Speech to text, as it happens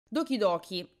Doki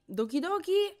Doki. Doki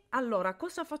Doki, allora,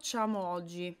 cosa facciamo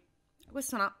oggi?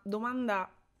 Questa è una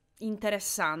domanda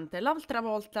interessante. L'altra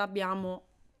volta abbiamo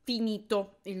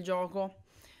finito il gioco,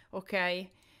 ok?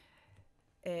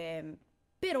 Ehm,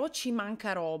 Però ci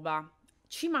manca roba.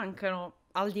 Ci mancano,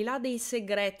 al di là dei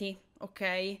segreti,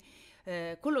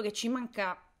 ok? Quello che ci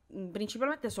manca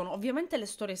principalmente sono ovviamente le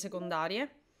storie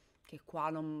secondarie, che qua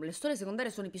le storie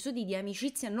secondarie sono episodi di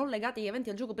amicizia non legati agli eventi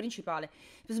del gioco principale.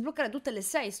 Per sbloccare tutte le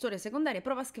 6 storie secondarie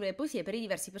prova a scrivere poesie per i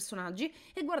diversi personaggi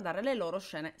e guardare le loro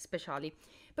scene speciali.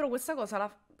 Però questa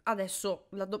cosa adesso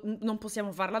non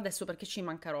possiamo farla adesso perché ci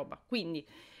manca roba. Quindi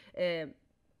eh,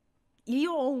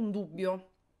 io ho un dubbio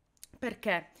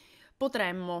perché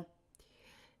potremmo...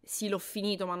 Sì, l'ho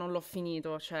finito, ma non l'ho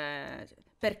finito. Cioè,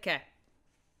 perché?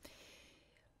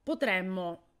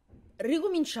 Potremmo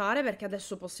ricominciare, perché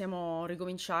adesso possiamo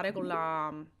ricominciare con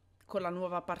la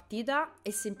nuova partita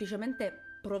e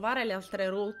semplicemente provare le altre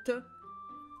route,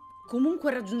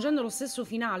 comunque raggiungendo lo stesso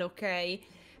finale, ok?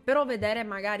 Però vedere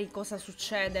magari cosa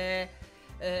succede,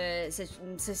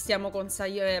 se stiamo con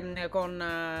Sayori,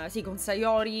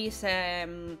 cioè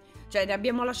ne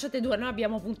abbiamo lasciate due, noi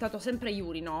abbiamo puntato sempre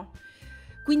Yuri, no?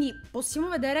 Quindi possiamo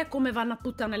vedere come vanno a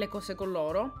puttane le cose con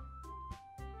loro,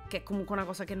 che è comunque una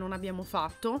cosa che non abbiamo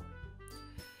fatto.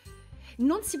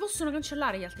 Non si possono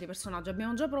cancellare gli altri personaggi,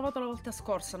 abbiamo già provato la volta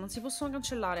scorsa, non si possono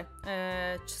cancellare,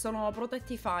 ci sono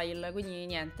protetti i file, quindi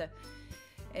niente.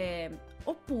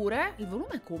 Oppure, il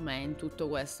volume com'è in tutto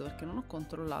questo? Perché non ho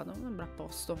controllato, mi sembra a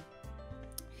posto.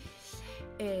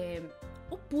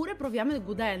 Oppure proviamo il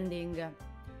good ending.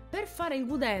 Per fare il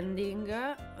good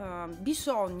ending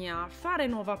bisogna fare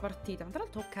nuova partita, tra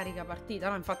l'altro ho carica partita,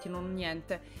 no infatti non ho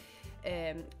niente.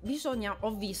 Bisogna,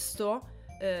 ho visto,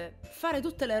 fare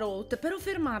tutte le route, però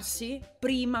fermarsi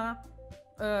prima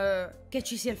che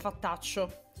ci sia il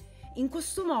fattaccio. In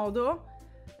questo modo,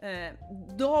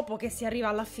 dopo che si arriva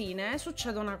alla fine,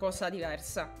 succede una cosa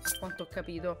diversa, a quanto ho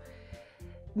capito.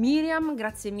 Miriam,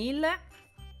 grazie mille.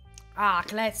 Ah,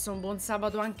 Cletson, buon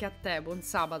sabato anche a te, buon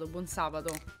sabato, buon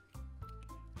sabato.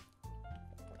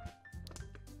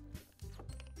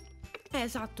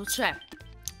 Esatto, c'è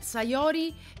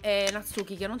Sayori e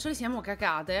Natsuki che non ce le siamo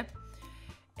cacate.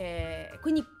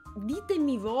 Quindi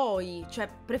ditemi voi, cioè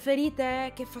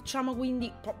preferite che facciamo quindi,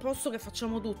 posso che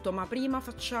facciamo tutto, ma prima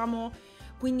facciamo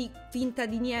quindi finta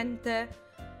di niente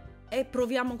e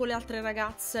proviamo con le altre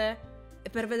ragazze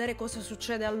per vedere cosa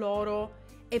succede a loro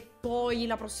e poi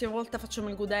la prossima volta facciamo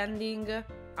il good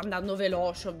ending, andando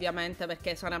veloce ovviamente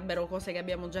perché sarebbero cose che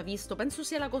abbiamo già visto, penso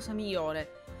sia la cosa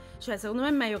migliore. Cioè, secondo me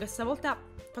è meglio che stavolta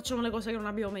facciamo le cose che non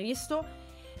abbiamo mai visto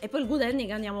e poi il good ending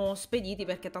andiamo spediti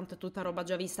perché tanto è tutta roba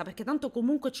già vista, perché tanto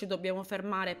comunque ci dobbiamo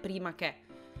fermare prima che.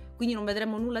 Quindi non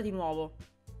vedremo nulla di nuovo.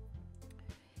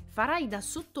 Farai da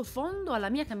sottofondo alla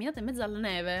mia camminata in mezzo alla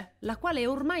neve, la quale è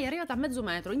ormai arrivata a mezzo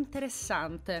metro.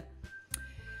 Interessante.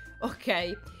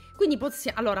 Ok, quindi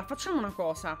possiamo... Allora, facciamo una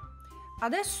cosa.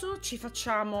 Adesso ci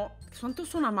facciamo... Quanto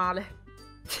suona male?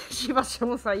 Ci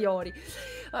facciamo Sayori.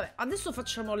 Vabbè, adesso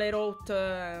facciamo le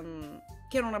route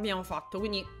che non abbiamo fatto,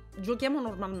 quindi giochiamo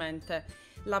normalmente.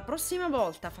 La prossima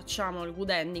volta facciamo il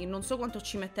good ending, non so quanto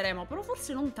ci metteremo, però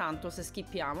forse non tanto se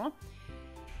skippiamo.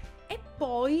 E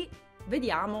poi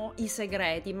vediamo i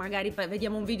segreti, magari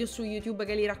vediamo un video su YouTube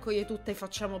che li raccoglie tutte e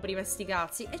facciamo prima sti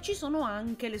cazzi. E ci sono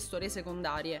anche le storie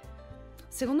secondarie.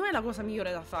 Secondo me è la cosa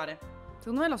migliore da fare.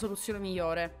 Secondo me è la soluzione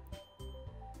migliore.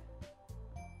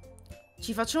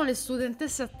 Ci facciamo le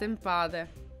studentesse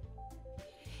attempate.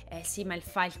 Eh sì, ma il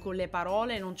file con le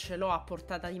parole non ce l'ho a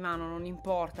portata di mano, non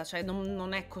importa, cioè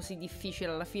non è così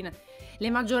difficile alla fine. Le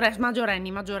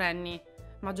maggiorenni.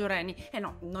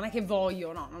 No, non è che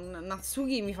voglio, no,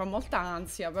 Natsuki mi fa molta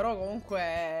ansia, però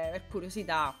comunque per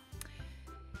curiosità.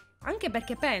 Anche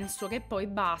perché penso che poi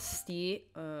basti,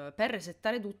 per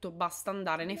resettare tutto, basta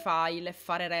andare nei file e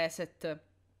fare reset.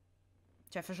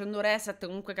 Cioè, facendo reset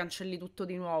comunque cancelli tutto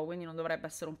di nuovo, quindi non dovrebbe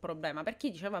essere un problema. Per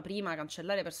chi diceva prima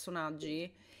cancellare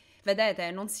personaggi,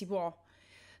 vedete, non si può.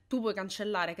 Tu puoi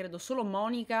cancellare, credo, solo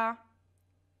Monica.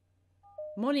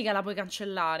 Monica la puoi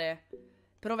cancellare.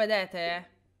 Però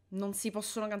vedete, non si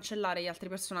possono cancellare gli altri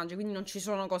personaggi, quindi non ci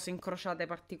sono cose incrociate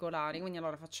particolari. Quindi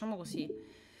allora facciamo così.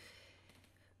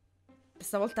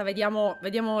 Stavolta vediamo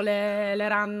le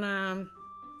run...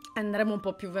 Andremo un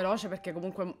po' più veloce perché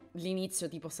comunque l'inizio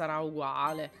tipo sarà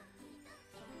uguale.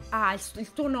 Ah,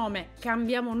 il tuo nome.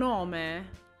 Cambiamo nome?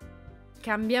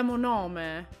 Cambiamo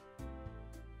nome?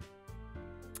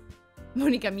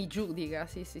 Monica mi giudica,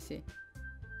 sì.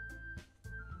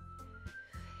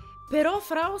 Però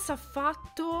Fraus ha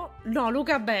fatto... No,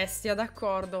 Luca Bestia,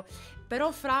 d'accordo. Però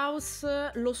Fraus,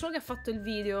 lo so che ha fatto il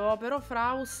video, però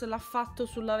Fraus l'ha fatto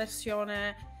sulla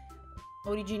versione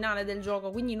originale del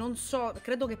gioco, quindi non so,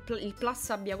 credo che il Plus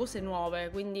abbia cose nuove,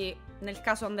 quindi nel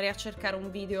caso andrei a cercare un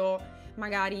video,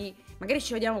 magari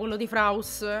ci vediamo quello di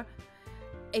Fraus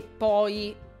e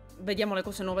poi vediamo le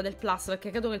cose nuove del Plus,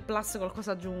 perché credo che il Plus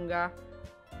qualcosa aggiunga.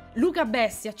 Luca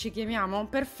Bestia ci chiamiamo?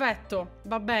 Perfetto,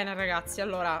 va bene ragazzi,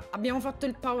 allora abbiamo fatto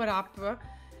il power up,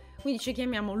 quindi ci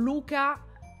chiamiamo Luca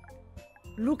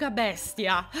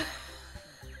Bestia.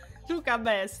 Luca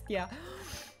Bestia.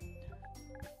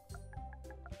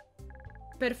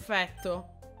 Perfetto.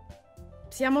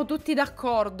 Siamo tutti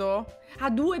d'accordo? A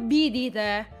 2B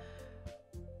dite?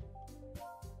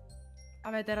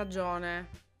 Avete ragione.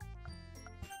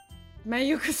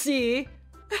 Meglio così?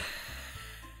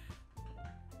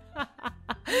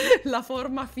 La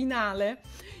forma finale.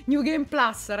 New Game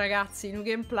Plus, ragazzi, New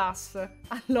Game Plus.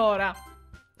 Allora.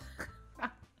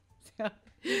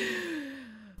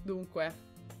 Dunque.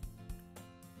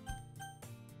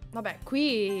 Vabbè,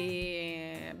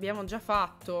 qui abbiamo già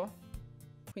fatto.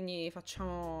 Quindi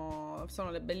facciamo...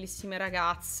 Sono le bellissime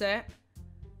ragazze.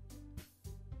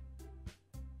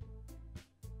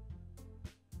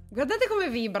 Guardate come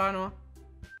vibrano.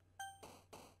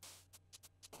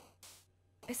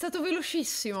 È stato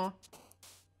velocissimo.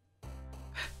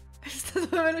 È stato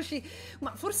velocissimo.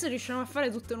 Ma forse riusciamo a fare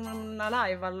tutta una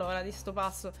live allora di sto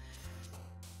passo.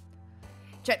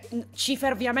 Cioè, cifra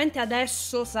ovviamente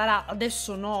adesso sarà...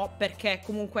 Adesso no, perché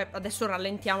comunque adesso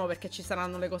rallentiamo perché ci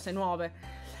saranno le cose nuove.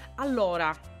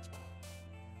 Allora.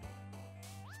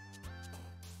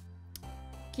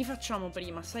 Chi facciamo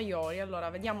prima? Sayori.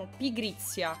 Allora, vediamo.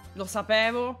 Pigrizia. Lo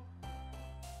sapevo.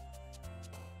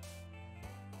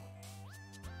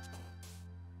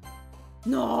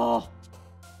 No!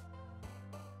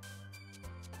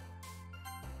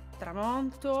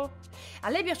 Tramonto. A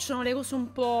lei piacciono le cose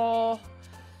un po'...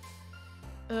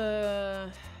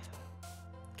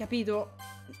 capito?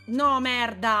 No,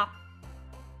 merda.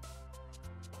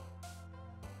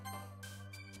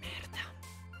 Merda.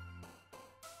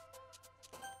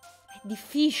 È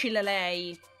difficile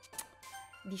lei.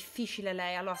 Difficile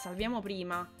lei. Allora, salviamo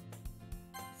prima.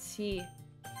 Sì.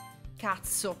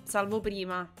 Cazzo, salvo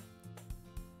prima.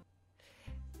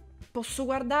 Posso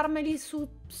guardarmeli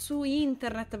su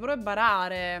internet, però è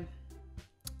barare.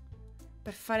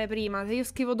 Per fare prima. Se io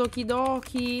scrivo Doki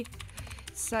Doki,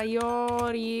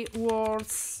 Sayori,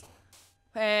 Words.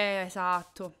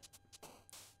 Esatto.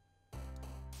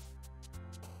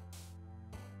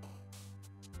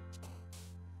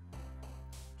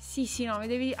 Sì, sì, no, mi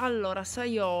devi... Allora,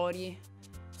 Sayori.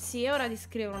 Sì, è ora di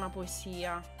scrivere una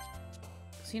poesia.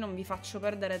 Così non vi faccio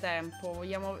perdere tempo.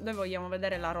 Noi vogliamo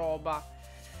vedere la roba.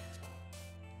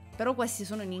 Però questi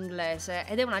sono in inglese.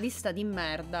 Ed è una lista di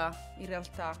merda, in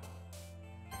realtà.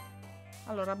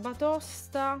 Allora,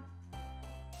 batosta.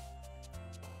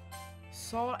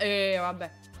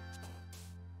 Vabbè.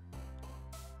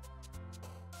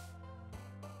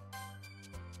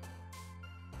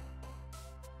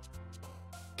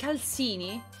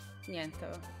 Calzini?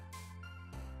 Niente.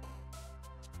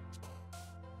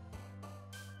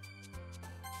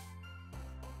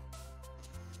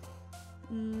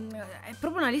 È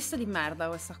proprio una lista di merda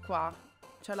questa qua.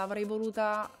 Cioè l'avrei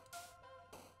voluta...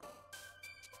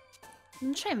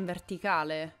 Non c'è in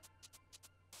verticale.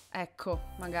 Ecco,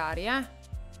 magari, È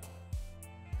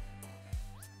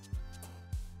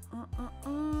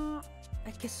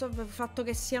che il fatto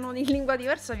che siano in lingua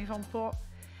diversa mi fa un po'...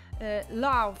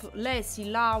 love, lazy,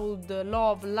 loud,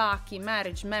 love, lucky,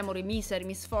 marriage, memory, misery,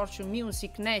 misfortune,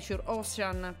 music, nature,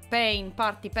 ocean, pain,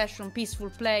 party, passion,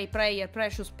 peaceful, play, prayer,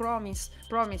 precious, promise,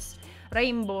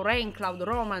 rainbow, rain cloud,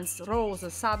 romance, rose,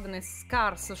 sadness,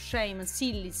 scars, shame,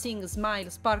 silly, sing, smile,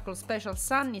 sparkle, special,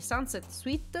 sunny, sunset,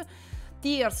 sweet,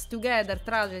 tears, together,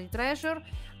 tragedy, treasure,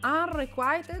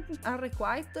 unrequited,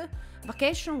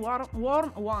 vacation,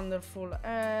 warm, wonderful.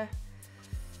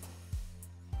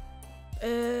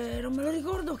 Non me lo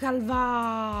ricordo,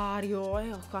 Calvario.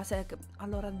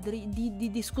 Allora,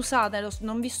 scusate,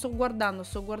 non vi sto guardando,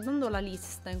 sto guardando la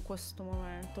lista in questo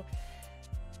momento.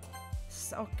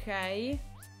 Ok.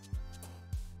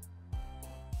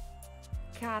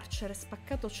 Carcere,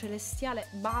 spaccato celestiale,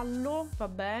 ballo, va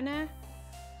bene.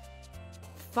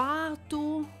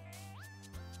 Fatu.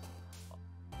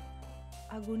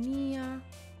 Agonia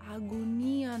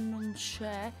non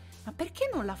c'è. Ma perché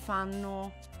non la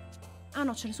fanno? Ah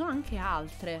no, ce ne sono anche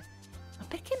altre. Ma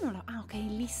perché non la... Ah ok,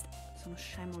 in lista... Sono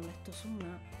scemo, ho letto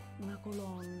solo una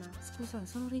colonna. Scusate,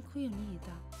 sono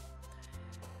rincoglionita.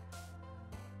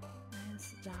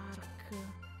 Dance Dark.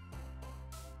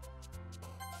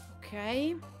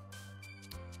 Ok.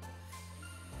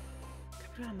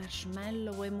 Prima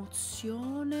marshmallow,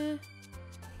 emozione.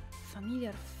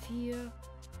 Familiar fear.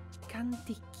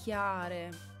 Canticchiare.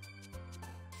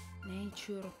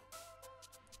 Nature.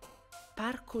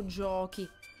 Parco giochi.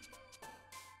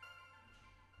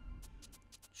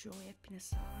 Joy,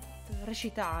 happiness, art.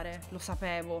 Recitare, lo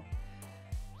sapevo.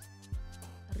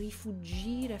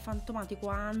 Rifugire, fantomatico,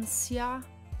 ansia.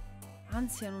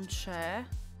 Ansia non c'è.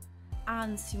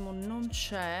 Ansimo non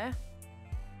c'è.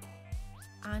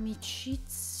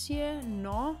 Amicizie,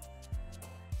 no.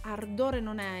 Ardore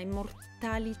non è.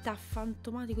 Immortalità,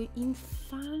 fantomatico,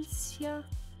 infanzia.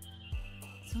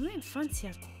 Secondo me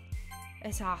infanzia.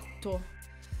 Esatto.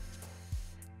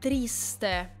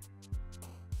 Triste.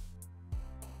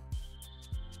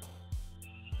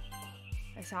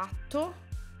 Esatto.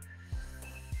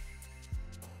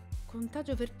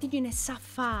 Contagio, vertigine,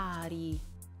 safari.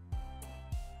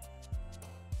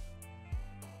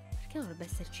 Perché dovrebbe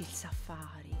esserci il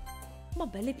safari?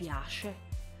 Vabbè, le piace.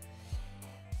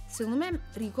 Secondo me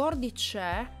ricordi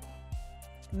c'è.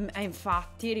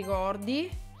 Infatti, ricordi.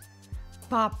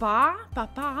 Papà.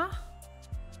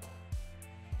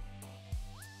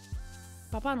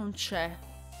 Papà non c'è.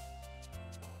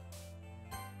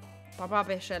 Papà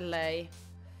pesce è lei.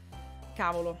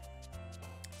 Cavolo.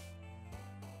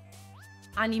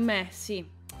 Anime, sì.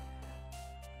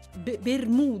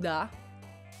 Bermuda.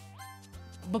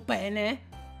 Va bene.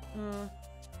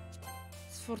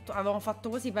 Avevamo fatto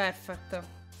quasi perfect.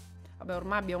 Vabbè,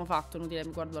 ormai abbiamo fatto, inutile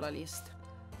mi guardo la lista.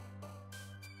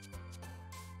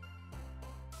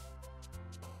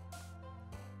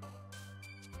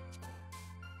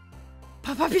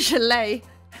 Papà pesce è lei.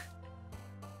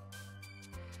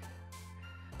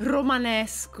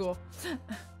 Romanesco.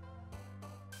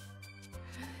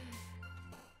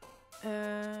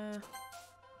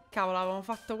 Cavolo, avevamo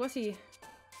fatto quasi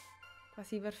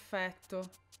perfetto.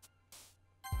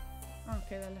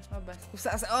 Ok, vabbè,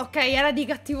 scusate. Ok, era di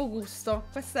cattivo gusto.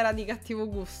 Questa era di cattivo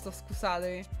gusto,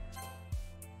 scusatemi.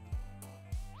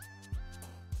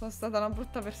 Sono stata una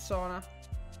brutta persona.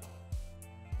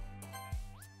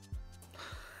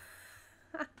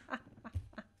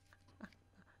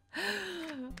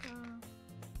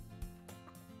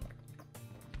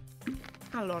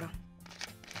 Allora,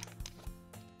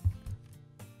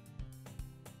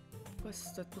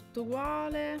 questo è tutto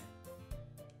uguale.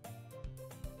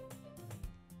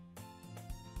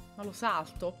 Ma lo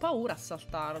salto, ho paura a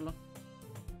saltarlo.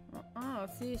 Ah,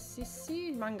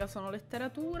 sì, manga sono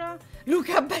letteratura.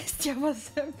 Luca Bestia fa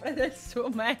sempre del suo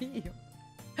meglio.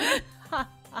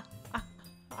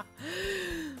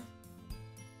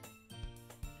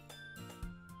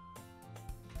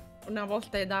 Una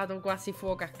volta hai dato quasi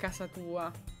fuoco a casa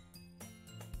tua.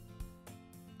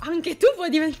 Anche tu puoi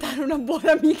diventare una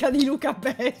buona amica di Luca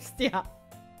Bestia.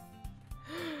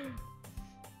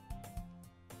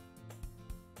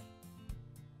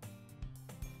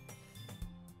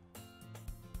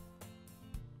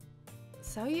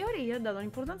 Sayori gli ha dato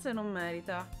un'importanza che non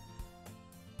merita.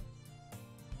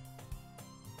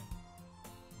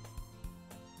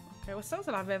 Ok, questa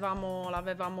cosa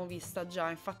l'avevamo vista già,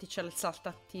 infatti c'è il salto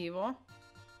attivo.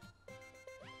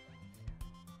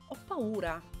 Ho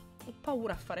paura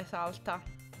a fare salta.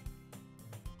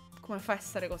 Come fa a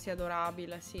essere così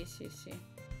adorabile? Sì.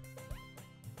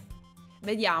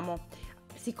 Vediamo.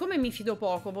 Siccome mi fido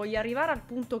poco, voglio arrivare al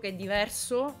punto che è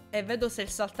diverso e vedo se il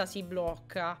salta si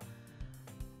blocca.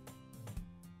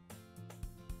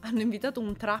 Hanno invitato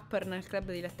un trapper nel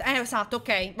club di lettere. Esatto,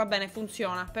 ok, va bene,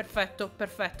 funziona. Perfetto.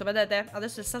 Vedete?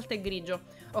 Adesso il salto è grigio.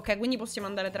 Ok, quindi possiamo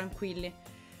andare tranquilli.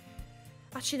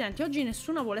 Accidenti, oggi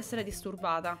nessuno vuole essere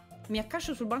disturbata. Mi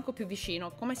accascio sul banco più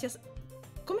vicino. Come si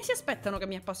aspettano che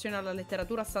mi appassioni alla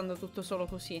letteratura stando tutto solo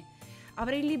così?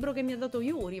 Avrei il libro che mi ha dato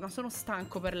Yuri, ma sono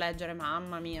stanco per leggere,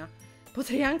 mamma mia.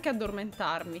 Potrei anche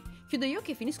addormentarmi. Chiudo gli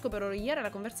occhi e finisco per origliare la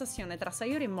conversazione tra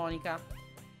Sayori e Monica.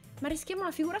 Ma rischiamo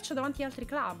una figuraccia davanti agli altri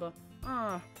club.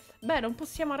 Beh, non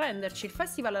possiamo arrenderci. Il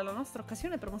festival è la nostra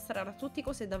occasione per mostrare a tutti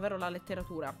cos'è davvero la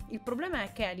letteratura. Il problema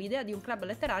è che l'idea di un club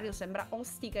letterario sembra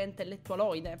ostica e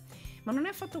intellettualoide. Ma non è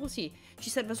affatto così.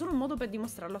 Ci serve solo un modo per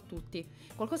dimostrarlo a tutti.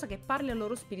 Qualcosa che parli al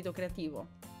loro spirito creativo.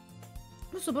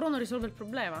 Questo però non risolve il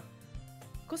problema.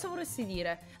 Cosa vorresti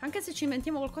dire? Anche se ci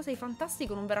inventiamo qualcosa di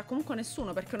fantastico non verrà comunque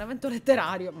nessuno perché è un evento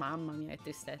letterario. Mamma mia, che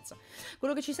tristezza.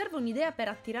 Quello che ci serve è un'idea per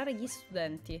attirare gli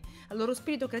studenti. Al loro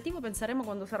spirito creativo penseremo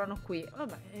quando saranno qui.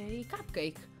 Vabbè, i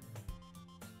cupcake.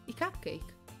 I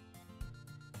cupcake.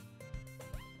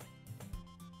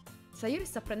 Sayori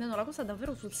sta prendendo la cosa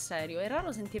davvero sul serio. È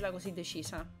raro sentirla così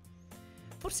decisa.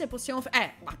 Forse possiamo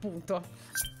appunto.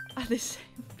 Ad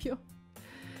esempio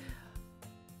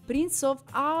Prince of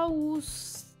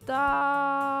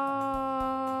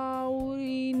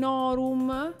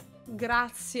Taurinorum.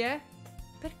 Grazie.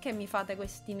 Perché mi fate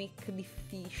questi nick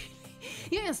difficili?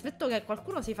 Io mi aspetto che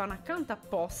qualcuno si fa un account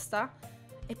apposta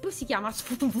e poi si chiama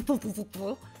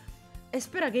e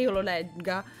spera che io lo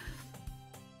legga.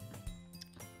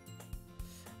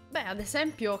 Beh, ad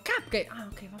esempio 𝐒𝐄𝐃. Ah,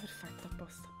 ok, va perfetto, a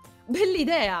posto. Bella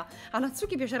idea! A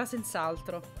Natsuki piacerà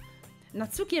senz'altro.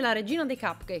 Natsuki è la regina dei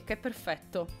𝐒𝐄𝐃, è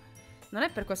perfetto. Non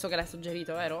è per questo che l'hai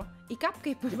suggerito, vero? I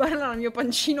𝐒𝐄𝐃 poi parlano al mio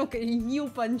pancino, che è il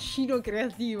mio pancino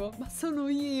creativo. Ma sono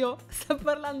io! Sta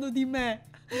parlando di me!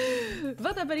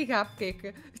 Vada per i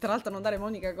𝐒𝐄𝐃. Tra l'altro non dare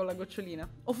Monica con la gocciolina.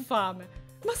 Ho fame.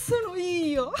 Ma sono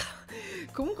io!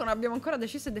 Comunque non abbiamo ancora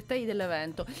deciso i dettagli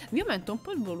dell'evento. Vi aumento un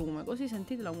po' il volume, così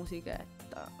sentite la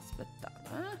musichetta.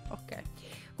 Aspettate, ok.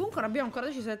 Comunque non abbiamo ancora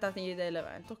deciso i dettagli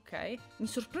dell'evento, ok? Mi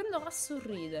sorprendo a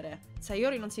sorridere.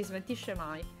 Sayori non si smentisce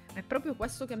mai. È proprio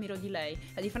questo che ammiro di lei.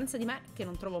 A differenza di me, che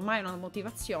non trovo mai una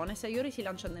motivazione, Sayori si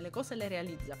lancia nelle cose e le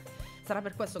realizza. Sarà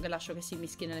per questo che lascio che si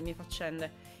mischi nelle mie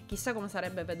faccende. Chissà come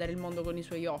sarebbe vedere il mondo con i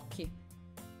suoi occhi.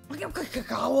 Ma che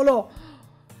cavolo!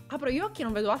 Apro gli occhi e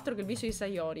non vedo altro che il viso di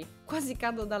Sayori. Quasi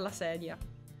cado dalla sedia.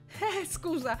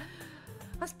 Scusa.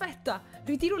 Aspetta,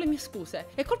 ritiro le mie scuse.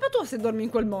 È colpa tua se dormi in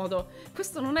quel modo.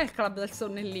 Questo non è il club del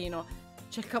sonnellino.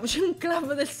 C'è un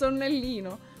club del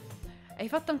sonnellino. Hai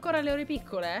fatto ancora le ore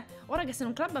piccole, eh? Ora che sei in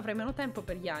un club avrai meno tempo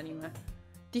per gli anime.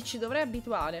 Ti ci dovrei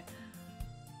abituare.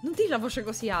 Non dire la voce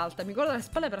così alta. Mi guardo alle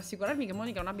spalle per assicurarmi che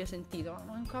Monica non abbia sentito.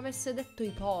 Ma manco avesse detto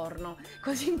i porno.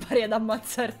 Così impari ad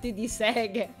ammazzarti di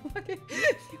seghe. Ma che...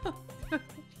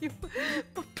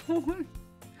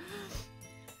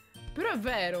 Però è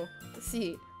vero.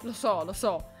 Sì, lo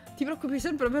so. Ti preoccupi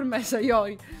sempre per me,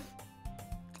 Sayori.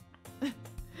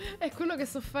 È quello che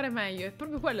so fare meglio. È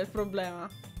proprio quello il problema.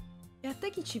 E a te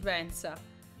chi ci pensa?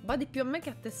 Badi più a me che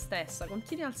a te stessa.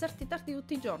 Continui a alzarti tardi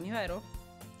tutti i giorni, vero?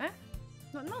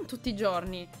 No, non tutti i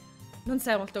giorni. Non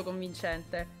sei molto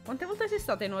convincente. Quante volte sei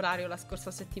stata in orario la scorsa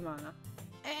settimana?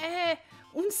 È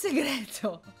un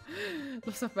segreto.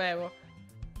 Lo sapevo.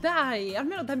 Dai,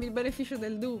 almeno dammi il beneficio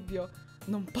del dubbio.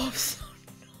 Non posso.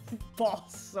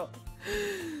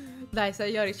 Dai,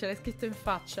 Sayori, ce l'hai scritto in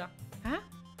faccia.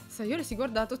 Sayori si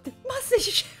guarda da tutti. Ma sei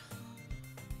scemo?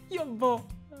 Io boh.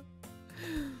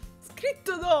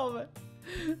 Scritto dove?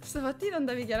 Stamattina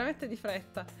andavi chiaramente di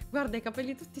fretta. Guarda i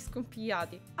capelli tutti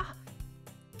scompigliati.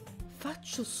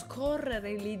 Faccio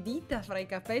scorrere le dita fra i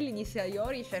capelli di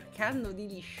Sayori cercando di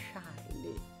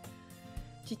lisciarli.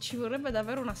 Ci vorrebbe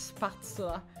davvero una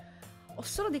spazzola. Ho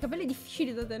solo dei capelli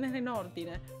difficili da tenere in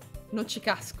ordine. Non ci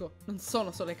casco, non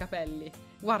sono solo i capelli.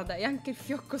 Guarda, è anche il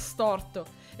fiocco storto.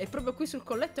 E proprio qui sul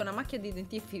colletto è una macchia di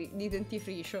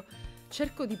dentifricio.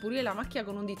 Cerco di pulire la macchia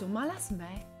con un dito, ma la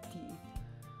smetti?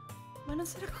 Ma non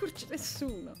se ne accorge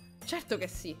nessuno. Certo che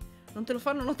sì. Non te lo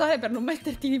fanno notare per non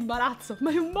metterti in imbarazzo.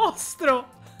 Ma è un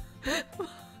mostro!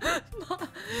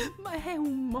 Ma è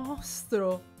un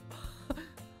mostro!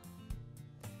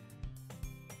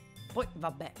 Poi,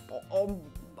 vabbè,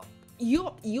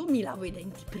 io mi lavo i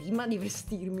denti prima di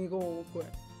vestirmi comunque.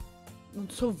 Non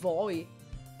so voi.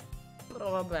 Però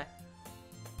vabbè.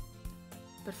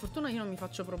 Per fortuna io non mi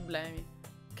faccio problemi.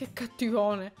 Che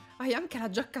cattivone. Hai anche la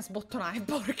giacca sbottonata.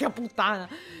 Porca puttana.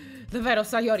 Davvero,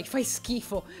 Sayori, fai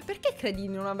schifo. Perché credi di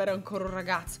non avere ancora un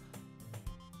ragazzo?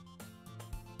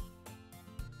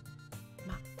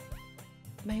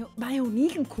 Ma è un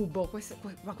incubo.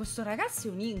 Ma questo ragazzo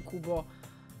è un incubo.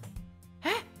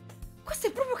 Questa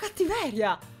è proprio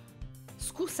cattiveria.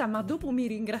 Scusa, ma dopo mi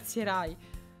ringrazierai.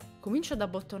 Comincio ad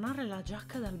abbottonare la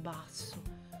giacca dal basso.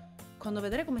 Quando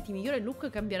vedrai come ti migliora il look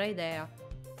cambierai idea.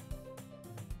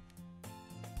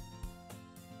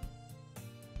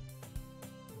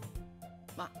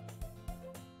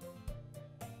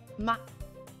 Ma...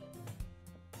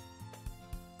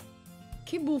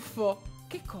 Che buffo!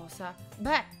 Che cosa?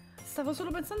 Beh, stavo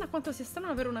solo pensando a quanto sia strano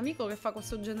avere un amico che fa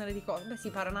questo genere di cose. Beh, si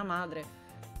pare una madre.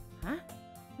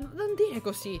 Non dire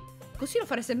così. Così lo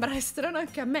farei sembrare strano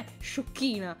anche a me,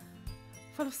 sciocchina.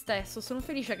 Fa lo stesso, sono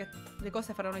felice che le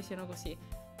cose fra noi siano così.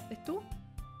 E tu?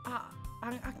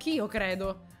 Anch'io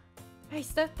credo. Ehi,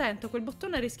 stai attento, quel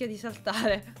bottone rischia di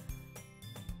saltare.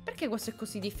 Perché questo è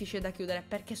così difficile da chiudere?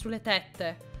 Perché sulle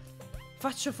tette.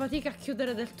 Faccio fatica a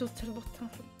chiudere del tutto il bottone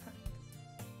sulle tette.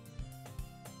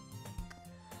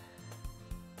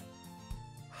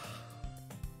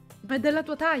 Ma è della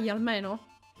tua taglia almeno?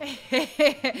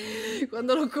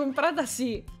 Quando l'ho comprata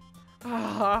sì.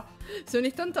 Se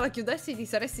ogni tanto la chiudessi ti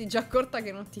saresti già accorta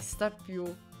che non ti sta più.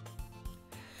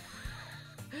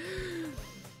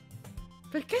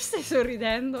 Perché stai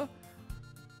sorridendo?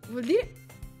 Vuol dire...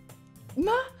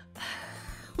 Ma...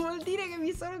 Vuol dire che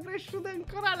mi sono cresciute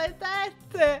ancora le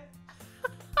tette.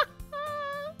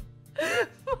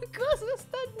 Ma cosa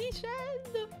sta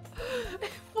dicendo? È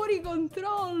fuori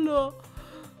controllo.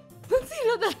 Non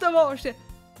dirlo ad alta voce,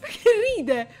 perché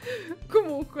ride.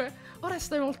 Comunque, ora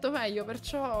stai molto meglio,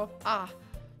 perciò... Ah,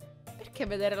 perché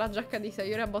vedere la giacca di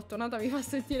Sayori abbottonata mi fa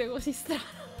sentire così strano?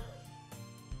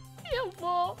 Io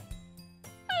boh.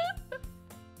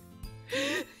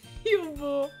 Io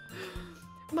boh.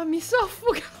 Ma mi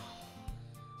soffoca.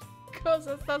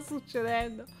 Cosa sta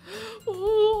succedendo?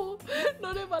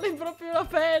 Non ne vale proprio la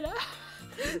pena.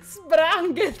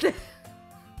 Sbranghete.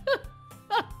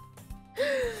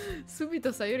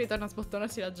 Subito Sayori torna a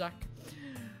sbottonarsi la giacca.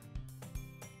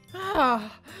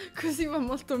 Ah, così va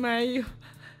molto meglio.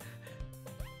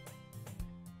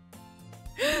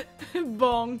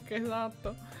 Bonk,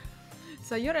 esatto.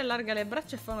 Sayori allarga le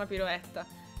braccia e fa una piroetta.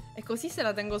 E così se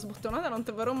la tengo sbottonata non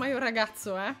troverò mai un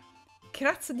ragazzo, eh? Che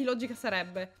razza di logica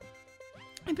sarebbe?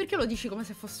 E perché lo dici come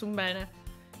se fosse un bene?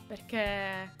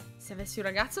 Perché se avessi un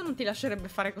ragazzo non ti lascerebbe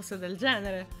fare cose del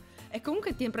genere. E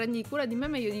comunque ti prendi cura di me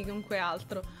meglio di chiunque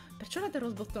altro. Perciò la terrò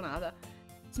sbottonata.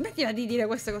 Smettila di dire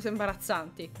queste cose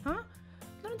imbarazzanti. Eh?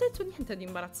 Non ho detto niente di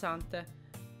imbarazzante.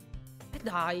 E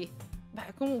dai.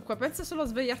 Beh, comunque, pensa solo a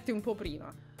svegliarti un po'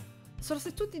 prima. Solo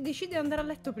se tu ti decidi di andare a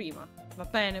letto prima. Va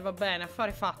bene,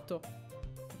 affare fatto.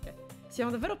 Okay. Siamo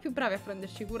davvero più bravi a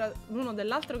prenderci cura l'uno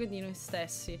dell'altro che di noi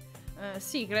stessi.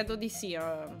 Sì, credo di sì.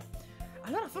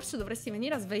 Allora forse dovresti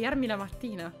venire a svegliarmi la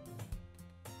mattina.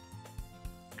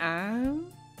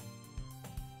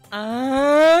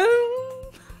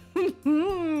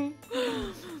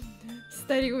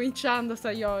 Stai ricominciando,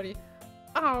 Sayori.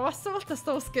 Ma stavolta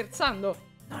stavo scherzando.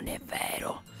 Non è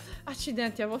vero.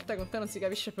 Accidenti, a volte con te non si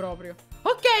capisce proprio.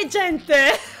 Ok, gente.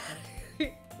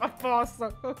 A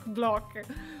posto. Cock block.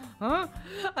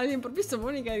 All'improvviso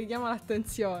Monica richiama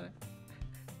l'attenzione.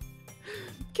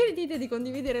 Che ne dite di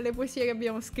condividere le poesie che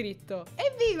abbiamo scritto?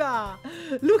 Evviva!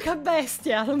 Luca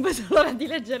Bestia! Non vedo l'ora di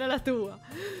leggere la tua.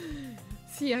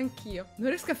 Sì, anch'io. Non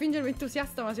riesco a fingermi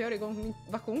entusiasta, ma Sayori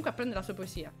va comunque a prendere la sua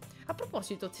poesia. A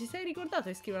proposito, ti sei ricordato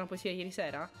di scrivere una poesia ieri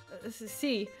sera?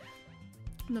 Sì.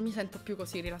 Non mi sento più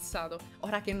così rilassato.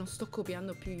 Ora che non sto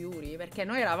copiando più Yuri, perché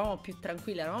noi eravamo più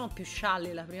tranquilli, eravamo più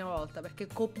scialli la prima volta, perché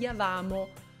copiavamo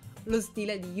lo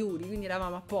stile di Yuri, quindi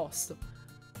eravamo a posto.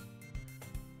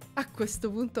 A questo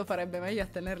punto farebbe meglio a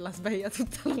tenerla sveglia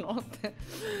tutta la notte.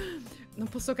 Non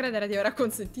posso credere di aver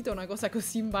acconsentito una cosa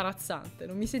così imbarazzante.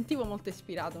 Non mi sentivo molto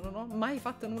ispirato, non ho mai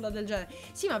fatto nulla del genere.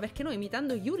 Sì, ma perché noi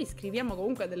imitando Yuri scriviamo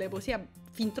comunque delle poesie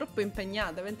fin troppo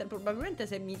impegnate, mentre probabilmente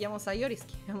se imitiamo Sayori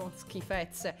scriviamo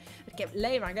schifezze. Perché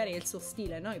lei magari è il suo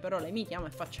stile, noi però la imitiamo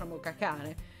e facciamo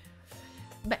cacare.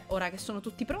 Beh, ora che sono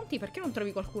tutti pronti, perché non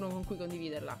trovi qualcuno con cui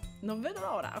condividerla? Non vedo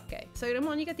l'ora, ok. Sayori e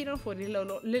Monica tirano fuori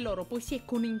le loro poesie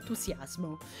con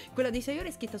entusiasmo. Quella di Sayori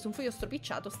è scritta su un foglio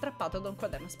stropicciato strappato da un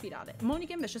quaderno a spirale.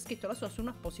 Monica invece ha scritto la sua su un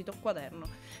apposito quaderno.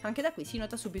 Anche da qui si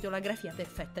nota subito la grafia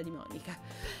perfetta di Monica.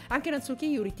 Anche Natsuki e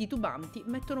Yuri, titubanti,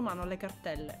 mettono mano alle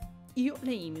cartelle. Io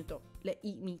le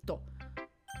imito.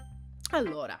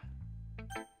 Allora.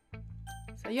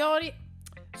 Sayori...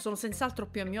 Sono senz'altro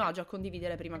più a mio agio a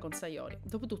condividere prima con Sayori.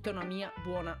 Dopotutto è una mia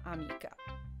buona amica.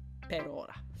 Per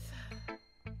ora.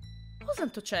 Oh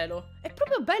santo cielo, è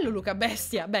proprio bello Luca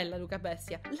Bestia. Bella Luca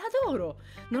Bestia. L'adoro.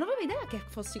 Non avevo idea che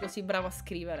fossi così bravo a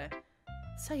scrivere.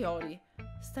 Sayori,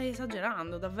 stai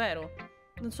esagerando, davvero.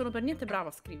 Non sono per niente bravo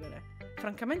a scrivere.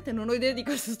 Francamente non ho idea di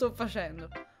cosa sto facendo.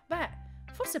 Beh,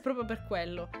 forse è proprio per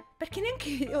quello. Perché neanche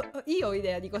io ho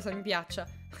idea di cosa mi piaccia.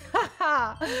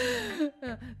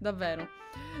 Davvero.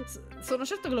 Sono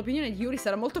certo che l'opinione di Yuri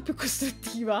sarà molto più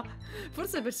costruttiva.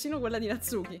 Forse persino quella di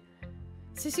Natsuki.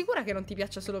 Sei sicura che non ti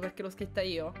piaccia solo perché l'ho scritta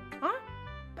io?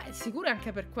 Beh, sicura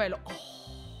anche per quello.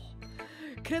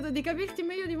 Credo di capirti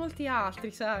meglio di molti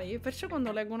altri, sai? Perciò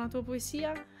quando leggo una tua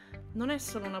poesia non è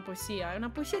solo una poesia, è una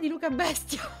poesia di Luca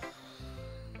Bestia.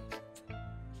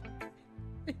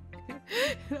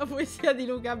 È una poesia di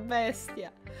Luca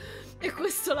Bestia. E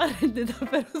questo la rende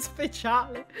davvero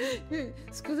speciale.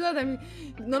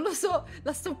 Scusatemi, non lo so,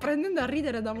 la sto prendendo a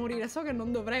ridere da morire. So che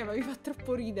non dovrei, ma mi fa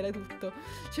troppo ridere tutto.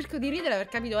 Cerco di ridere per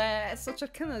capito, sto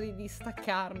cercando di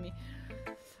staccarmi.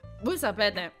 Voi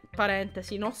sapete,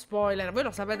 parentesi, no spoiler, voi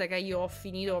lo sapete che io ho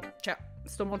finito, cioè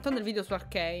sto montando il video su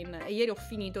Arcane e ieri ho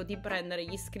finito di prendere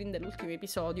gli screen dell'ultimo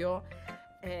episodio.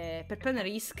 Per prendere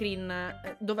gli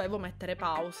screen dovevo mettere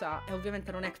pausa e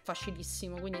ovviamente non è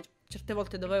facilissimo, quindi certe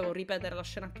volte dovevo ripetere la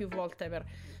scena più volte per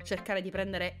cercare di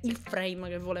prendere il frame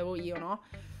che volevo io, no?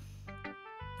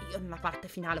 Io nella parte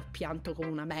finale ho pianto come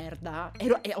una merda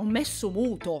e ho messo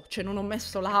muto, cioè non ho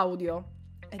messo l'audio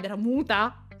ed era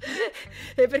muta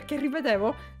E perché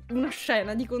ripetevo una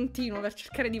scena di continuo per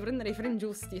cercare di prendere i frame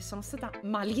giusti e sono stata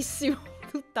malissimo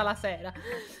tutta la sera.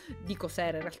 Dico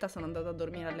sera, in realtà sono andata a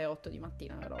dormire alle 8 di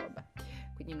mattina, però vabbè.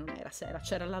 Quindi non era sera,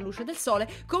 c'era la luce del sole.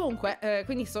 Comunque,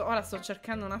 quindi ora sto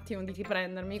cercando un attimo di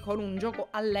riprendermi con un gioco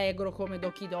allegro come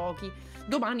Doki Doki.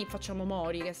 Domani facciamo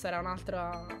Mori, che sarà un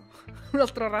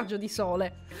altro raggio di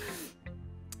sole.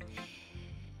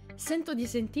 Sento di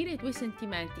sentire i tuoi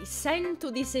sentimenti. Sento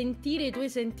di sentire i tuoi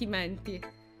sentimenti.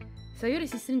 Sayori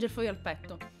si stringe il foglio al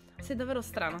petto. Sei davvero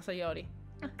strana, Sayori.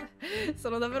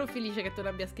 Sono davvero felice che tu ne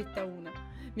abbia scritta una.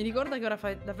 Mi ricorda che ora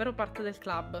fai davvero parte del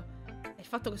club. E il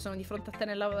fatto che sono di fronte a te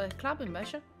nell'aula del club,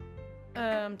 invece?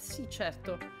 Sì,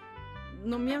 certo.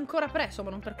 Non mi ha ancora preso, ma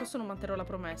non per questo non manterrò la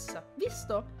promessa.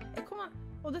 Visto? È come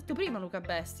ho detto prima, Luca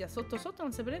Bestia. Sotto sotto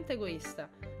non sei per niente egoista.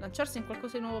 Lanciarsi in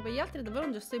qualcosa di nuovo per gli altri è davvero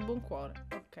un gesto di buon cuore.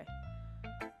 Ok.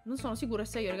 Non sono sicuro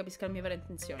se io capisca le mie vere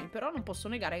intenzioni, però non posso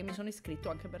negare che mi sono iscritto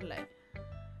anche per lei.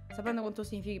 Sapendo quanto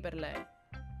significhi per lei.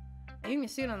 E io mi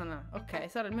scrivo ok,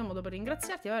 sarà il mio modo per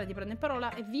ringraziarti. Ora ti prendo in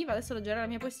parola. Evviva, adesso leggerò la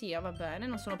mia poesia. Va bene,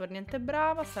 non sono per niente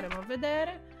brava. Staremo a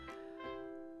vedere.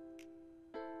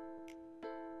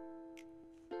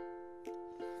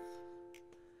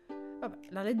 Vabbè,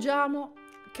 la leggiamo.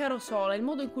 Caro Sole, il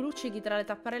modo in cui luccichi tra le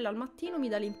tapparelle al mattino mi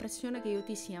dà l'impressione che io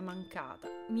ti sia mancata.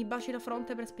 Mi baci la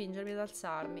fronte per spingermi ad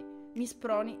alzarmi. Mi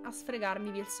sproni a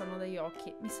sfregarmi via il sonno dagli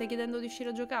occhi. Mi stai chiedendo di uscire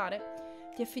a giocare?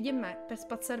 Ti affidi a me per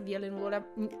spazzar via le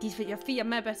nuvole. Ti affidi a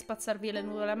me per spazzar via le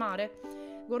nuvole a mare?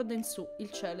 Guarda in su, il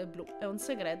cielo è blu. È un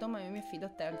segreto, ma io mi affido a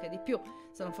te anche di più.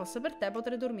 Se non fosse per te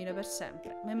potrei dormire per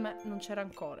sempre. Ma in me non c'è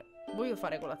rancore. Voglio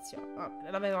fare colazione. Ah,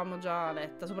 l'avevamo già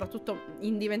letta. Soprattutto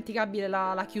indimenticabile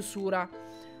la chiusura.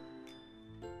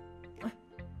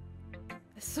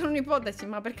 Sono un'ipotesi,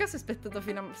 ma per caso hai aspettato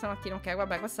fino a stamattina? Ok,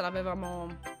 vabbè, questa l'avevamo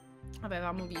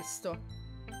visto.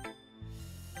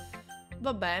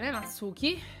 Va bene,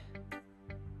 Natsuki.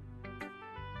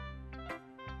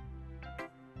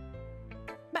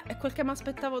 Beh, è quel che mi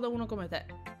aspettavo da uno come te.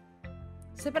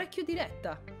 Sei parecchio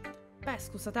diretta. Beh,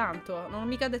 scusa tanto, non ho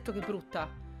mica detto che è brutta.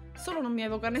 Solo non mi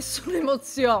evoca nessuna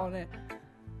emozione.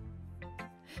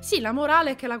 Sì, la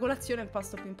morale è che la colazione è il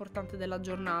pasto più importante della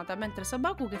giornata, mentre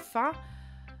Sabaku che fa?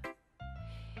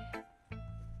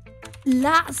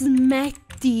 La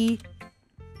smetti?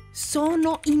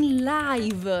 Sono in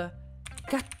live.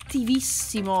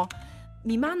 Cattivissimo.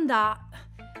 Mi manda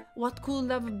What Could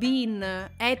Have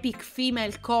Been, Epic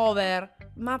Female Cover.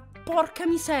 Ma porca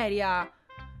miseria.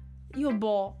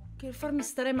 Io che farmi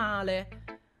stare male.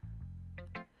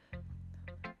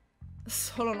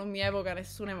 Solo non mi evoca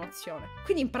nessuna emozione.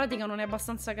 Quindi in pratica non è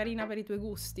abbastanza carina per i tuoi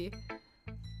gusti?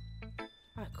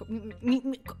 Ecco,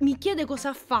 mi chiede cosa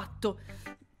ha fatto.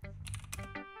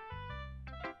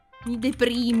 Mi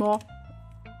deprimo.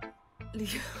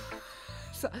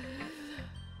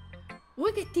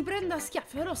 Vuoi che ti prenda a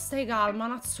schiaffi? Però stai calma,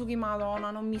 Natsuki, madonna,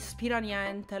 non mi ispira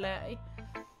niente lei.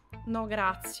 No,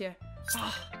 grazie.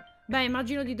 Beh,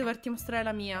 immagino di doverti mostrare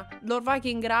la mia. Lord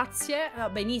Viking, grazie.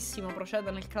 Benissimo,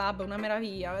 proceda nel club, una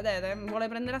meraviglia, vedete? Vuole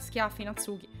prendere a schiaffi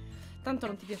Natsuki. Tanto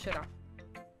non ti piacerà.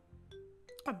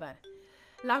 Va bene.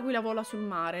 L'aquila vola sul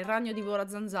mare, il ragno divora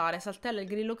zanzare, saltella il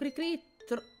grillo cri-cri,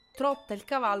 trotta il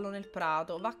cavallo nel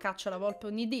prato, va a caccia la volpe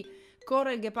ogni dì,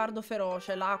 corre il ghepardo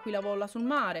feroce, l'aquila vola sul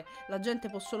mare, la gente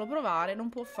può solo provare, non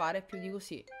può fare più di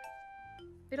così.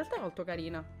 In realtà è molto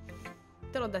carina.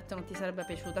 Te l'ho detto, non ti sarebbe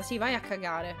piaciuta. Sì, vai a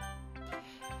cagare.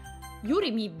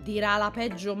 Yuri mi dirà la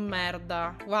peggio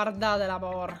merda. Guardate la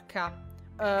porca.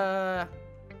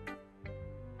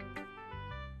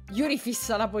 Yuri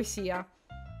fissa la poesia.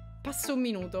 Passa un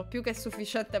minuto, più che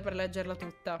sufficiente per leggerla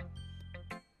tutta.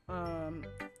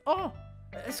 Oh,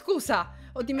 scusa,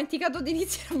 ho dimenticato di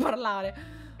iniziare a parlare.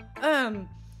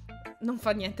 Non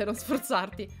fa niente, non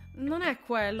sforzarti. Non è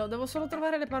quello, devo solo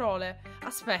trovare le parole.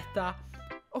 Aspetta.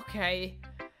 Ok.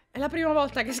 È la prima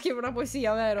volta che scrivo una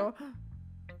poesia, vero?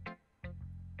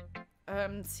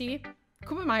 Sì?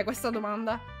 Come mai questa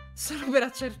domanda? Solo per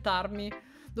accertarmi.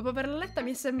 Dopo averla letta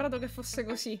mi è sembrato che fosse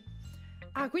così.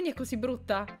 Ah, quindi è così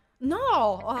brutta? No!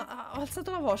 Ho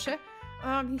alzato la voce?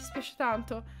 Ah, mi dispiace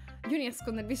tanto. Yuri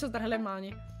nasconde il viso tra le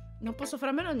mani. Non posso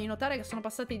fare a meno di notare che sono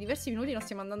passati diversi minuti e non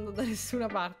stiamo andando da nessuna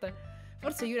parte.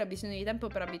 Forse Yuri ha bisogno di tempo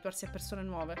per abituarsi a persone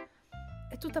nuove.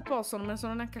 È tutto a posto, non me ne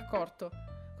sono neanche accorto.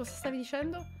 Cosa stavi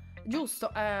dicendo?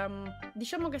 Giusto,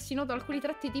 diciamo che si notano alcuni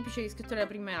tratti tipici degli scrittori delle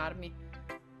prime armi.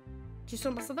 Ci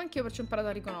sono passato anch'io, perciò ho imparato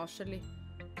a riconoscerli.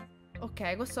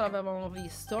 Ok, questo l'avevamo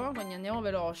visto, quindi andiamo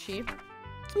veloci.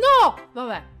 No!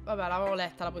 Vabbè, l'avevo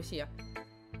letta la poesia.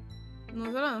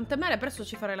 Non temere, presto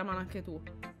ci farai la mano anche tu.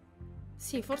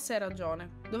 Sì, forse hai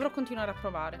ragione. Dovrò continuare a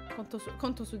provare.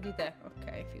 Conto su di te.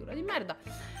 Ok, figura di merda.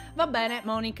 Va bene,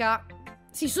 Monica.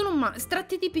 Sì, sono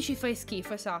tratti tipici fai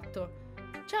schifo, esatto.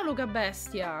 Ciao Luca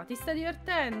Bestia, ti stai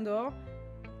divertendo?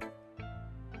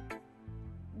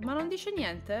 Ma non dice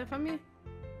niente? Fammi...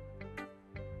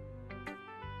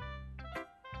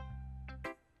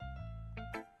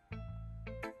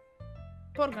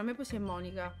 Porca, a me poi si è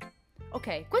Monica.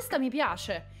 Ok, questa mi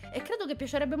piace e credo che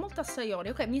piacerebbe molto a Sayori.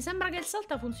 Ok, mi sembra che il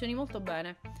salta funzioni molto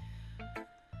bene.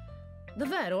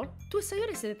 Davvero? Tu e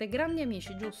Sayori siete grandi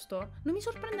amici, giusto? Non mi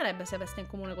sorprenderebbe se aveste in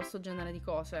comune questo genere di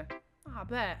cose. Ah,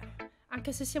 beh,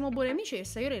 anche se siamo buoni amici, io e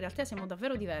Sayori in realtà siamo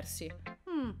davvero diversi.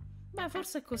 Beh,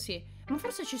 forse è così. Ma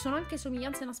forse ci sono anche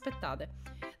somiglianze inaspettate.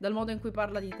 Dal modo in cui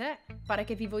parla di te, pare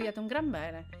che vi vogliate un gran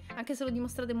bene. Anche se lo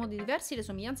dimostrate in modi diversi, le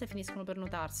somiglianze finiscono per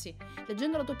notarsi.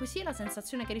 Leggendo la tua poesia, la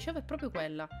sensazione che ricevo è proprio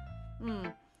quella.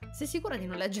 Sei sicura di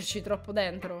non leggerci troppo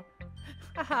dentro?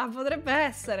 Ah, potrebbe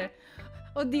essere.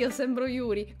 Oddio, sembro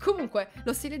Yuri. Comunque,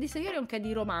 lo stile di Sayori è un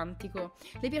di romantico.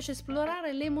 Le piace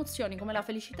esplorare le emozioni come la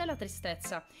felicità e la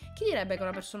tristezza. Chi direbbe che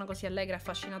una persona così allegra è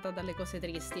affascinata dalle cose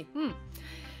tristi?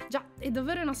 Già, è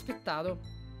davvero inaspettato.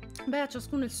 Beh, a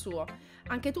ciascuno il suo.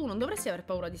 Anche tu non dovresti aver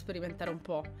paura di sperimentare un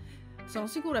po'. Sono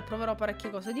sicura e proverò parecchie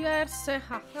cose diverse.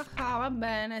 Va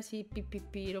bene, sì,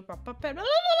 pipipiro, papapè.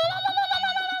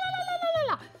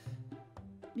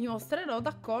 Mi mostrerò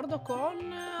d'accordo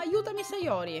con... Aiutami,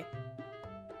 Sayori.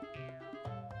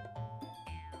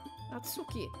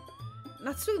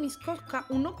 Natsuki mi scocca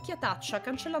un'occhiataccia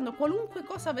cancellando qualunque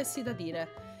cosa avessi da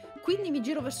dire. Quindi mi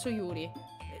giro verso Yuri.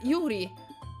 Yuri!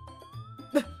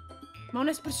 Ma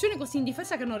un'espressione così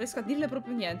indifesa che non riesco a dirle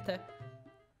proprio niente.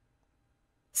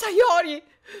 Sayori!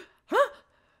 Ah?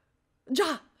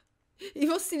 Già! I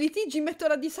vostri litigi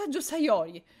mettono a disagio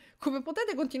Sayori. Come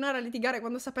potete continuare a litigare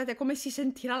quando sapete come si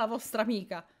sentirà la vostra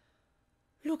amica?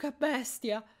 Luca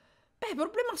Bestia! Beh,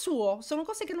 problema suo. Sono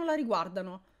cose che non la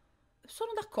riguardano.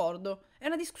 Sono d'accordo. È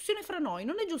una discussione fra noi.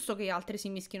 Non è giusto che gli altri si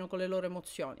mischino con le loro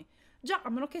emozioni. Già, a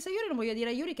meno che Sayori non voglia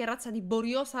dire a Yuri che razza di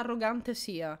boriosa arrogante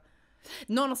sia.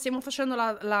 No, non stiamo facendo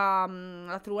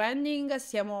la true ending,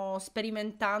 stiamo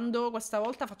sperimentando, questa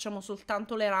volta facciamo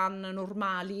soltanto le run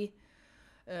normali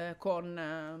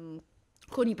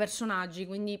con i personaggi,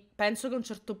 quindi penso che a un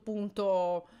certo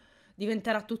punto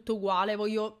diventerà tutto uguale.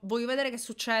 Voglio vedere che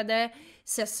succede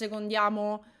se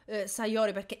assecondiamo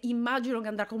Sayori, perché immagino che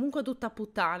andrà comunque tutta a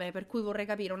puttane, per cui vorrei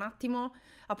capire un attimo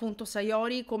appunto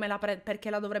Sayori come perché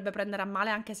la dovrebbe prendere a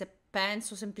male, anche se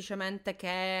penso semplicemente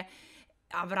che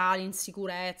avrà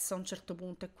l'insicurezza a un certo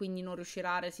punto e quindi non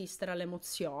riuscirà a resistere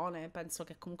all'emozione. Penso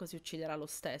che comunque si ucciderà lo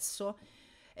stesso.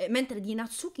 Mentre di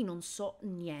Natsuki non so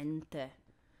niente.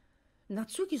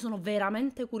 Natsuki sono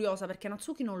veramente curiosa perché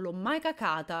Natsuki non l'ho mai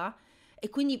cacata e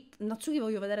quindi Natsuki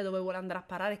voglio vedere dove vuole andare a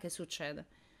parare e che succede.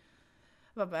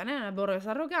 Va bene, è borrosa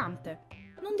arrogante.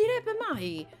 Non direbbe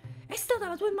mai. È stata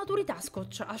la tua immaturità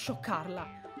a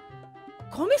scioccarla.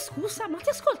 Come, scusa? Ma ti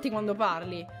ascolti quando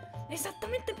parli?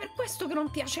 Esattamente per questo che non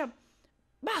piace a...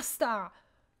 Basta!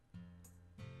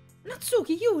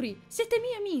 Natsuki, Yuri, siete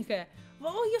mie amiche.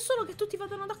 Voglio solo che tutti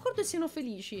vadano d'accordo e siano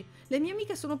felici. Le mie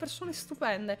amiche sono persone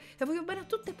stupende e voglio bene a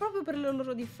tutte proprio per le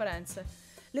loro differenze.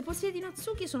 Le poesie di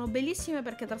Natsuki sono bellissime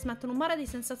perché trasmettono un mare di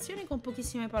sensazioni con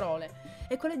pochissime parole.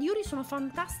 E quelle di Yuri sono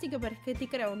fantastiche perché ti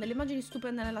creano delle immagini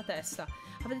stupende nella testa.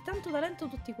 Avete tanto talento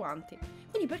tutti quanti.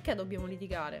 Quindi perché dobbiamo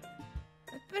litigare?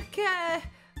 Perché...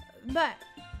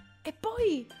 Beh... E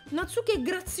poi Natsuki è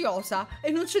graziosa e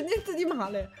non c'è niente di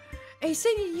male. E i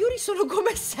segni di Yuri sono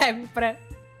come sempre.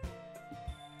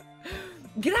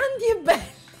 Grandi e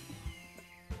belli.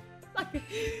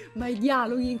 Ma i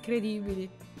dialoghi incredibili.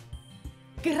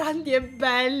 Grandi e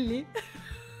belli.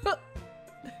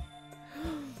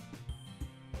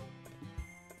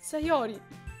 Sayori.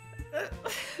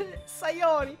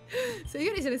 Sayori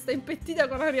se ne sta impettita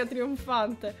con aria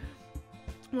trionfante.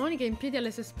 Monica è in piedi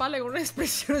alle sue spalle con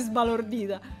un'espressione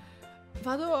sbalordita.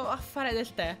 Vado a fare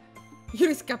del tè.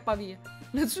 Yuri scappa via.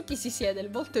 Natsuki si siede, il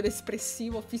volto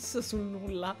inespressivo fisso sul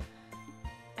nulla.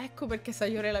 Ecco perché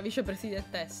Sayori è la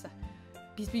vicepresidentessa.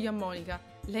 Bisbiglio a Monica.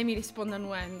 Lei mi risponde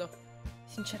annuendo.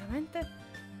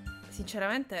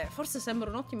 Sinceramente, forse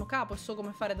sembro un ottimo capo e so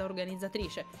come fare da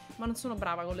organizzatrice, ma non sono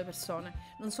brava con le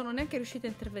persone. Non sono neanche riuscita a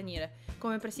intervenire.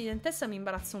 Come presidentessa mi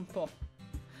imbarazza un po'.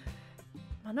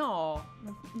 Ma no,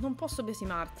 non posso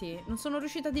biasimarti. Non sono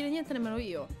riuscita a dire niente nemmeno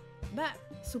io.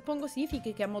 Beh, suppongo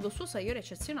significhi che a modo suo Sayori è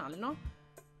eccezionale, no?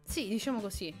 Sì, diciamo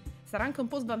così. Sarà anche un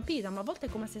po' svampita, ma a volte è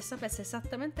come se sapesse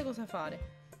esattamente cosa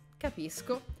fare.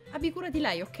 Capisco. Abbi cura di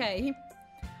lei, ok?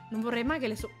 Non vorrei mai che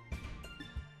le Sì,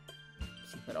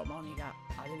 però Monica,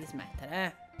 la devi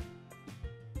smettere,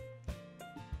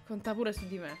 Conta pure su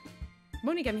di me.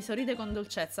 Monica mi sorride con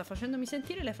dolcezza, facendomi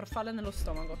sentire le farfalle nello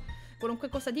stomaco. Qualunque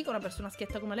cosa dica, una persona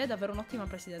schietta come lei è davvero un'ottima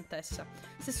presidentessa.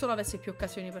 Se solo avessi più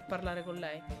occasioni per parlare con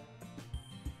lei.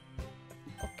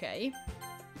 Ok.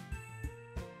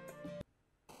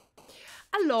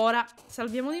 Allora,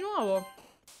 salviamo di nuovo.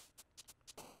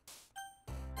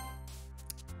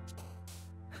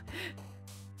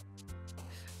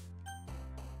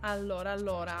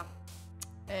 Allora.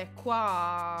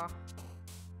 Qua...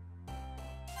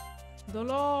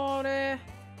 dolore...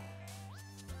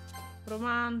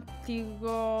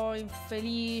 romantico,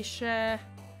 infelice...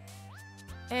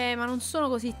 ma non sono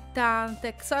così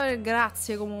tante. 𝐒𝐈𝐿,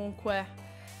 grazie comunque.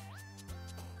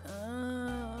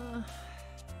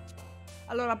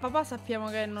 Allora, papà sappiamo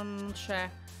che non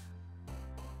c'è.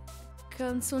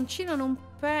 Canzoncina non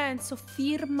penso.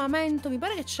 Firmamento. Mi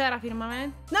pare che c'era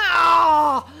firmamento.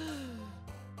 No!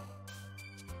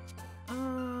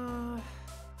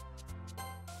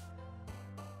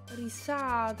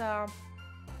 Risata.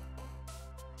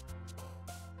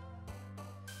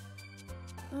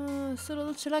 Solo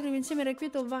dolce lacrime insieme,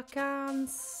 requieto,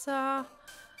 vacanza.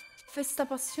 Festa,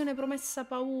 passione, promessa,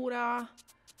 paura.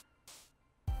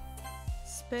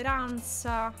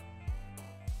 Speranza.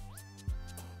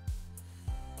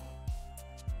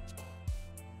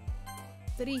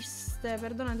 Triste,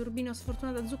 perdona, turbino,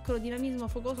 sfortunata, zucchero, dinamismo,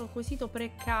 focoso, quesito,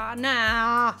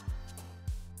 no!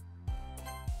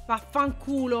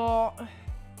 Vaffanculo.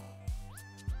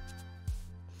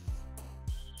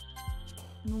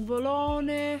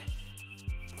 Nuvolone.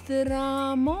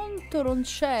 Tramonto non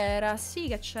c'era. Sì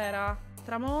che c'era.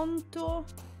 Tramonto.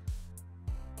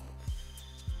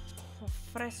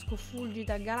 Fresco,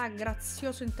 fulgida, galà,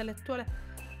 grazioso, intellettuale.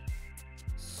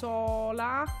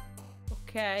 Sola.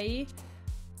 Ok.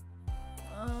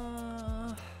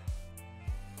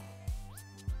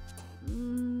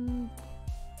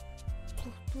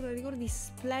 Tortura, ricordi,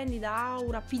 splendida,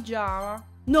 aura, pigiama.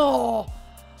 No!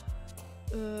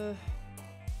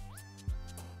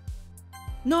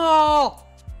 No!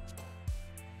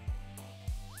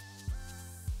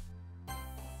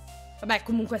 Vabbè,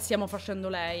 comunque stiamo facendo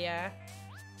lei,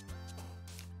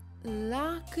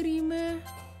 Lacrime.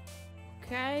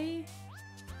 Ok.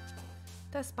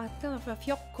 Te spattando,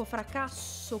 fiocco,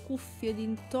 fracasso, cuffie,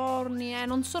 dintorni.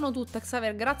 Non sono tutte,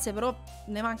 𝐒𝐈𝐿, grazie, però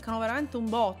ne mancano veramente un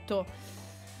botto.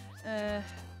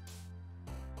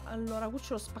 Allora,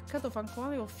 cucciolo spaccato,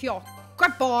 fancomatico, fiocco.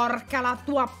 E porca la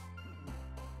tua...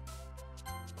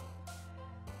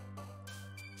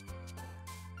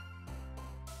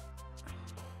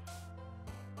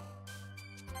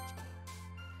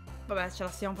 Vabbè, ce la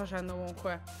stiamo facendo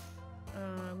comunque.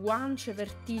 Guance,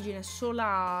 vertigine,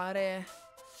 solare.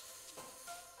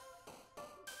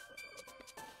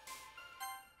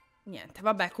 Niente,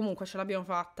 vabbè, comunque ce l'abbiamo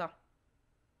fatta.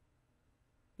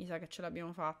 Mi sa che ce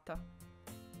l'abbiamo fatta.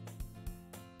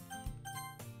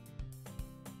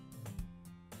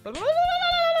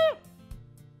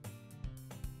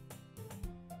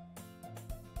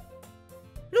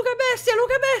 Luca Bestia,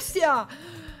 Luca Bestia!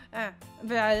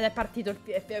 È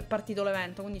partito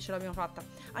l'evento, quindi ce l'abbiamo fatta.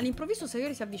 All'improvviso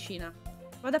Sayori si avvicina.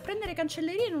 Vado a prendere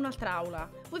cancelleria in un'altra aula.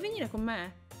 Vuoi venire con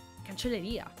me?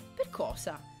 Cancelleria? Per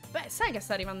cosa? Beh, sai che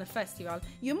sta arrivando il festival?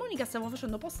 Io e Monica stiamo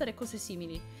facendo poster e cose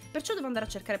simili. Perciò devo andare a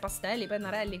cercare pastelli,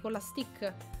 pennarelli, colla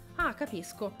stick. Ah,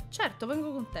 capisco. Certo,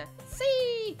 vengo con te.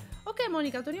 Sì! Ok,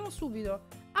 Monica, torniamo subito.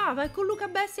 Ah, vai con Luca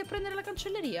Bestia a prendere la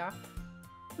cancelleria?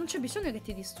 Non c'è bisogno che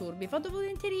ti disturbi, vado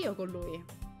volentieri io con lui.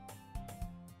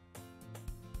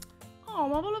 Oh,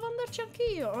 ma volevo andarci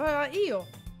anch'io. Io.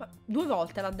 2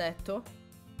 volte l'ha detto.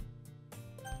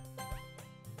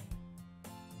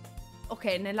 Ok,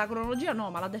 nella cronologia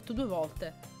no, ma l'ha detto 2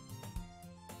 volte.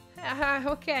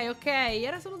 Ok,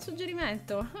 era solo un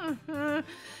suggerimento.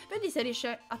 Vedi se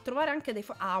riesce a trovare anche dei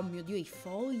fogli. Ah, oh mio Dio, i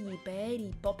fogli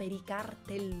per i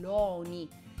cartelloni.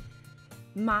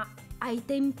 Ma ai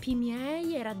tempi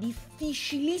miei era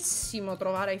difficilissimo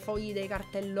trovare i fogli dei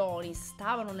cartelloni.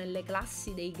 Stavano nelle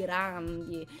classi dei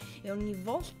grandi e ogni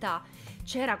volta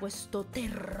c'era questo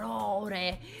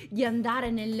terrore di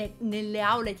andare nelle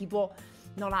aule tipo...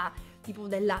 No, tipo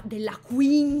della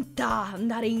quinta,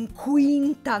 andare in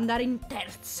quinta, andare in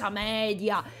terza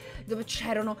media, dove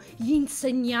c'erano gli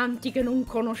insegnanti che non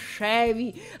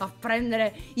conoscevi a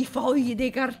prendere i fogli dei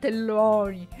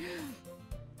cartelloni.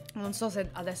 Non so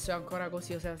se adesso è ancora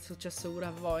così o se è successo pure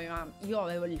a voi, ma io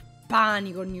avevo il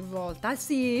panico ogni volta. Ah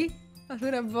sì?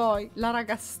 Allora a voi, Lara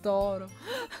Castoro.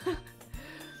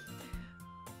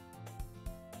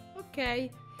 Ok.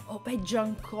 O peggio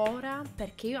ancora,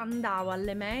 perché io andavo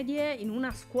alle medie in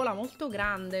una scuola molto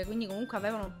grande, quindi comunque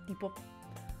avevano tipo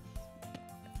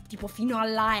tipo fino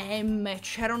alla M,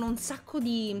 c'erano un sacco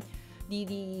di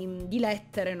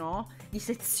lettere, no? Di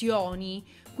sezioni,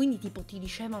 quindi tipo ti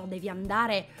dicevano devi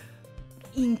andare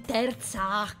in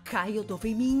terza H, io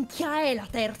dove minchia è la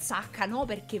terza H, no?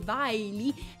 Perché vai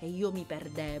lì e io mi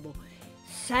perdevo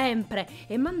sempre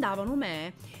e mandavano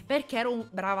me perché ero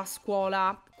brava a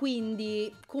scuola,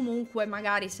 quindi comunque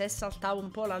magari se saltavo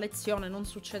un po' la lezione non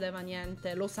succedeva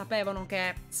niente, lo sapevano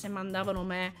che se mandavano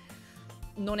me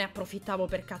non ne approfittavo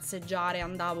per cazzeggiare,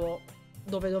 andavo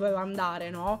dove dovevo andare,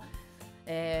 no?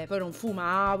 Poi non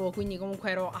fumavo, quindi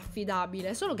comunque ero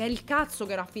affidabile, solo che è il cazzo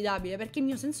che ero affidabile, perché il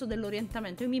mio senso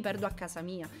dell'orientamento, io mi perdo a casa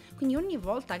mia, quindi ogni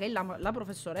volta che la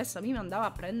professoressa mi mandava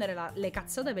a prendere le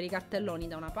cazzate per i cartelloni,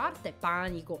 da una parte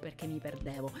panico perché mi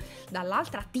perdevo,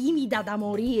 dall'altra timida da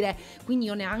morire, quindi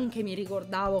io neanche mi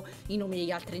ricordavo i nomi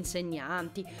degli altri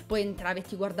insegnanti, poi entravi e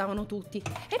ti guardavano tutti.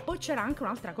 E poi c'era anche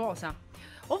un'altra cosa,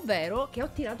 ovvero che ho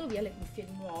tirato via le cuffie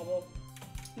di nuovo,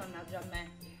 mannaggia a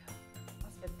me.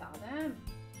 Aspettate,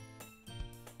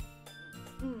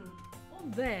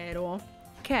 ovvero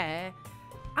che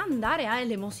andare a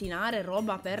elemosinare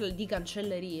roba di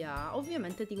cancelleria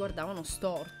ovviamente ti guardavano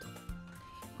storto,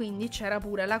 quindi c'era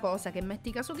pure la cosa che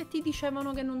metti caso che ti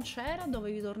dicevano che non c'era,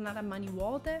 dovevi tornare a mani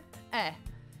vuote.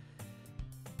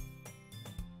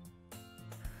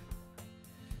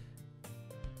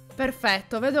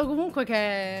 Perfetto, vedo comunque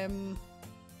che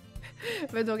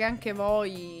vedo che anche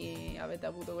voi avete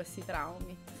avuto questi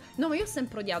traumi. No, ma io ho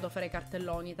sempre odiato fare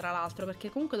cartelloni, tra l'altro,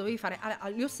 perché comunque dovevi fare...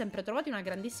 Li ho sempre trovati una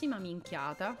grandissima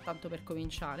minchiata, tanto per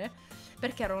cominciare,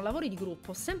 perché erano lavori di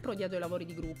gruppo. Ho sempre odiato i lavori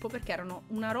di gruppo, perché erano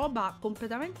una roba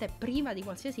completamente priva di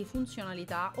qualsiasi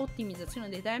funzionalità, ottimizzazione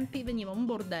dei tempi, veniva un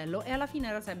bordello e alla fine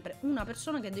era sempre una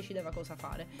persona che decideva cosa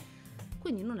fare.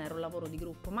 Quindi non era un lavoro di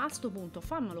gruppo, ma a sto punto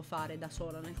fammelo fare da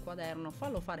sola nel quaderno,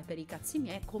 fallo fare per i cazzi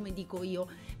miei, come dico io.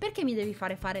 Perché mi devi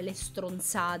fare le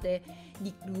stronzate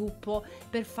di gruppo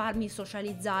per farmi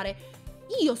socializzare?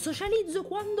 Io socializzo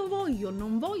quando voglio,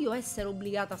 non voglio essere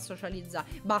obbligata a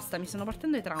socializzare. Basta, mi stanno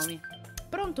partendo i traumi.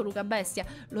 Pronto Luca Bestia?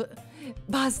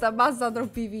 Basta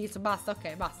troppi vis, basta,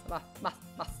 ok, basta.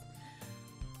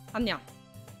 Andiamo.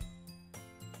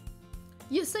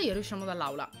 Io e Sayori usciamo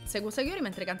dall'aula. Seguo Sayori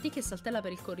mentre canticchia e saltella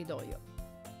per il corridoio.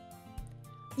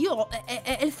 Io,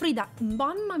 Elfrida,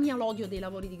 mamma mia l'odio dei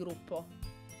lavori di gruppo.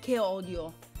 Che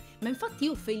odio. Ma infatti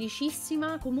io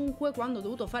felicissima comunque quando ho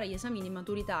dovuto fare gli esami di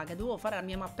maturità, che dovevo fare la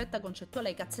mia mappetta concettuale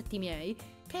ai cazzetti miei,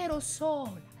 che ero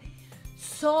sola,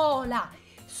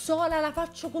 la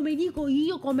faccio come dico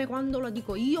io, come quando la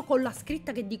dico io, con la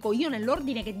scritta che dico io,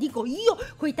 nell'ordine che dico io,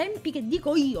 coi tempi che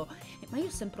dico io. Ma io ho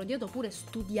sempre odiato pure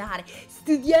studiare.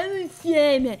 Studiamo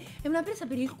insieme. È una presa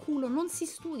per il culo, non si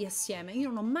studia assieme. Io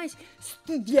non ho mai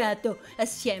studiato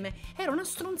assieme. Era una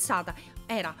stronzata.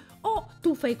 Era o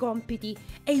tu fai i compiti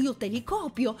e io te li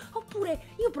copio,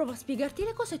 oppure io provo a spiegarti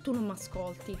le cose e tu non mi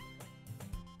ascolti.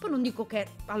 Poi non dico che...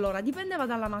 Allora, dipendeva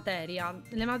dalla materia.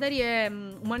 Le materie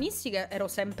umanistiche ero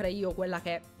sempre io quella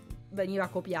che veniva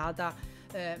copiata.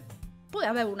 Poi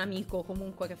avevo un amico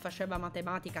comunque che faceva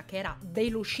matematica, che era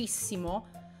velocissimo,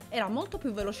 era molto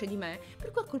più veloce di me,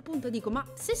 per cui a quel punto dico, ma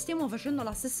se stiamo facendo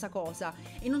la stessa cosa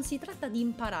e non si tratta di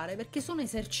imparare perché sono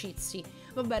esercizi,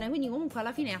 va bene, quindi comunque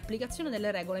alla fine è applicazione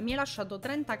delle regole, mi hai lasciato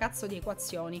 30 cazzo di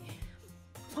equazioni,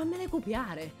 fammele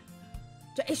copiare.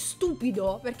 Cioè è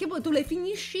stupido, perché poi tu le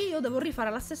finisci, io devo rifare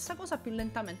la stessa cosa più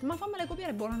lentamente, ma fammele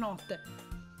copiare, buonanotte.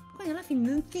 Quindi alla fine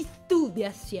non si studia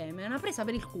assieme, è una presa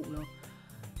per il culo.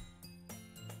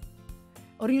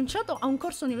 Ho rinunciato a un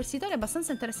corso universitario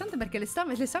abbastanza interessante perché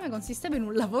l'esame consisteva in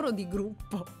un lavoro di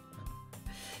gruppo.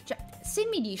 Cioè, se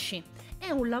mi dici,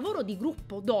 è un lavoro di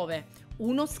gruppo dove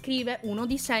uno scrive, uno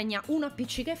disegna, uno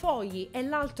appiccica i fogli e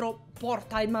l'altro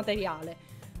porta il materiale,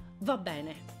 va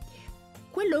bene.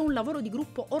 Quello è un lavoro di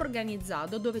gruppo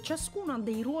organizzato dove ciascuno ha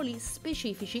dei ruoli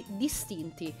specifici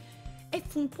distinti e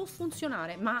può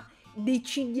funzionare, ma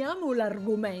decidiamo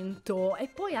l'argomento e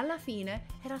poi alla fine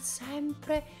era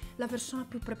sempre la persona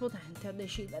più prepotente a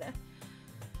decidere.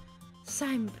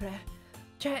 Sempre.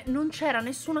 Cioè non c'era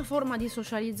nessuna forma di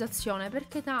socializzazione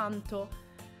perché tanto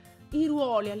i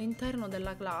ruoli all'interno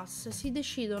della classe si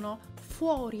decidono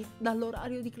fuori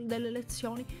dall'orario delle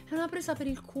lezioni. È una presa per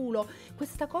il culo.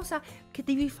 Questa cosa che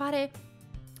devi fare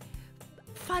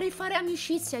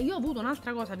amicizia. Io ho avuto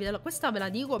un'altra cosa, questa ve la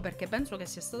dico perché penso che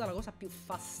sia stata la cosa più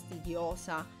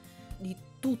fastidiosa di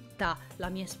tutta la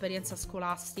mia esperienza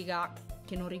scolastica,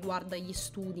 che non riguarda gli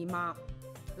studi ma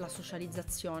la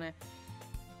socializzazione.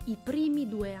 I primi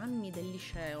 2 anni del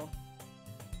liceo,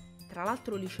 tra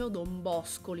l'altro liceo Don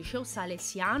Bosco, liceo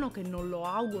salesiano, che non lo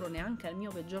auguro neanche al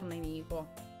mio peggior nemico,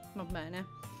 va bene?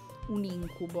 un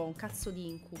incubo, un cazzo di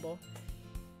incubo.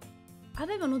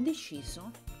 Avevano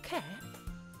deciso che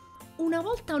una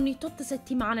volta ogni tot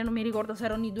settimane, non mi ricordo se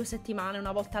era ogni 2 settimane,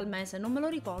 una volta al mese, non me lo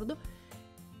ricordo,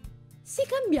 si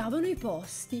cambiavano i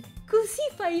posti, così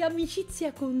fai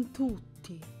amicizia con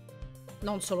tutti.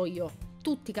 Non solo io,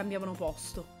 tutti cambiavano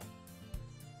posto.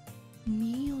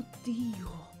 Mio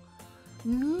Dio!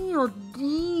 Mio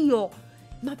Dio!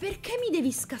 Ma perché mi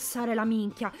devi scassare la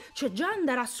minchia? Cioè già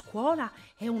andare a scuola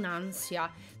è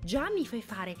un'ansia. Già mi fai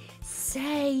fare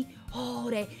 6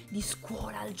 ore di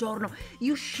scuola al giorno.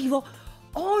 Io uscivo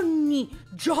ogni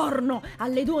giorno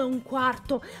alle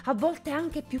 2:15, a volte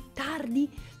anche più tardi,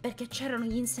 perché c'erano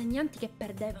gli insegnanti che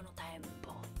perdevano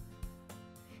tempo.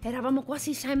 Eravamo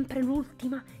quasi sempre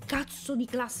l'ultima cazzo di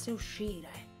classe a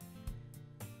uscire.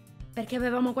 Perché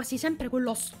avevamo quasi sempre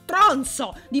quello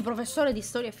stronzo di professore di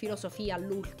storia e filosofia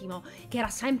all'ultimo, che era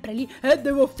sempre lì,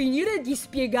 devo finire di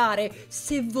spiegare,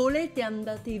 se volete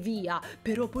andate via,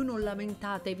 però poi non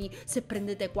lamentatevi se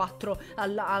prendete 4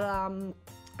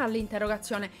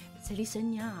 all'interrogazione. Se li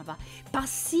segnava,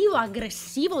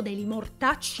 passivo-aggressivo dei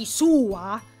mortacci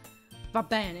sua, va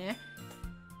bene?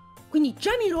 Quindi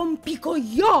già mi rompi i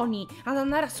coglioni ad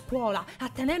andare a scuola, a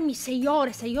tenermi 6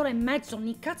 ore, 6 ore e mezzo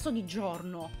ogni cazzo di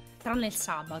giorno, tranne il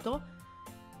sabato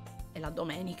e la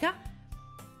domenica,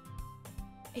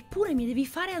 eppure mi devi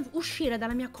fare uscire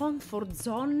dalla mia comfort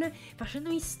zone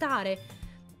facendomi stare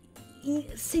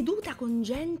seduta con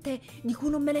gente di cui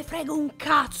non me ne frega un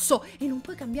cazzo e non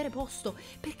puoi cambiare posto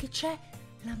perché c'è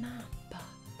la mappa,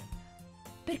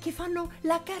 perché fanno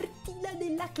la cartina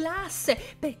della classe,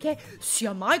 perché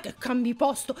sia mai che cambi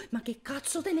posto, ma che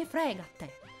cazzo te ne frega a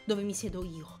te dove mi siedo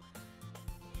io?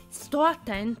 Sto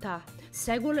attenta,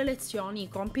 seguo le lezioni, i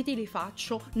compiti li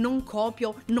faccio, non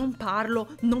copio, non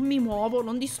parlo, non mi muovo,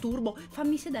 non disturbo,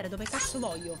 fammi sedere dove cazzo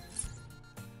voglio.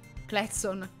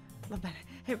 Cletson, va bene,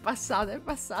 è passato.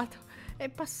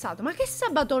 Ma che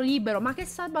sabato libero?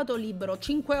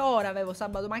 5 ore avevo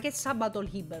sabato, ma che sabato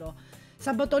libero?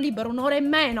 Sabato libero 1 ora e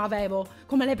meno avevo,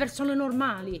 come le persone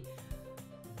normali.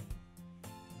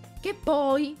 Che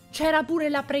poi c'era pure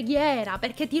la preghiera,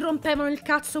 perché ti rompevano il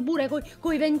cazzo pure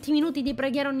coi 20 minuti di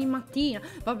preghiera ogni mattina.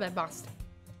 Vabbè, basta.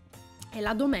 E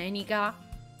la domenica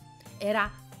era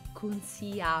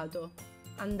consigliato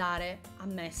andare a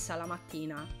messa la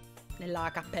mattina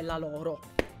nella cappella loro.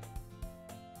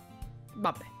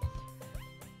 Vabbè.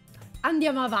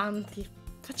 Andiamo avanti.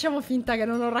 Facciamo finta che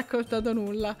non ho raccontato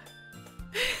nulla.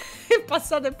 È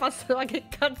passato, ma che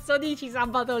cazzo dici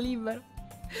sabato libero?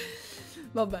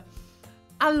 Vabbè,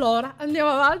 allora andiamo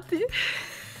avanti.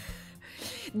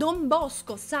 Don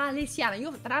Bosco, salesiana.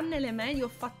 Io tranne le medie ho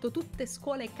fatto tutte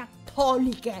scuole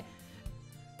cattoliche.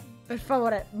 Per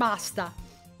favore, basta.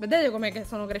 Vedete come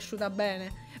sono cresciuta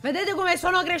bene? Vedete come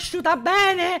sono cresciuta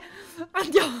bene?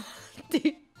 Andiamo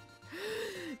avanti.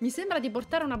 Mi sembra di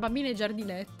portare una bambina ai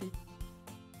giardinetti.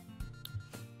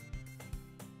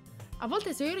 A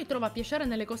volte Sayori trova piacere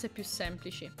nelle cose più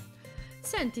semplici.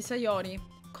 Senti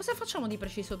Sayori, cosa facciamo di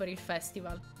preciso per il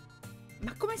festival?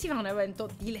 Ma come si fa un evento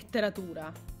di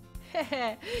letteratura?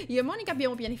 Io e Monica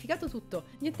abbiamo pianificato tutto,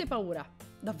 niente paura.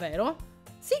 Davvero?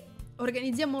 Sì,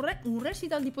 organizziamo un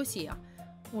recital di poesia.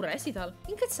 Un recital?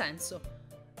 In che senso?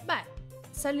 Beh,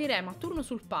 saliremo a turno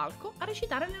sul palco a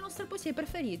recitare le nostre poesie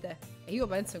preferite. E io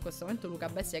penso in questo momento Luca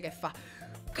Bestia che fa: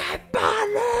 che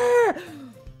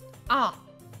palle! Ah,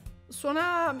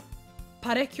 suona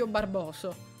parecchio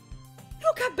barboso.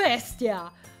 Luca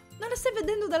Bestia! Non la stai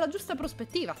vedendo dalla giusta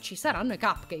prospettiva. Ci saranno i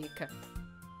cupcake.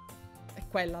 È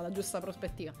quella la giusta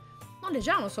prospettiva. Non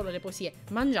leggiamo solo le poesie,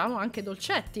 mangiamo anche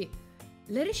dolcetti.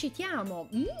 Le recitiamo.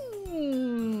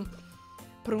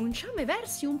 Pronunciamo i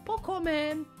versi un po'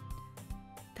 come: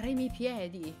 tra i miei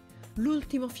piedi,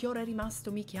 l'ultimo fiore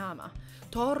rimasto mi chiama.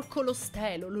 Torco lo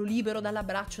stelo, lo libero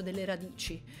dall'abbraccio delle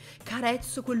radici.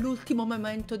 Carezzo quell'ultimo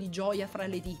momento di gioia fra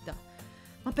le dita.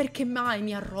 Ma perché mai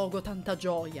mi arrogo tanta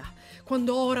gioia,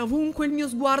 quando ora ovunque il mio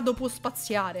sguardo può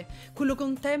spaziare, quello che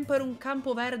un tempo era un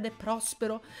campo verde e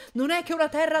prospero, non è che una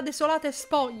terra desolata e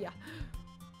spoglia.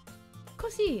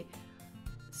 Così,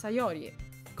 Sayori,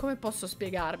 come posso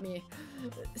spiegarmi?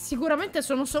 Sicuramente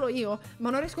sono solo io,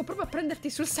 ma non riesco proprio a prenderti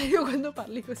sul serio quando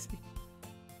parli così.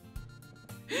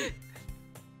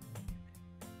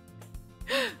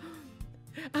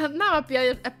 Andiamo a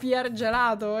pigliare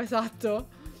gelato,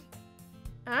 esatto.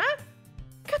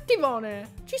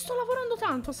 Cattivone, ci sto lavorando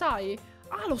tanto, sai?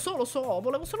 Ah, lo so,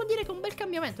 volevo solo dire che è un bel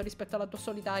cambiamento rispetto alla tua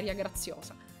solitaria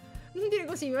graziosa. Non dire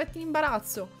così, mi metti in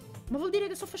imbarazzo. Ma vuol dire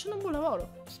che sto facendo un buon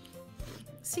lavoro.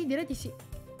 Sì, direi di sì.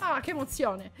 Ah, che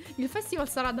emozione. Il festival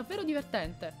sarà davvero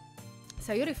divertente.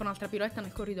 Sayori fa un'altra piroetta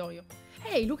nel corridoio.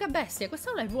 Ehi, Luca Bestia,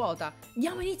 quest'aula è vuota.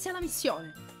 Diamo inizio alla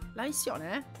missione. La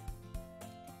missione, eh?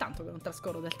 È tanto che non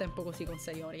trascorro del tempo così con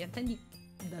Sayori, intendi?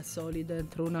 Da soli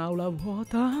dentro un'aula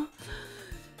vuota.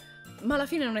 Ma alla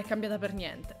fine non è cambiata per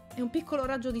niente. È un piccolo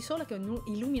raggio di sole che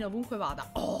illumina ovunque vada.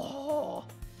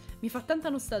 Oh! Mi fa tanta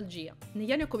nostalgia.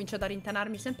 Negli anni ho cominciato a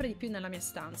rintanarmi sempre di più nella mia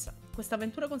stanza. Questa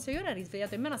avventura con Sayori ha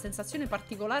risvegliato in me una sensazione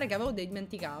particolare che avevo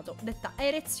dimenticato, detta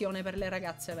erezione per le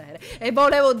ragazze vere. E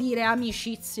volevo dire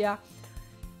amicizia.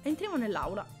 Entriamo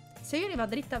nell'aula. Sayori va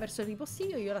dritta verso il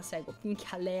ripostiglio e io la seguo.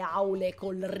 Minchia, le aule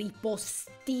col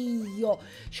ripostiglio.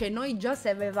 Cioè noi già se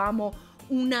avevamo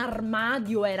un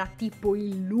armadio era tipo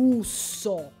il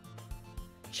lusso.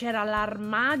 C'era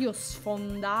l'armadio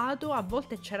sfondato, a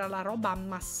volte c'era la roba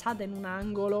ammassata in un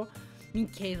angolo.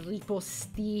 Minchia, il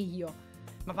ripostiglio.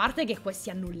 Ma a parte che questi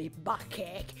hanno le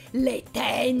bacheche, le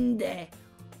tende.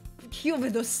 Io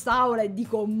vedo st'aula e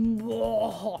dico,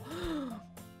 boh.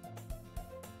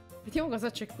 Vediamo cosa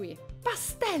c'è qui.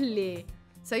 Pastelli!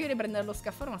 Sayori prende lo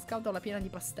scaffale una scatola piena di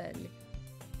pastelli.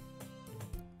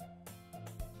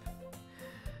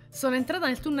 Sono entrata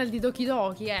nel tunnel di Doki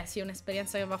Doki. Sì, è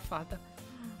un'esperienza che va fatta.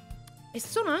 E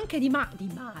sono anche di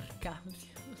marca.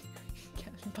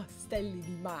 Pastelli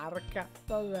di marca.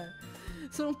 Vabbè.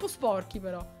 Sono un po' sporchi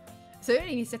però.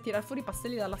 Sayori inizia a tirare fuori i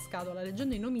pastelli dalla scatola,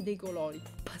 leggendo i nomi dei colori.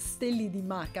 Pastelli di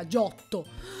marca. Giotto.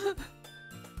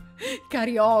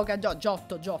 Carioca.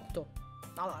 Giotto.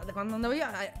 Allora, quando andavo io,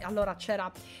 allora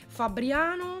c'era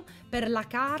Fabriano per la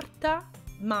carta,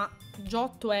 ma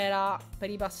Giotto era per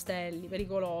i pastelli, per i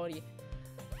colori.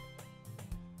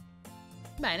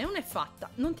 Bene, una è fatta.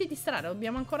 Non ti distrarre,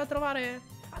 dobbiamo ancora trovare...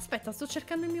 Aspetta, sto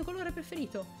cercando il mio colore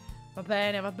preferito. Va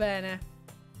bene, va bene.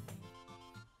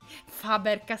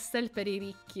 Faber-Castell per i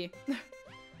ricchi.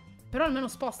 Però almeno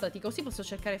spostati, così posso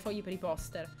cercare fogli per i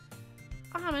poster.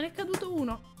 Ah, me ne è caduto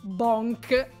uno.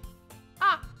 Bonk.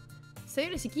 Ah!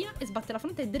 Sayori si china e sbatte la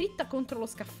fronte dritta contro lo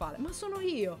scaffale. Ma sono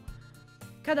io.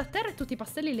 Cade a terra e tutti i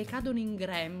pastelli le cadono in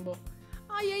grembo.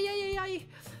 Ai.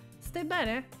 Stai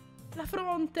bene? La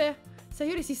fronte.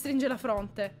 Sayori si stringe la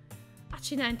fronte.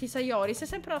 Accidenti, Sayori, sei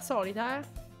sempre la solita, eh?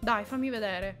 Dai, fammi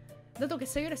vedere. Dato che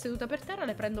Sayori è seduta per terra,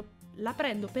 la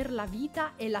prendo per la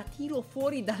vita e la tiro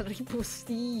fuori dal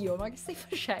ripostiglio. Ma che stai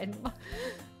facendo?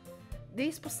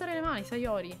 Devi spostare le mani,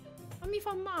 Sayori. Ma mi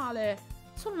fa male.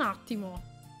 Solo un attimo.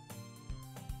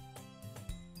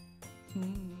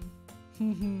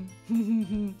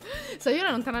 Sayori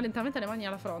allontana lentamente le mani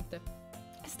alla fronte.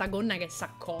 Sta gonna che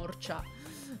s'accorcia.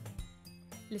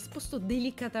 Le sposto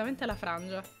delicatamente la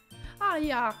frangia.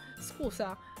 Aia,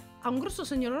 scusa. Ha un grosso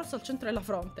segno rosso al centro della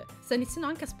fronte. Sta iniziando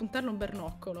anche a spuntarle un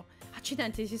bernoccolo.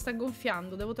 Accidenti, si sta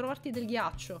gonfiando. Devo trovarti del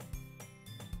ghiaccio.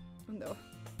 Ho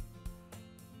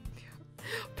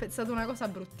pensato una cosa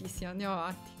bruttissima. Andiamo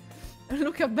avanti.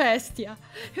 Luca bestia.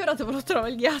 E ora dovrò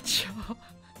trovare il ghiaccio.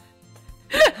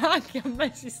 Anche a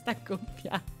me si sta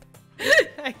gonfiando.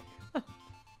 Ecco.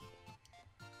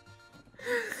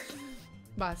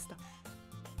 Basta.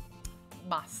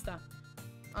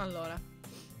 Allora.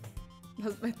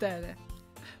 Aspettate.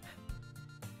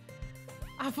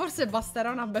 Ah, forse basterà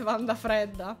una bevanda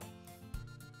fredda.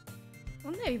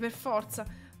 Non devi per forza.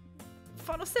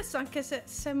 Fa lo stesso anche se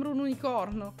sembra un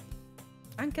unicorno.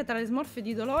 Anche tra le smorfie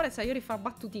di dolore Sayori fa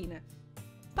battutine.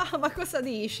 Ma cosa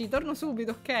dici? Torno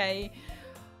subito, ok?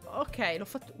 Ok, l'ho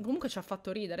fatto. Comunque ci ha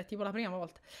fatto ridere, tipo la prima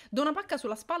volta. Do una pacca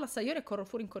sulla spalla a Sayori e corro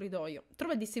fuori in corridoio.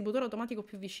 Trova il distributore automatico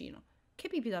più vicino. Che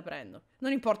pipita prendo?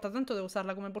 Non importa, tanto devo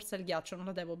usarla come borsa del ghiaccio, non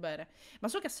la devo bere. Ma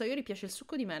so che a Sayori piace il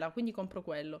succo di mela, quindi compro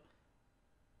quello.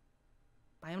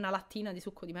 Ma è una lattina di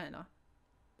succo di mela?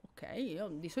 Ok, io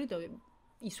di solito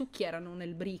i succhi erano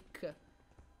nel brick,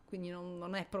 quindi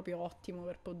non è proprio ottimo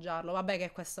per poggiarlo. Vabbè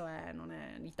che questo non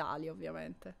è l'Italia,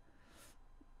 ovviamente.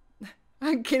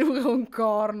 Anche lui con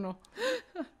corno.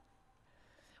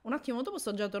 Un attimo dopo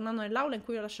sto già tornando nell'aula in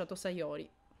cui ho lasciato Sayori.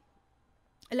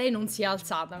 Lei non si è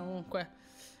alzata comunque.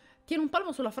 Tiene un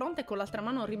palmo sulla fronte e con l'altra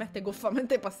mano rimette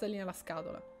goffamente i pastelli nella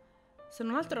scatola. Se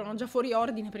non altro erano già fuori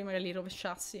ordine prima che li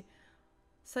rovesciassi.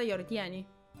 Sayori, tieni.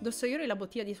 Do a Sayori la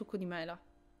bottiglia di succo di mela.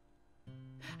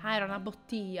 Ah, era una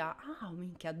bottiglia. Ah,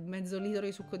 minchia, mezzo litro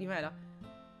di succo di mela.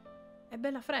 È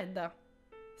bella fredda.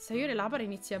 Sayori l'apre e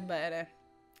inizia a bere.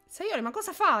 Sayori, ma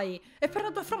cosa fai? È per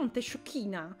la tua fronte,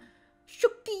 sciocchina.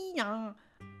 Sciocchina.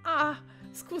 Ah,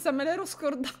 scusa, me l'ero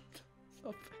scordato.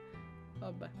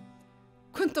 Vabbè.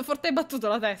 Quanto forte hai battuto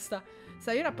la testa?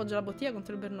 Sayori appoggia la bottiglia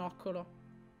contro il bernoccolo.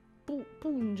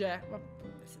 Punge.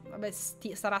 Vabbè,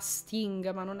 sarà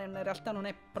sting, ma in realtà non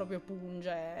è proprio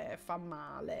punge. Fa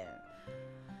male.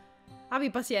 Abbi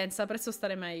pazienza, presto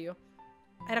stare meglio.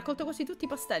 Hai raccolto quasi tutti i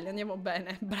pastelli, andiamo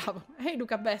bene, bravo. Ehi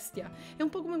Luca bestia, è un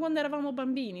po' come quando eravamo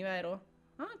bambini, vero?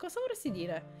 Ah, cosa vorresti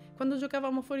dire? Quando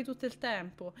giocavamo fuori tutto il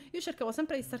tempo. Io cercavo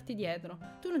sempre di starti dietro.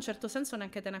 Tu in un certo senso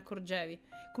neanche te ne accorgevi.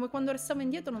 Come quando restavo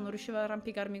indietro non riuscivo ad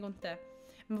arrampicarmi con te.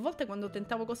 Ma a volte quando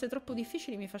tentavo cose troppo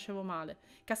difficili mi facevo male.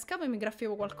 Cascavo e mi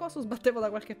graffiavo qualcosa o sbattevo da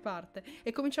qualche parte.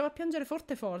 E cominciavo a piangere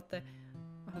forte forte.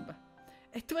 Vabbè.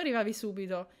 E tu arrivavi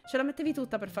subito. Ce la mettevi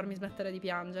tutta per farmi smettere di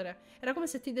piangere. Era come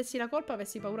se ti dessi la colpa e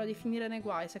avessi paura di finire nei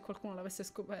guai se qualcuno l'avesse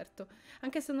scoperto.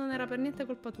 Anche se non era per niente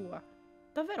colpa tua.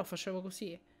 Davvero facevo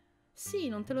così? Sì,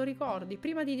 non te lo ricordi?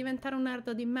 Prima di diventare un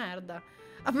nerd di merda.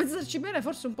 A pensarci bene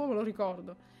forse un po' me lo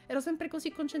ricordo. Ero sempre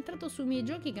così concentrato sui miei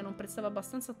giochi che non prestavo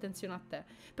abbastanza attenzione a te.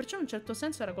 Perciò in un certo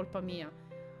senso era colpa mia.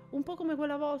 Un po' come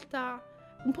quella volta...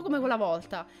 Un po' come quella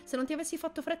volta. Se non ti avessi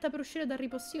fatto fretta per uscire dal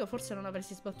ripostiglio forse non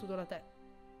avresti sbattuto la te.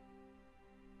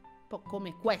 Un po'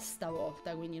 come questa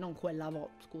volta, quindi non quella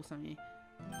volta, scusami.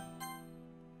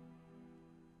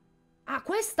 Ah,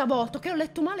 questa volta, che ho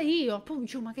letto male io. Poi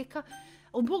dicevo, ma che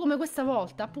un po' come questa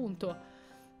volta, appunto.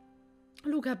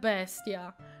 Luca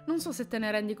bestia. Non so se te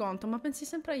ne rendi conto, ma pensi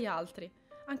sempre agli altri.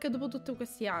 Anche dopo tutti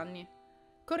questi anni.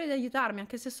 Corri ad aiutarmi,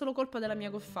 anche se è solo colpa della mia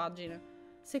goffaggine.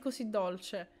 Sei così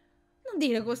dolce. Non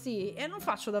dire così, e non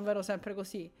faccio davvero sempre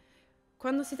così.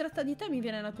 Quando si tratta di te mi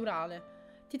viene naturale.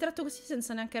 Ti tratto così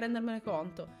senza neanche rendermene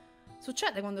conto.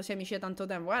 Succede quando si è amici da tanto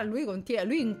tempo. Lui contiene,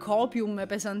 lui in copium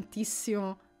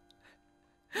pesantissimo.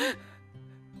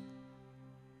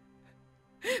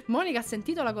 Monica ha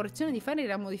sentito la correzione di Phenrir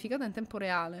e ha modificato in tempo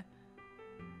reale.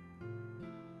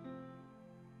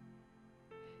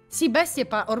 Sì, bestie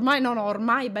ormai no,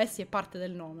 ormai bestie è parte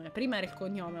del nome. Prima era il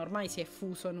cognome, ormai si è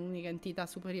fuso in un'unica entità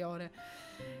superiore.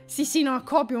 Sì, no,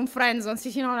 copium friendzone,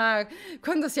 sì, no,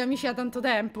 quando si è amici da tanto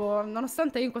tempo,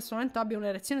 nonostante io in questo momento abbia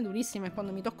un'erezione durissima e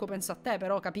quando mi tocco penso a te,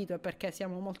 però capito, è perché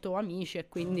siamo molto amici e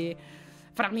quindi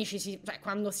fra amici cioè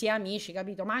quando si è amici,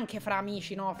 capito? Ma anche fra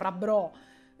amici, no, fra bro,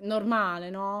 normale,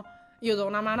 no? Io do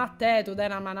una mano a te, tu dai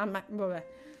una mano a me, vabbè.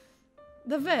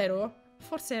 Davvero?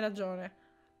 Forse hai ragione.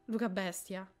 Luca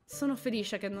bestia, sono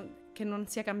felice che non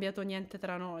sia cambiato niente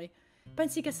tra noi.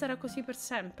 Pensi che sarà così per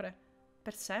sempre?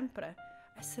 Per sempre?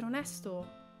 Essere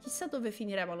onesto, chissà dove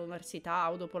finiremo all'università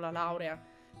o dopo la laurea.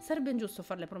 Sarebbe ingiusto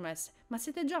fare le promesse, ma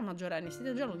siete già maggiorenni,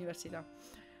 siete già all'università.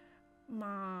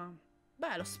 Ma...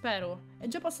 beh, lo spero. È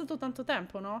già passato tanto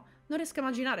tempo, no? Non riesco a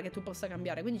immaginare che tu possa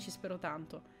cambiare, quindi ci spero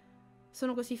tanto.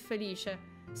 Sono così felice.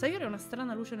 Sayori ha una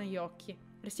strana luce negli occhi.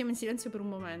 Restiamo in silenzio per un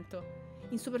momento.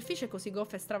 In superficie è così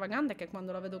goffa e stravagante che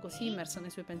quando la vedo così immersa nei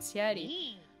suoi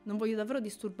pensieri non voglio davvero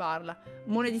disturbarla.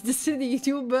 Monetizzazione di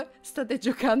YouTube, state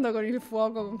giocando con il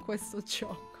fuoco con questo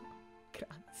gioco.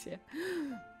 Grazie.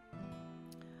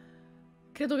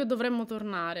 Credo che dovremmo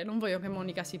tornare. Non voglio che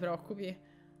Monica si preoccupi.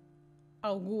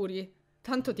 Auguri.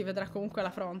 Tanto ti vedrà comunque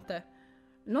alla fronte.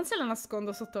 Non se la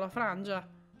nascondo sotto la frangia.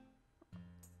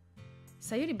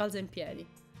 Sayori balza in piedi.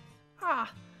 Ah,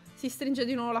 si stringe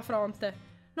di nuovo la fronte.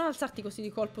 Non alzarti così di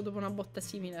colpo dopo una botta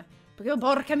simile. Perché, oh,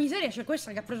 porca miseria, c'è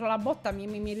questa che ha preso la botta.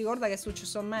 Mi ricorda che è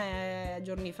successo a me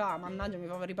giorni fa. Mannaggia, mi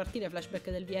fa ripartire flashback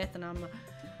del Vietnam.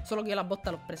 Solo che io la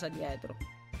botta l'ho presa dietro.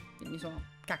 E mi sono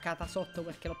cacata sotto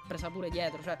perché l'ho presa pure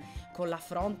dietro. Cioè, con la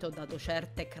fronte ho dato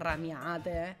certe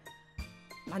craniate.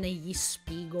 Ma negli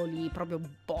spigoli, proprio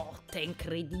botte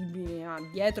incredibili. Ma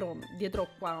dietro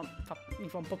qua mi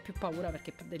fa un po' più paura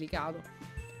perché è più delicato.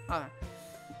 Vabbè.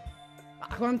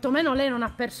 Ma quantomeno lei non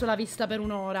ha perso la vista per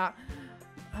un'ora.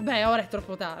 Vabbè, ora è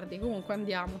troppo tardi. Comunque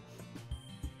andiamo.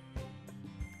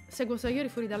 Seguo Sayori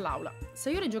fuori dall'aula.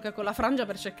 Sayori gioca con la frangia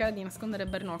per cercare di nascondere il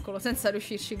bernoccolo, senza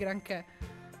riuscirci granché.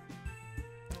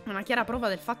 Una chiara prova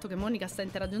del fatto che Monica sta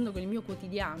interagendo con il mio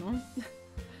quotidiano.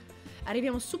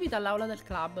 Arriviamo subito all'aula del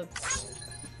club.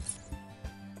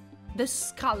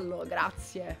 Descallo,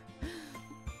 grazie.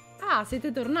 Ah,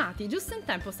 siete tornati. Giusto in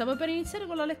tempo, stavo per iniziare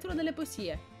con la lettura delle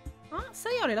poesie. Ah,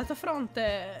 Sayori, la tua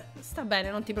fronte... sta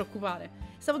bene, non ti preoccupare.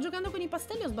 Stavo giocando con i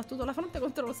pastelli e ho sbattuto la fronte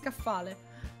contro lo scaffale.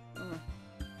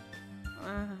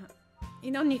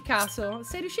 In ogni caso,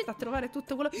 sei riuscita a trovare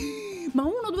tutto quello... Ma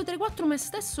 1, 2, 3, 4 me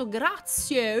stesso,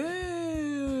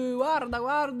 grazie! Guarda,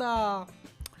 guarda!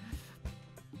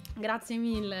 Grazie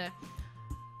mille.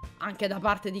 Anche da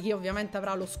parte di chi ovviamente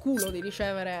avrà lo sculo di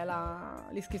ricevere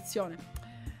l'iscrizione.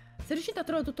 Sei riuscita a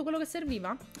trovare tutto quello che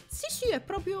serviva? Sì, è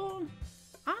proprio...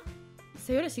 Ah?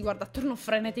 Sayori si guarda attorno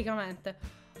freneticamente.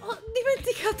 Ho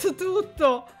dimenticato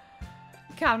tutto!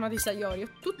 Calmati, Sayori, ho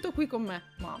tutto qui con me.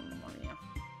 Mamma mia.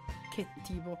 Che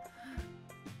tipo.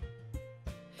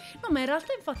 No, ma in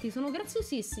realtà infatti sono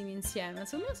graziosissimi insieme.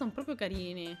 Secondo me sono proprio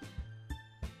carini.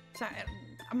 Cioè,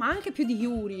 Ma anche più di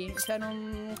Yuri, cioè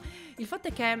il fatto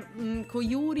è che con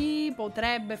Yuri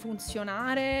potrebbe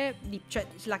funzionare, cioè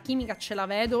la chimica ce la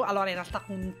vedo, allora in realtà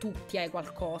con tutti hai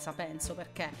qualcosa, penso,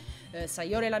 perché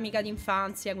Sayori è l'amica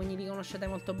d'infanzia, quindi vi conoscete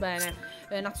molto bene,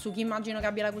 Natsuki immagino che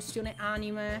abbia la questione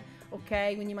anime,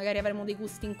 ok, quindi magari avremo dei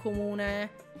gusti in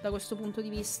comune da questo punto di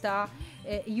vista,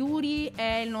 Yuri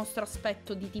è il nostro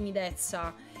aspetto di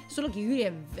timidezza. Solo che Yuri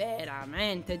è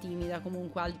veramente timida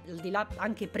comunque, al di là,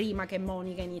 anche prima che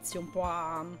Monica inizi un po'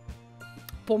 a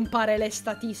pompare le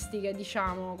statistiche,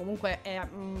 diciamo. Comunque è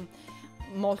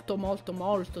molto molto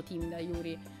molto timida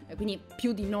Yuri, quindi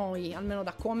più di noi, almeno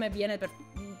da come viene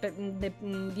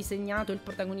disegnato il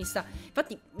protagonista.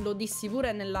 Infatti lo dissi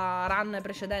pure nella run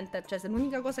precedente, cioè se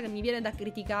l'unica cosa che mi viene da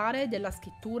criticare della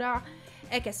scrittura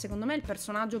è che secondo me il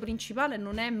personaggio principale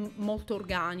non è molto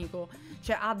organico,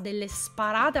 cioè ha delle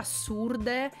sparate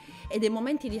assurde e dei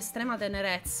momenti di estrema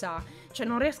tenerezza, cioè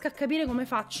non riesco a capire come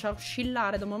faccia a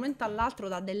oscillare da un momento all'altro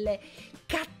da delle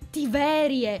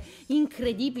cattiverie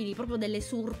incredibili, proprio delle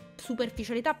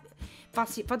superficialità.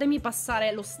 Fatemi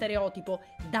passare lo stereotipo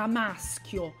da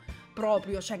maschio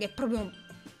proprio, cioè che proprio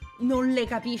non le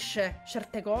capisce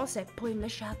certe cose e poi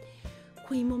invece ha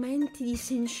quei momenti di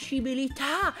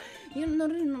sensibilità. Io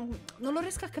non lo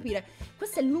riesco a capire.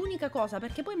 Questa è l'unica cosa,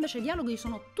 perché poi invece i dialoghi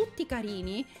sono tutti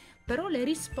carini, però le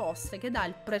risposte che dà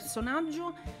il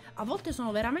personaggio a volte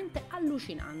sono veramente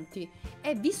allucinanti.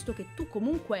 E visto che tu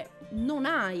comunque non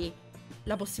hai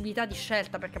la possibilità di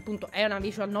scelta, perché appunto è una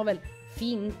visual novel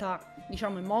finta,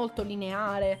 diciamo è molto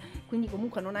lineare, quindi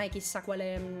comunque non hai chissà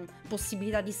quale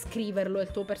possibilità di scriverlo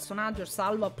il tuo personaggio,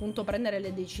 salvo appunto prendere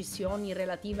le decisioni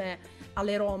relative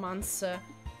alle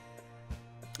romance.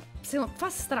 Fa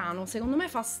strano, secondo me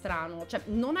fa strano, cioè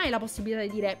non hai la possibilità di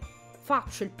dire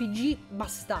faccio il PG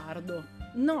bastardo,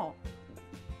 no,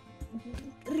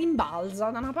 rimbalza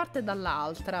da una parte e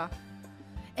dall'altra.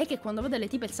 E che quando vede le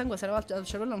tipe il sangue se ne va dal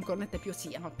cervello non connette più,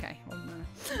 sì, ok.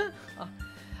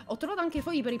 Ho trovato anche i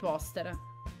fogli per i poster.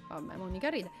 Vabbè, Monica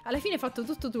ride. Alla fine hai fatto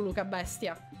tutto tu, Luca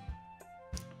bestia.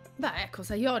 Beh, ecco,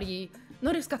 Sayori...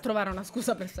 Non riesco a trovare una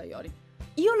scusa per Sayori.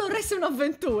 Io l'ho resa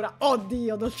un'avventura.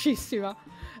 Oddio, dolcissima.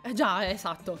 Già,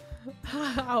 esatto.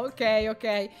 Ah,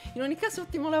 ok. In ogni caso,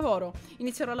 ottimo lavoro.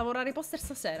 Inizierò a lavorare ai poster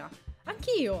stasera.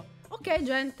 Anch'io. Ok,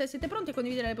 gente, siete pronti a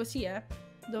condividere le poesie?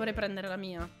 Dovrei prendere la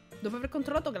mia. Dopo aver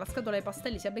controllato che la scatola dei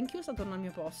pastelli sia ben chiusa, torno al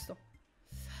mio posto.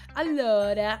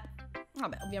 Allora...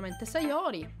 Vabbè, ovviamente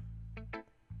Sayori.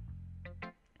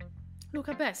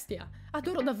 Luca bestia,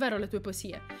 adoro davvero le tue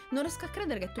poesie. Non riesco a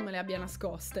credere che tu me le abbia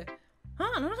nascoste.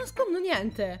 Ah, non nascondo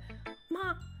niente.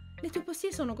 Ma le tue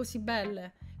poesie sono così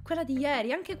belle. Quella di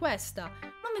ieri, anche questa.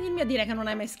 Non venirmi a dire che non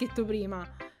hai mai scritto prima.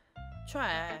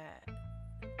 Cioè,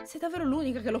 sei davvero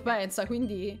l'unica che lo pensa,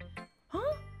 quindi... Ah?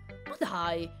 Ma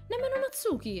dai, nemmeno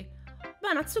Natsuki.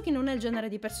 Beh, Natsuki non è il genere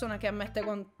di persona che ammette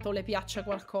quanto le piaccia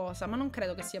qualcosa, ma non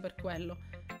credo che sia per quello.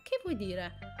 Che vuoi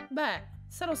dire? Beh,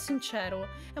 sarò sincero,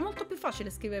 è molto più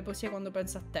facile scrivere poesie quando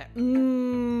penso a te.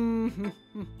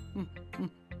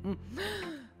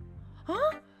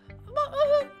 Ah?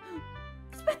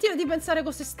 Smettila di pensare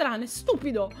cose strane,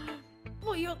 stupido!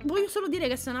 Voglio solo dire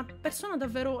che sei una persona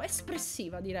davvero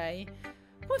espressiva, direi.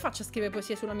 Come faccio a scrivere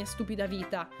poesie sulla mia stupida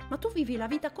vita? Ma tu vivi la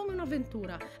vita come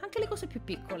un'avventura, anche le cose più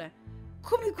piccole.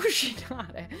 Come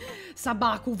cucinare?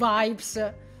 Sabaku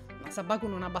vibes. Ma Sabaku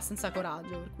non ha abbastanza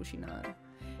coraggio per cucinare.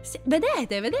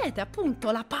 Vedete, appunto,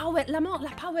 la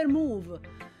power move.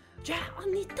 Cioè,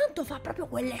 ogni tanto fa proprio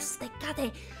quelle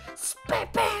steccate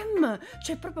spepem.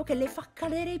 Cioè, proprio che le fa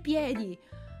cadere i piedi.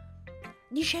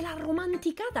 Dice la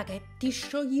romanticata che ti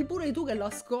sciogli pure tu che lo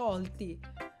ascolti.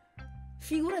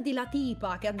 Figurati la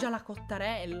tipa che ha già la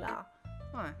cottarella.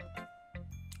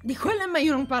 Di quello è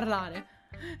meglio non parlare.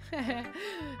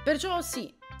 Perciò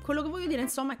sì, quello che voglio dire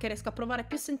insomma è che riesco a provare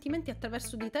più sentimenti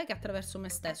attraverso di te che attraverso me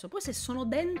stesso. Poi se sono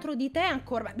dentro di te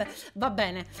ancora... Beh, va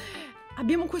bene,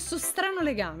 abbiamo questo strano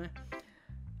legame.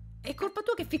 È colpa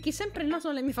tua che ficchi sempre il naso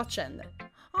nelle mie faccende.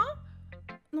 Ah?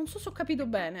 Non so se ho capito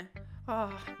bene.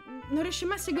 Non riesci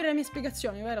mai a seguire le mie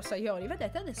spiegazioni, vero Sayori?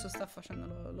 Vedete, adesso sta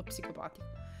facendo lo psicopatico.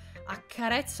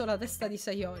 Accarezzo la testa di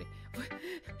Sayori.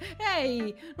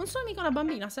 Ehi, non sono mica una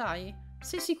bambina, sai?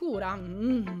 Sei sicura?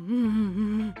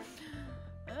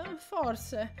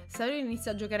 Forse. Sayori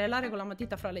inizia a giocherellare con la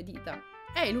matita fra le dita.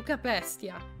 Ehi, Luca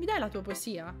bestia, mi dai la tua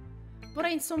poesia?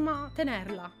 Vorrei insomma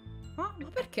tenerla. Ah, ma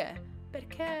perché?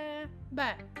 Perché,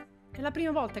 beh, è la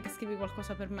prima volta che scrivi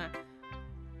qualcosa per me.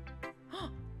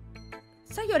 Oh,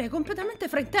 Sayori è completamente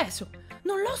frainteso.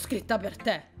 Non l'ho scritta per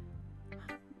te.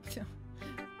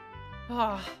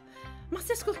 Oh, ma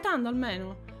stai ascoltando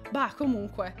almeno? Bah,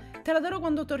 comunque, te la darò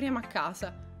quando torniamo a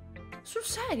casa. Sul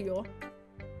serio?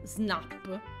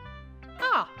 Snap.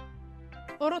 Ah!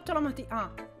 Ho rotto la matita.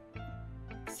 Ah.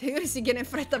 Sayori si chiede in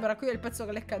fretta per raccogliere il pezzo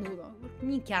che le è caduto.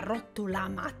 Minchia, ha rotto la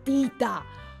matita!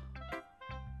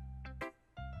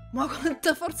 Ma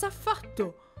quanta forza ha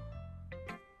fatto?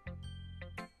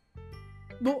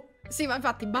 Boh. Sì, ma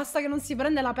infatti basta che non si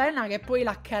prende la penna che poi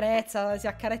l'accarezza, si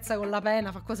accarezza con la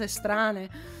penna, fa cose strane.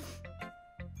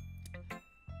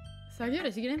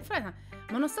 Sayori si chiede in fretta,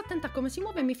 ma non sta attenta a come si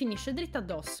muove e mi finisce dritta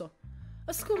addosso.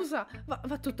 Scusa,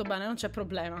 va tutto bene, non c'è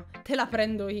problema. Te la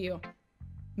prendo io.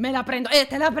 Me la prendo,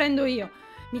 te la prendo io.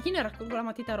 Mi chino e raccolgo la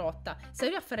matita rotta.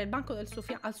 Sayori afferra il banco al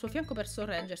suo fianco per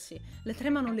sorreggersi. Le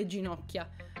tremano le ginocchia.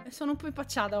 Sono un po'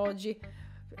 impacciata oggi.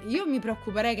 Io mi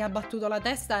preoccuperei che ha battuto la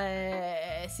testa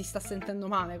e si sta sentendo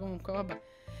male. Comunque, vabbè.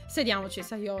 Sediamoci,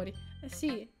 Sayori.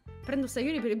 Sì, prendo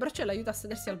Sayori per il braccio e l'aiuto a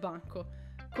sedersi al banco.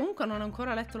 Comunque non ho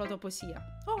ancora letto la tua poesia.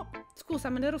 Oh, scusa,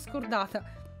 me l'ero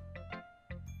scordata.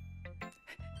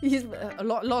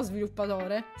 Lo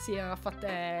sviluppatore, sì, ha fatto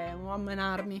One Man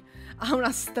Army, ha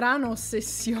una strana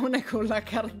ossessione con la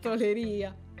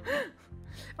cartoleria.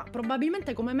 Ma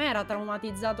probabilmente come me era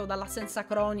traumatizzato dall'assenza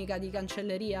cronica di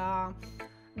cancelleria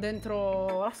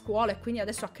dentro la scuola e quindi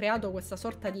adesso ha creato questa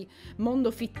sorta di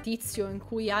mondo fittizio in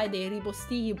cui hai dei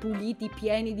ripostigli puliti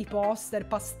pieni di poster,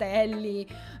 pastelli,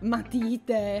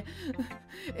 matite.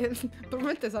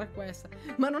 Probabilmente sarà questa,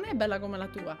 ma non è bella come la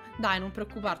tua. Dai, non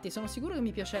preoccuparti, sono sicuro che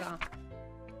mi piacerà.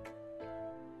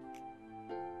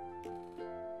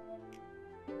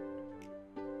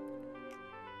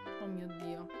 Oh mio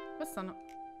Dio, questa no.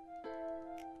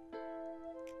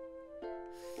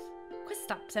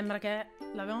 Questa sembra che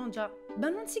l'avevamo già... Ma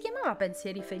non si chiamava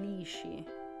Pensieri Felici?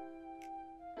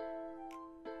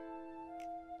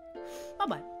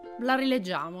 Vabbè, la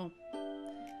rileggiamo.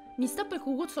 Mi stappo il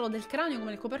cucuzzolo del cranio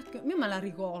come il coperchio... Io me la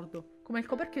ricordo. Come il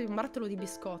coperchio di un barattolo di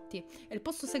biscotti. È il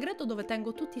posto segreto dove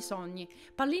tengo tutti i sogni.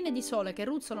 Palline di sole che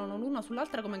ruzzolano l'una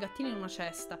sull'altra come gattine in una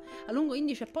cesta. A lungo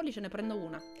indice e pollice ne prendo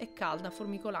una. È calda,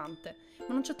 formicolante.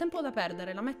 Ma non c'è tempo da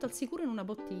perdere, la metto al sicuro in una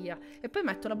bottiglia. E poi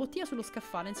metto la bottiglia sullo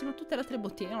scaffale insieme a tutte le altre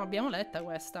bottiglie. Non l'abbiamo letta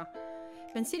questa.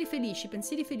 Pensieri felici,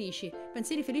 pensieri felici,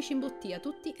 pensieri felici in bottiglia,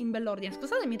 tutti in bell'ordine.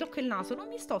 Scusate, mi tocca il naso, non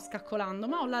mi sto scaccolando,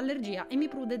 ma ho l'allergia e mi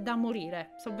prude da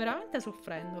morire. Sto veramente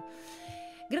soffrendo.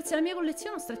 Grazie alla mia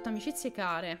collezione ho stretto amicizie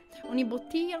care. Ogni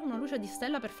bottiglia una luce di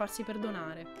stella per farsi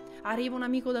perdonare. Arriva un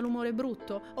amico dall'umore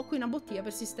brutto? Ho qui una bottiglia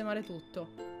per sistemare tutto.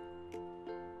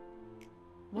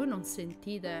 Voi non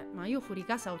sentite, ma io fuori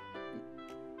casa ho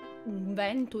un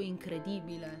vento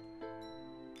incredibile.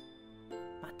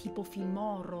 Ma tipo film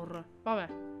horror. Vabbè.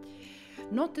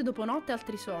 Notte dopo notte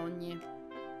altri sogni.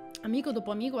 Amico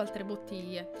dopo amico altre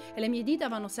bottiglie. E le mie dita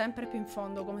vanno sempre più in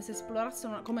fondo, come se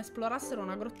esplorassero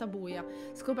una grotta buia,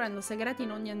 scoprendo segreti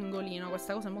in ogni angolino.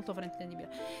 Questa cosa è molto fraintendibile.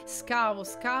 Scavo,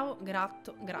 scavo,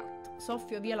 gratto, gratto.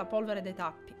 Soffio via la polvere dei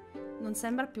tappi. Non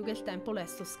sembra più che il tempo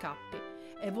lesto scappi.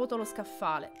 E vuoto lo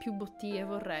scaffale. Più bottiglie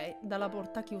vorrei. Dalla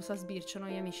porta chiusa sbirciano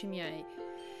gli amici miei.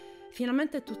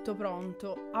 Finalmente è tutto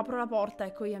pronto. Apro la porta,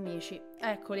 ecco gli amici.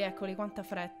 Eccoli, eccoli, quanta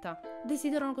fretta.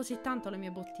 Desiderano così tanto le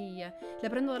mie bottiglie. Le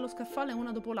prendo dallo scaffale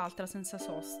una dopo l'altra senza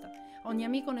sosta. Ogni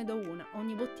amico ne do una,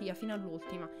 ogni bottiglia fino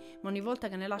all'ultima. Ma ogni volta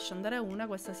che ne lascio andare una,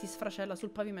 questa si sfracella sul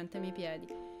pavimento ai miei piedi.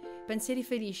 Pensieri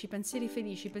felici, pensieri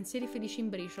felici, pensieri felici in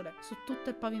briciole, su tutto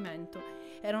il pavimento.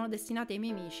 Erano destinati ai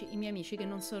miei amici, i miei amici che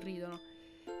non sorridono.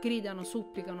 Gridano,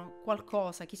 supplicano,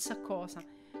 qualcosa, chissà cosa.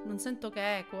 Non sento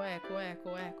che eco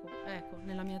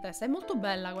nella mia testa. È molto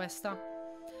bella questa.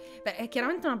 Beh, è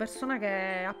chiaramente una persona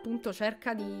che appunto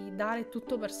cerca di dare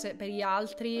tutto per sé, per gli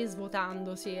altri,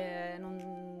 svuotandosi e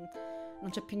non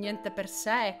c'è più niente per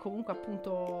sé e comunque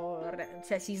appunto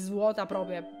cioè, si svuota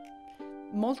proprio. È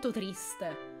molto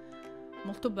triste.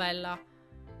 Molto bella.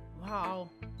 Wow.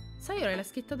 Sai, ora l'hai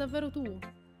scritta davvero tu?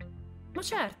 Ma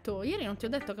certo, ieri non ti ho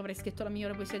detto che avrei scritto la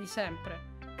migliore poesia di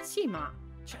sempre. Sì, ma...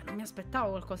 cioè, non mi aspettavo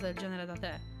qualcosa del genere da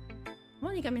te.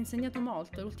 Monica mi ha insegnato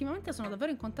molto e ultimamente sono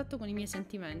davvero in contatto con i miei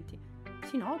sentimenti.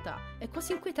 Si nota, è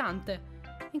quasi inquietante.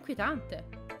 Inquietante?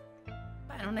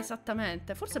 Beh, non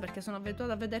esattamente. Forse perché sono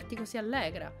abituata a vederti così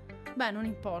allegra. Beh, non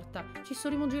importa. Ci sto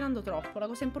rimuginando troppo. La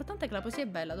cosa importante è che la poesia è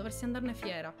bella, dovresti andarne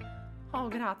fiera. Oh,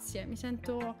 grazie. Mi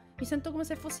sento come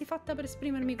se fossi fatta per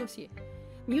esprimermi così.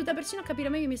 Mi aiuta persino a capire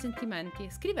meglio i miei sentimenti.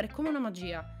 Scrivere è come una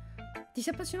magia. Ti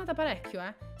sei appassionata parecchio,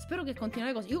 eh? Spero che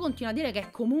continuerai così. Io continuo a dire che è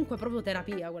comunque proprio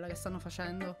terapia quella che stanno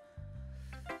facendo.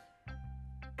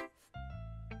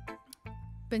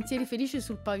 Pensieri felici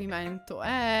sul pavimento.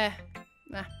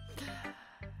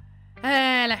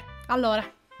 Allora.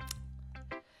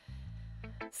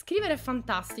 Scrivere è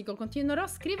fantastico. Continuerò a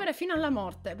scrivere fino alla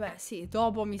morte. Beh, sì,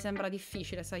 dopo mi sembra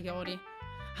difficile, Sayori.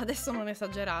 Adesso non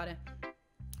esagerare.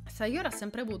 Sayori ha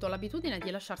sempre avuto l'abitudine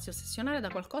di lasciarsi ossessionare da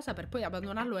qualcosa per poi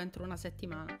abbandonarlo entro una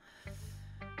settimana.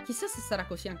 Chissà se sarà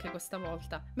così anche questa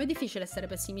volta. Ma è difficile essere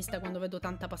pessimista quando vedo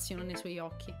tanta passione nei suoi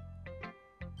occhi.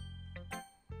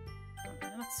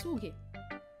 Natsuki.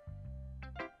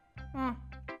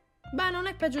 Beh, non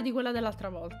è peggio di quella dell'altra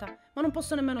volta, ma non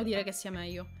posso nemmeno dire che sia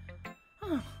meglio.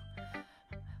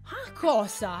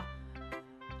 Cosa?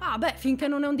 Beh, finché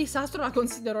non è un disastro la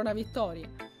considero una vittoria.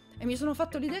 E mi sono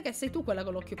fatto l'idea che sei tu quella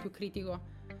con l'occhio più critico.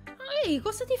 Ehi,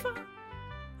 cosa ti fa?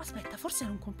 Aspetta, forse è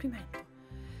un complimento.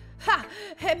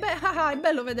 È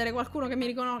bello vedere qualcuno che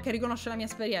che riconosce la mia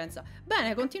esperienza.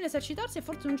 Bene, continua a esercitarsi e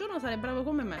forse un giorno sarai bravo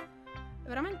come me.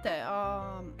 Veramente,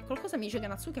 qualcosa mi dice che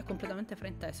Natsuki ha completamente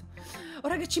frainteso.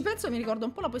 Ora che ci penso mi ricordo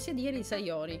un po' la poesia di ieri di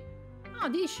Sayori.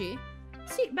 Dici?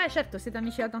 Sì, beh certo, siete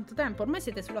amici da tanto tempo, ormai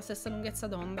siete sulla stessa lunghezza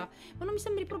d'onda, ma non mi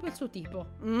sembri proprio il suo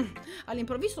tipo.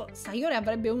 All'improvviso Sayori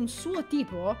avrebbe un suo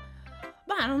tipo?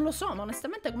 Beh, non lo so, ma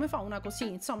onestamente come fa una così,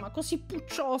 insomma, così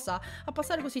pucciosa, a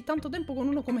passare così tanto tempo con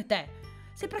uno come te?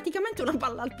 Sei praticamente una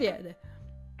palla al piede.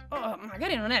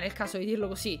 Magari non era il caso di dirlo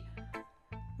così.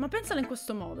 Ma pensala in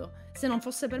questo modo, se non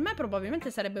fosse per me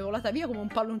probabilmente sarebbe volata via come un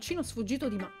palloncino sfuggito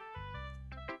di mano.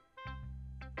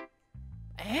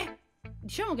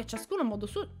 Diciamo che ciascuno a modo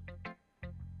suo...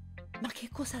 Ma che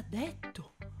cosa ha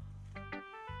detto?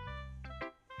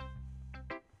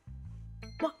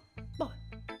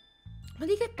 Ma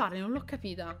di che parli? Non l'ho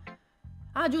capita.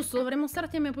 Giusto, dovrei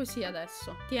mostrarti la mia poesia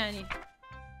adesso. Tieni.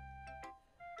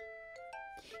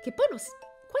 Che poi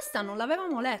questa non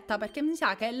l'avevamo letta perché mi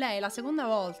sa che lei la seconda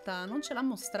volta non ce l'ha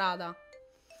mostrata.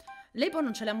 Lei poi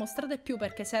non ce l'ha mostrate più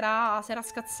perché si era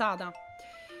scazzata.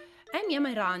 Amy ama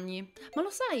i ragni. Ma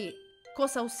lo sai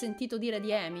cosa ho sentito dire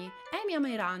di Amy? Amy ama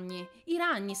i ragni. I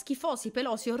ragni schifosi,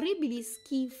 pelosi, orribili,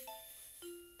 schifi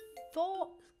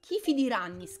di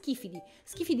ragni, schifi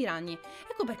di ragni.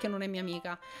 Ecco perché non è mia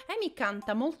amica. Amy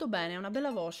canta molto bene, ha una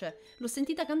bella voce. L'ho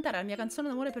sentita cantare la mia canzone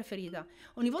d'amore preferita.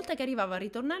 Ogni volta che arrivava al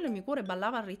ritornello il mio cuore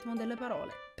ballava al ritmo delle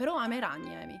parole. Però ama i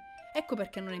ragni, Amy. Ecco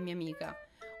perché non è mia amica.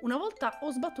 Una volta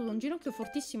ho sbattuto un ginocchio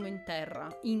fortissimo in terra.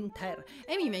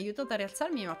 Amy mi ha aiutato a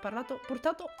rialzarmi e mi ha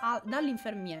portato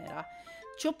dall'infermiera.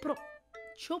 Ci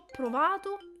ho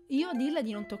provato io a dirle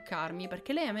di non toccarmi,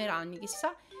 perché lei ama i ragni,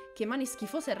 chissà che mani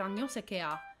schifose e ragnose che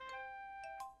ha.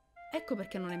 Ecco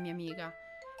perché non è mia amica.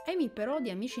 Amy però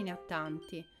di amici ne ha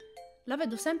tanti. La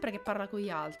vedo sempre che parla con gli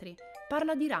altri.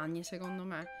 Parla di ragni, secondo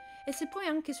me. E se poi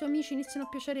anche i suoi amici iniziano a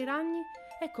piacere i ragni,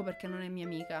 ecco perché non è mia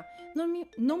amica. Non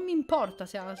mi importa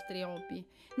se ha altri hobby.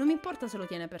 Non mi importa se lo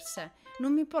tiene per sé.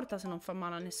 Non mi importa se non fa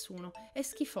male a nessuno. È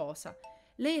schifosa.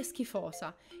 Lei è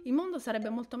schifosa. Il mondo sarebbe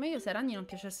molto meglio se i ragni non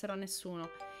piacessero a nessuno.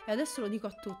 E adesso lo dico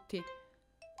a tutti.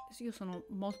 Io sono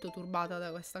molto turbata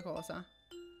da questa cosa.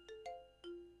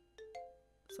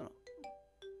 Sono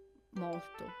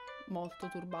molto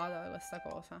turbata da questa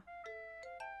cosa.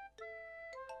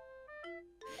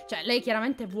 Cioè, lei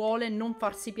chiaramente vuole non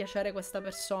farsi piacere questa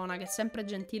persona, che è sempre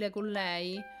gentile con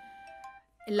lei,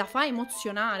 e la fa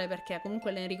emozionare, perché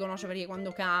comunque le riconosce perché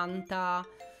quando canta...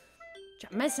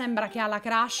 Cioè, a me sembra che ha la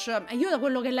crush... E io da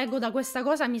quello che leggo da questa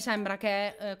cosa mi sembra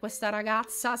che questa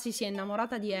ragazza si sia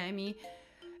innamorata di Amy,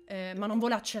 ma non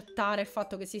vuole accettare il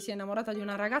fatto che si sia innamorata di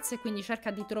una ragazza e quindi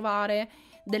cerca di trovare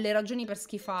delle ragioni per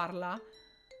schifarla.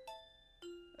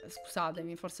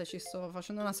 Scusatemi, forse ci sto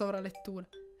facendo una sovralettura.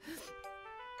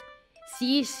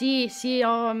 Sì,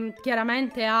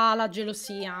 chiaramente ha la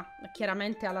gelosia.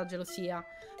 Chiaramente ha la gelosia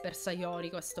per Sayori,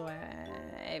 questo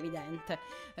è evidente.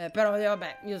 Però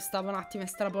vabbè, io stavo un attimo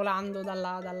estrapolando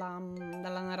dalla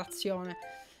narrazione.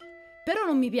 Però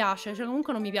non mi piace, cioè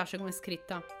comunque non mi piace come è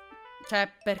scritta.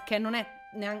 Cioè, perché non è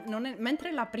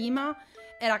mentre la prima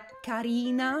era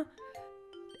carina,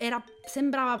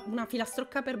 sembrava una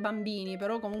filastrocca per bambini,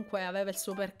 però comunque aveva il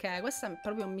suo perché. Questa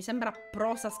proprio mi sembra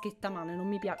prosa scritta male, non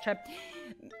mi piace. Cioè,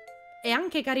 è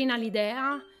anche carina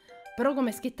l'idea, però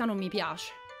come è scritta non mi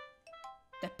piace.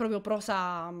 È proprio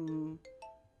prosa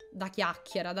da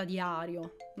chiacchiera, da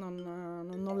diario.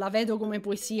 Non la vedo come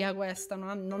poesia questa,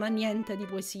 non ha niente di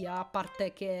poesia, a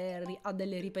parte che ha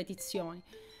delle ripetizioni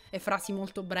e frasi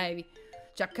molto brevi.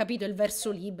 Cioè, ha capito il verso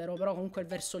libero, però comunque il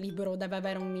verso libero deve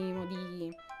avere un minimo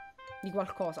di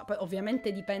qualcosa. Poi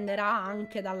ovviamente dipenderà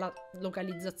anche dalla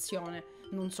localizzazione,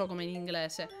 non so come in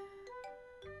inglese.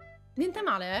 Niente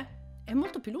male, eh? È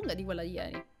molto più lunga di quella di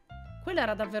ieri. Quella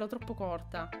era davvero troppo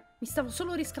corta. Mi stavo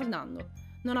solo riscaldando.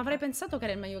 Non avrei pensato che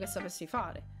era il meglio che sapessi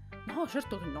fare. No,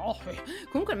 certo che no.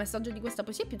 Comunque il messaggio di questa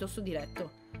poesia è piuttosto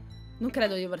diretto. Non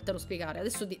credo di dovertelo spiegare.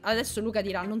 Adesso Luca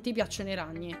dirà: non ti piacciono i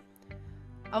ragni.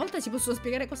 A volte si possono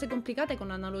spiegare cose complicate con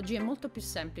analogie molto più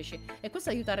semplici, e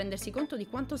questo aiuta a rendersi conto di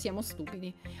quanto siamo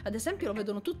stupidi. Ad esempio, lo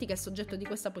vedono tutti che il soggetto di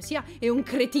questa poesia è un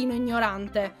cretino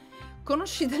ignorante.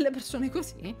 Conosci delle persone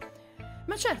così?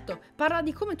 Ma certo, parla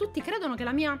di come tutti credono che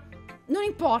la mia... Non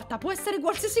importa, può essere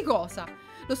qualsiasi cosa.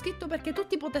 L'ho scritto perché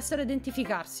tutti potessero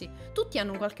identificarsi. Tutti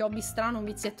hanno qualche hobby strano, un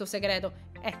vizietto segreto.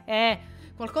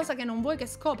 Qualcosa che non vuoi che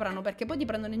scoprano, perché poi ti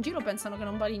prendono in giro e pensano che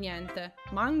non vali niente.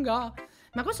 Manga!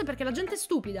 Ma questo è perché la gente è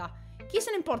stupida. Chi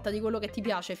se ne importa di quello che ti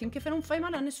piace, finché non fai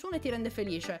male a nessuno e ti rende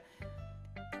felice.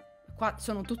 Qua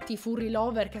sono tutti i furry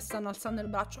lover che stanno alzando il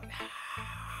braccio.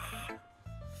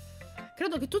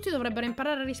 Credo che tutti dovrebbero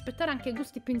imparare a rispettare anche i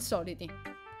gusti più insoliti.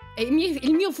 E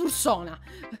il mio fursona.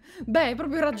 Beh, hai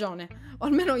proprio ragione. O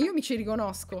almeno io mi ci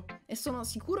riconosco. E sono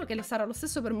sicuro che sarà lo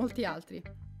stesso per molti altri.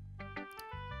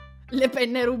 Le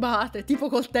penne rubate, tipo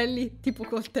coltelli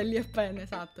e penne,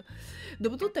 esatto.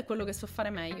 Dopotutto è quello che so fare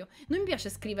meglio. Non mi piace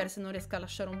scrivere se non riesco a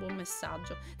lasciare un buon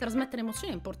messaggio. Trasmettere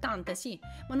emozioni è importante, sì,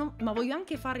 ma voglio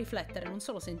anche far riflettere, non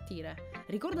solo sentire.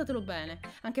 Ricordatelo bene.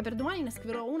 Anche per domani ne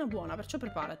scriverò una buona, perciò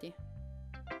preparati.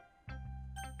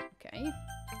 Ok.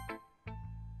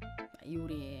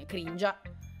 Yuri cringe.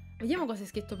 Vediamo cosa hai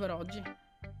scritto per oggi.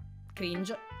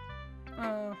 Cringe.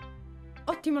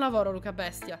 Ottimo lavoro, Luca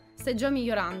Bestia. Stai già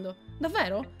migliorando.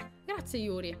 Davvero? Grazie,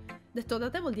 Yuri. Detto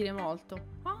da te vuol dire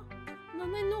molto. Oh,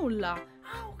 non è nulla.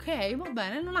 Ah, ok, va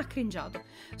bene, non ha cringiato.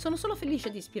 Sono solo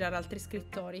felice di ispirare altri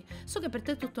scrittori. So che per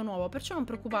te è tutto nuovo, perciò non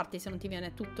preoccuparti se non ti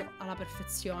viene tutto alla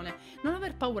perfezione. Non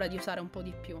aver paura di usare un po'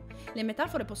 di più. Le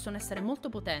metafore possono essere molto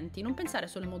potenti, non pensare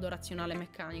solo in modo razionale e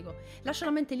meccanico. Lascia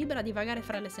la mente libera di vagare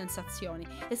fra le sensazioni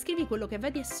e scrivi quello che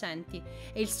vedi e senti.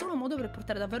 È il solo modo per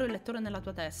portare davvero il lettore nella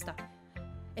tua testa.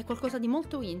 È qualcosa di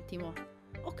molto intimo.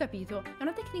 Ho capito, è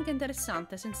una tecnica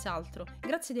interessante, senz'altro.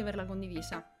 Grazie di averla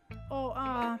condivisa.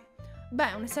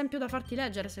 Beh, un esempio da farti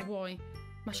leggere se vuoi.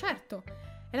 Ma certo,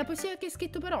 è la poesia che hai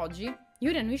scritto per oggi?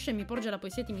 Yuri annuisce e mi porge la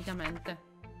poesia timidamente.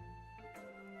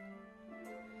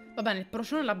 Va bene, il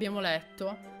procione l'abbiamo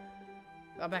letto.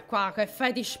 Vabbè, qua che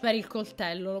fetish per il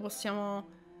coltello, lo possiamo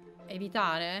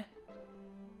evitare?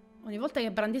 Ogni volta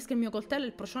che brandisco il mio coltello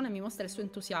il procione mi mostra il suo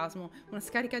entusiasmo, una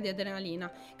scarica di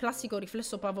adrenalina, classico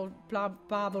riflesso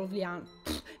pavloviano.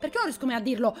 Perché non riesco mai a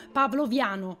dirlo?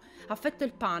 Pavloviano. Affetto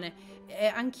il pane e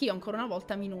anch'io ancora una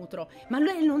volta mi nutro. Ma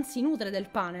lei non si nutre del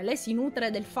pane, lei si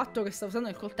nutre del fatto che sta usando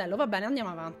il coltello. Va bene,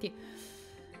 andiamo avanti.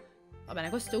 Va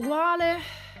bene, questo è uguale.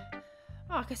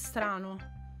 Ah, che strano.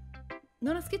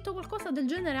 Non ha scritto qualcosa del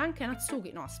genere anche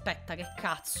Natsuki? No, aspetta, che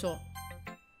cazzo.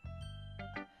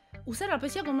 Usare la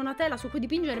poesia come una tela su cui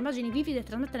dipingere immagini vivide e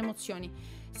trasmettere emozioni.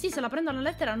 Sì, se la prendo alla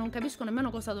lettera non capisco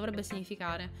nemmeno cosa dovrebbe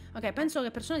significare. Ok, penso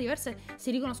che persone diverse si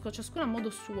riconoscono ciascuna a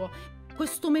modo suo.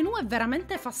 Questo menù è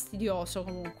veramente fastidioso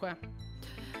comunque.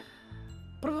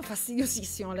 Proprio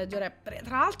fastidiosissimo a leggere.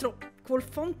 Tra l'altro col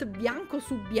font bianco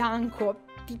su bianco.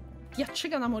 Ti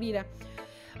acceca da morire.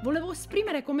 Volevo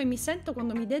esprimere come mi sento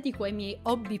quando mi dedico ai miei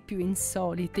hobby più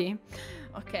insoliti.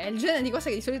 Ok, è il genere di cose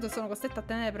che di solito sono costretta a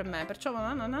tenere per me, perciò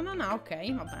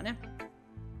ok, va bene.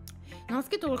 Non ha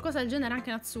scritto qualcosa del genere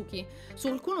anche Natsuki? Su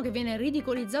qualcuno che viene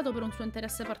ridicolizzato per un suo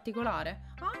interesse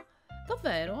particolare? Ah,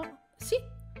 davvero? Sì,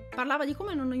 parlava di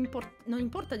come non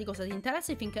importa di cosa ti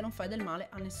interessi finché non fai del male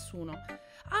a nessuno.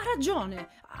 Ha ragione!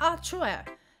 Ah, cioè,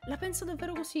 la pensa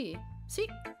davvero così? Sì,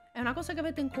 è una cosa che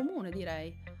avete in comune,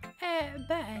 direi.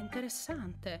 Beh, è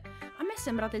interessante. A me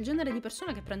sembrate il genere di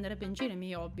persona che prenderebbe in giro i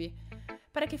miei hobby.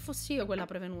 Pare che fossi io quella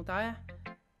prevenuta,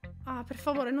 Ah, per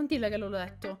favore, non dille che l'ho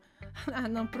letto.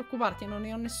 Non preoccuparti, non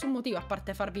ne ho nessun motivo a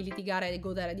parte farvi litigare e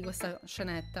godere di questa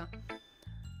scenetta.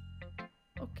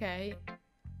 Ok.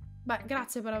 Beh,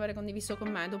 grazie per aver condiviso con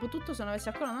me. Dopotutto, se non avessi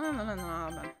ancora... No,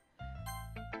 vabbè.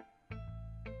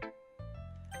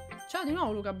 Ciao di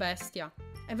nuovo, Luca Bestia.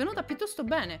 È venuta piuttosto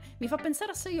bene. Mi fa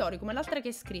pensare a Sayori, come l'altra che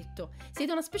hai scritto.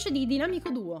 Siete una specie di dinamico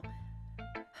duo.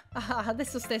 Ah,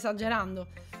 adesso stai esagerando.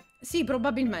 Sì,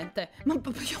 probabilmente. Ma...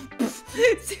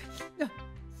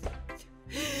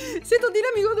 Siete un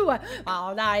dinamico duo.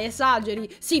 Oh, dai,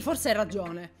 esageri. Sì, forse hai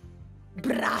ragione.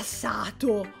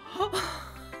 Brassato.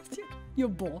 Io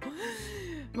boh.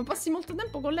 Ma passi molto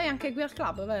tempo con lei anche qui al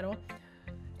club, vero?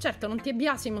 Certo, non ti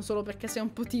biasimo solo perché sei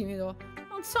un po' timido.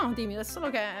 Non sono timido, è solo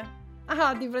che...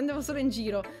 Ah, ti prendevo solo in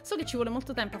giro. So che ci vuole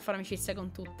molto tempo a fare amicizia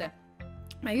con tutte.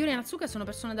 Ma Yuri e Natsuka sono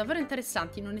persone davvero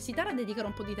interessanti, non esitare a dedicare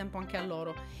un po' di tempo anche a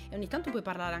loro. E ogni tanto puoi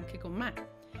parlare anche con me.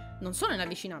 Non sono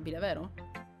inavvicinabile, vero?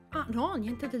 Ah, no,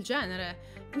 niente del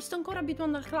genere. Mi sto ancora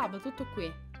abituando al club, tutto qui.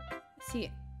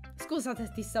 Sì. Scusa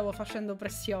se ti stavo facendo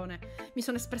pressione. Mi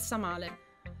sono espressa male.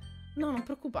 No, non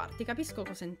preoccuparti, capisco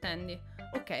cosa intendi.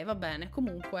 Ok, va bene.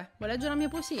 Comunque, vuoi leggere la mia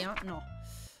poesia? No.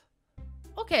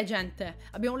 Ok, gente,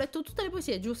 abbiamo letto tutte le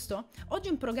poesie, giusto? Oggi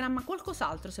in programma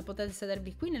qualcos'altro, se potete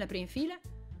sedervi qui nelle prime file.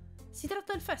 Si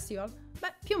tratta del festival?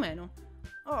 Beh, più o meno.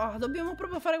 Oh, dobbiamo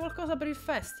proprio fare qualcosa per il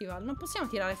festival. Non possiamo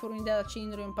tirare fuori un'idea dal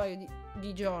cilindro in un paio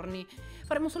di giorni.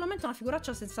 Faremo solamente una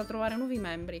figuraccia senza trovare nuovi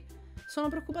membri. Sono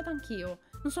preoccupata anch'io.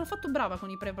 Non sono affatto brava con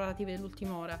i preparativi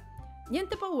dell'ultima ora.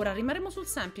 Niente paura, rimarremo sul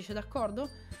semplice, d'accordo?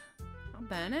 Va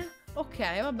bene.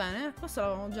 Ok, va bene. Questo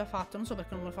l'avevamo già fatto, non so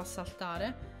perché non me lo fa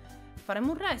saltare.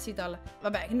 Faremo un recital.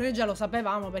 Vabbè, noi già lo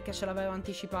sapevamo perché ce l'aveva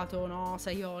anticipato, no,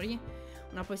 Sayori?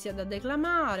 Una poesia da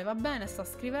declamare, va bene, sta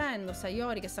scrivendo.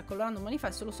 Sayori che sta colorando un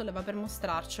manifesto lo solleva per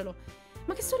mostrarcelo.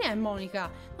 Ma che storia è, Monica?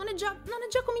 Non è già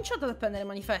cominciata ad appendere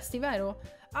manifesti, vero?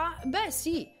 Ah, beh,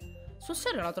 sì. Sul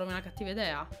serio la trovi una cattiva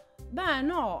idea? Beh,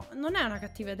 no, non è una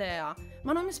cattiva idea.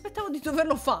 Ma non mi aspettavo di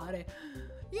doverlo fare.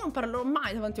 Io non parlerò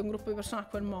mai davanti a un gruppo di persone a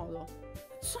quel modo.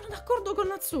 Sono d'accordo con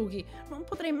Natsuki. Non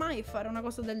potrei mai fare una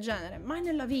cosa del genere. Mai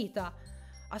nella vita.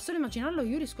 Al solo immaginarlo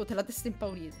Yuri scuote la testa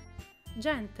impaurita.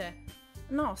 Gente...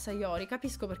 No, Sayori,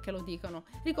 capisco perché lo dicono.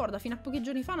 Ricorda, fino a pochi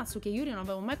giorni fa Natsuki e Yuri non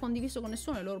avevano mai condiviso con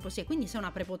nessuno le loro poesie, quindi sei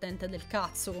una prepotente del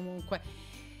cazzo comunque.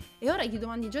 E ora gli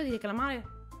domandi già di declamarle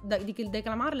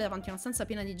davanti a una stanza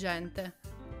piena di gente.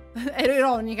 Ero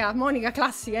ironica, Monica,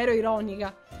 classica, ero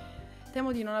ironica.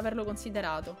 Temo di non averlo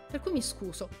considerato, per cui mi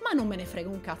scuso, ma non me ne frega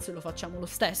un cazzo e lo facciamo lo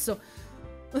stesso.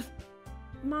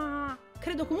 Ma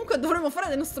credo comunque dovremmo fare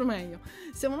del nostro meglio.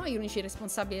 Siamo noi gli unici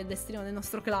responsabili del destino del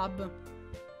nostro club.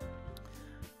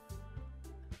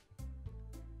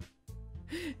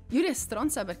 Yuri è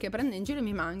stronza perché prende in giro i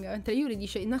miei manga, mentre Yuri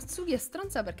dice Natsuki è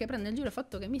stronza perché prende in giro il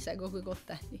fatto che mi seguo coi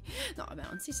coltelli. No, vabbè,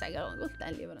 non si sega con i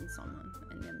coltelli, però insomma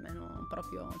è nemmeno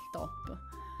proprio il top.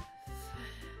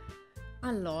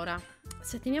 Allora,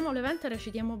 se teniamo l'evento e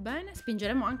recitiamo bene,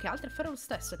 spingeremo anche altri a fare lo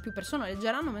stesso e più persone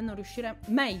leggeranno,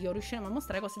 meglio riusciremo a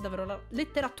mostrare cos'è davvero la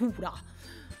letteratura.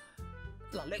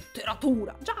 La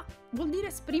letteratura! Già, vuol dire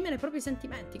esprimere i propri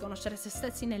sentimenti, conoscere se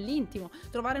stessi nell'intimo,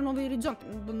 trovare nuovi orizzonti.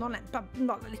 Non è...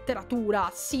 No, la letteratura,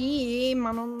 sì,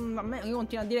 ma non... A me, io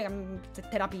continuo a dire che è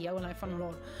terapia quella che fanno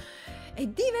loro.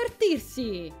 E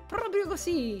divertirsi! Proprio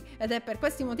così! Ed è per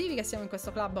questi motivi che siamo in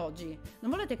questo club oggi.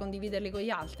 Non volete condividerli con gli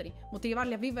altri?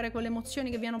 Motivarli a vivere quelle emozioni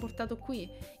che vi hanno portato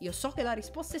qui? Io so che la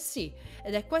risposta è sì,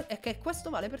 ed è che questo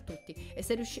vale per tutti. E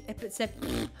se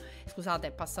scusate,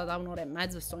 è passata un'ora e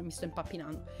mezzo e mi sto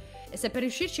impappinando. E se per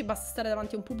riuscirci basta stare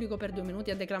davanti a un pubblico per 2 minuti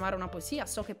a declamare una poesia,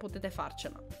 so che potete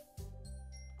farcela.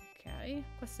 Ok,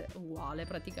 questo è uguale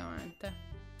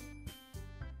praticamente.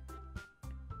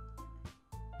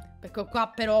 Perché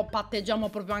qua però patteggiamo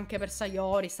proprio anche per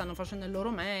Sayori, stanno facendo il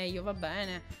loro meglio, va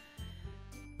bene.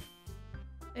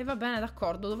 E va bene,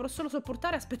 d'accordo, dovrò solo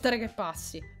sopportare e aspettare che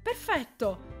passi.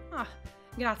 Perfetto! Ah,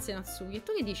 grazie Natsuki. E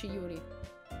tu che dici, Yuri?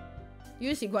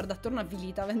 Yuri si guarda attorno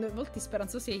avvilita, avendo i volti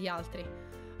speranzosi degli altri.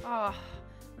 Ah,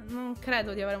 non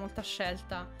credo di avere molta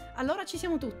scelta. Allora ci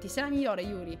siamo tutti, sei la migliore,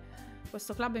 Yuri.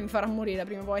 Questo club mi farà morire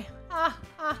prima o poi.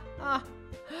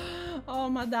 Oh,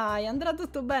 ma dai, andrà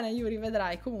tutto bene, Yuri,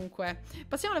 vedrai. Comunque,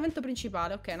 passiamo all'evento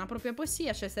principale. Ok, una propria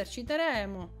poesia, ci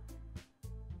eserciteremo.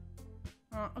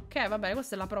 Ok, va bene,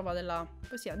 questa è la prova della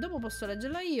poesia. Dopo posso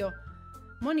leggerla io.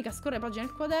 Monica scorre pagine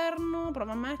del quaderno,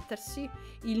 prova a mettersi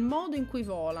il modo in cui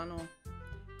volano.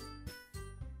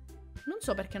 Non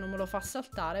so perché non me lo fa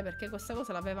saltare, perché questa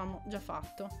cosa l'avevamo già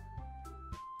fatto.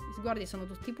 Gli sguardi sono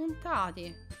tutti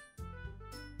puntati.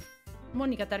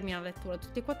 Monica termina la lettura,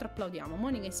 tutti e 4 applaudiamo.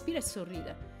 Monica ispira e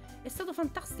sorride. È stato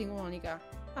fantastico, Monica.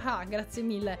 Ah, grazie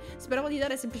mille. Speravo di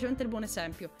dare semplicemente il buon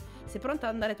esempio. Sei pronta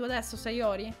ad andare tu adesso,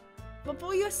 Sayori?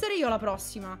 Voglio essere io la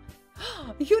prossima.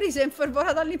 Oh, Yuri si è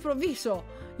infervorata all'improvviso.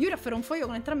 Yuri afferra un foglio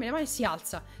con entrambe le mani e si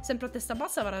alza. Sempre a testa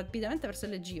bassa va rapidamente verso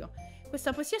il leggio.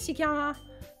 Questa poesia si chiama...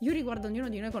 Yuri guarda ognuno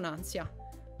di noi con ansia.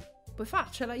 Puoi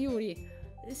farcela, Yuri.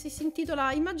 Si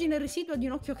intitola Immagine residua di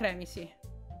un occhio cremisi.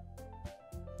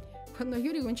 Quando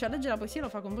Yuri comincia a leggere la poesia lo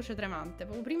fa con voce tremante.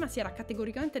 Poco prima si era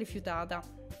categoricamente rifiutata.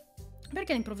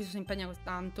 Perché all'improvviso si impegna così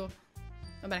tanto?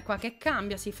 Va bene, qua che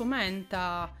cambia, si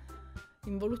fomenta...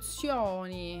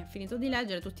 Involuzioni. Finito di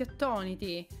leggere, tutti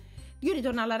attoniti. Yuri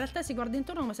torna alla realtà e si guarda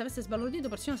intorno come se avesse sbalordito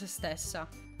persino se stessa.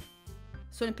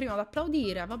 Sono il primo ad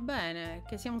applaudire, va bene.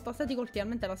 Che siamo stati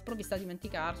colpevolmente alla sprovvista a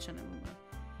dimenticarcene.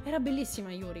 Era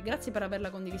bellissima, Yuri, grazie per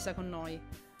averla condivisa con noi.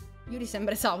 Yuri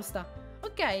sembra esausta.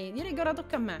 Ok, direi che ora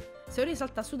tocca a me. Sayori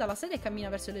salta su dalla sedia e cammina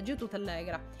verso il leggio tutta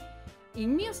allegra. Il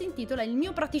mio si intitola Il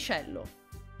mio praticello.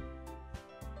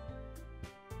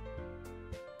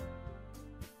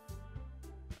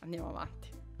 Andiamo avanti.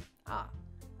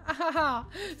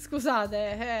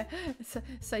 Scusate,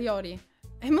 Sayori,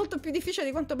 è molto più difficile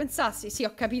di quanto pensassi. Sì,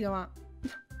 ho capito, ma...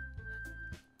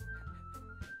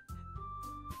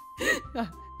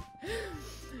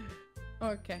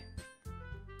 Ok.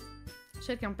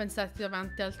 Cerca di non pensarti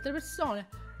davanti a altre persone.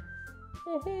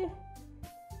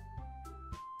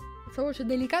 Questa voce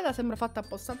delicata sembra fatta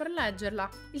apposta per leggerla.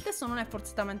 Il testo non è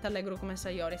forzatamente allegro come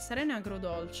Sayori, è sereno e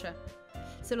agrodolce.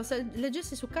 Se lo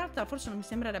leggessi su carta forse non mi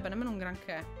sembrerebbe nemmeno un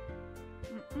granché.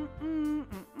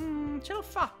 Ce l'ho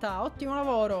fatta, ottimo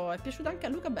lavoro. È piaciuta anche a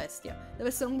Luca Bestia. Deve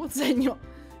essere un buon segno.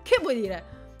 Che vuoi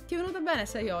dire? Ti è venuta bene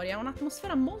Sayori, ha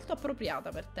un'atmosfera molto appropriata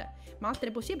per te. Ma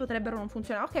altre poesie potrebbero non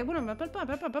funzionare. Ok,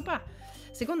 pure...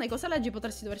 Secondo cosa leggi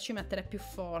potresti doverci mettere più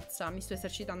forza. Mi sto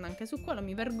esercitando anche su quello,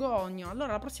 mi vergogno.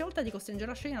 Allora la prossima volta ti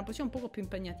costringerò a scegliere una poesia un poco più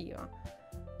impegnativa.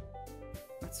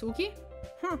 Natsuki?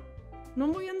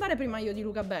 Non voglio andare prima io di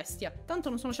Luca Bestia. Tanto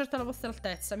non sono certa alla vostra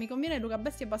altezza. Mi conviene che Luca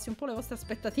Bestia abbassi un po' le vostre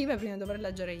aspettative prima di dover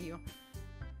leggere io.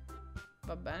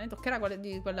 Va bene, toccherà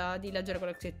quella di leggere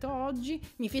quello che ho scritto oggi.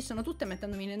 Mi fissano tutte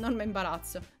mettendomi in enorme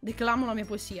imbarazzo. Declamo la mia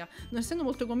poesia. Non essendo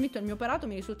molto convinto del mio operato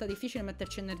mi risulta difficile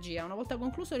metterci energia. Una volta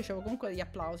concluso ricevo comunque degli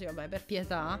applausi. Vabbè, per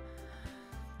pietà.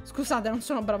 Scusate, non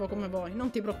sono bravo come voi.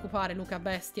 Non ti preoccupare, Luca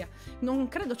Bestia. Non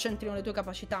credo c'entrino le tue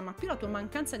capacità, ma più la tua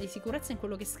mancanza di sicurezza in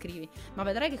quello che scrivi. Ma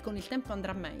vedrai che con il tempo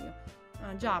andrà meglio.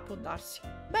 Ah, già, può darsi.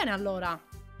 Bene, allora.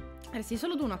 Resti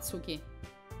solo tu, Natsuki.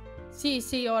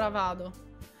 Sì, ora vado.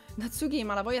 Natsuki,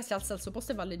 ma la voglia si alza al suo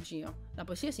posto e va a leggio. La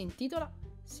poesia si intitola...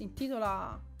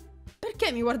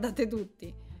 Perché mi guardate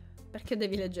tutti? Perché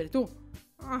devi leggere tu.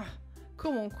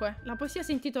 Comunque, la poesia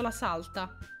si intitola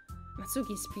Salta.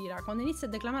 Natsuki ispira. Quando inizia a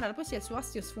declamare la poesia il suo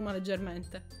astio sfuma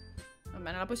leggermente. Va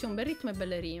bene, la poesia ha un bel ritmo e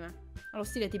belle rime. Ha lo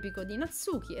stile tipico di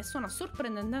Natsuki e suona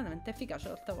sorprendentemente efficace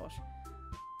ad alta voce.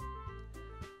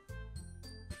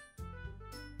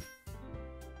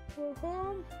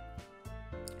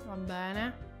 Va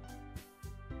bene.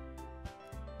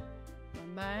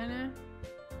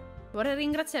 Vorrei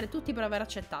ringraziare tutti per aver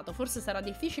accettato. Forse sarà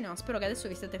difficile, ma spero che adesso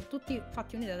vi siete tutti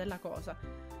fatti un'idea della cosa.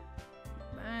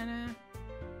 Va bene.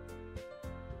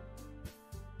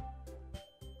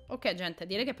 Ok gente,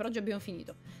 direi che per oggi abbiamo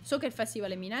finito. So che il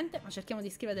festival è imminente, ma cerchiamo di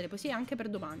scrivere delle poesie anche per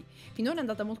domani. Finora è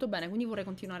andata molto bene, quindi vorrei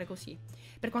continuare così.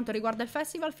 Per quanto riguarda il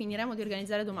festival, finiremo di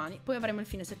organizzare domani, poi avremo il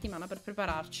fine settimana per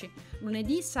prepararci.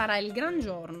 Lunedì sarà il gran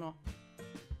giorno.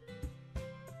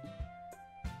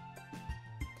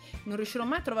 Non riuscirò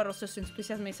mai a trovare lo stesso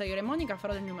entusiasmo di Sayori e Monica,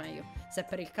 farò del mio meglio. Se è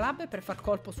per il club e per far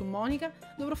colpo su Monica,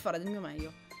 dovrò fare del mio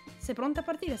meglio. Sei pronta a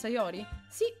partire, Sayori?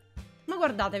 Sì! Ma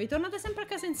guardatevi, tornate sempre a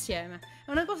casa insieme.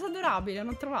 È una cosa adorabile,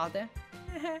 non trovate?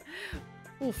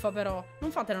 Uffa però,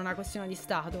 non fatene una questione di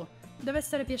stato. Deve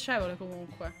essere piacevole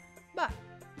comunque.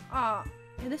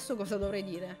 E adesso cosa dovrei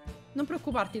dire? Non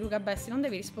preoccuparti Luca Bessi, non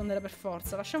devi rispondere per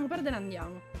forza. Lasciamo perdere e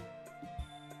andiamo.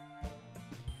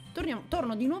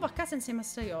 Torno di nuovo a casa insieme a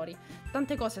Sayori.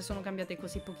 Tante cose sono cambiate in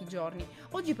così pochi giorni.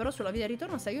 Oggi però sulla via di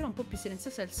ritorno Sayori è un po' più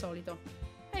silenziosa del solito.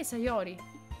 Ehi Sayori.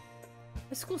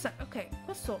 Scusa, ok,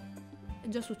 questo è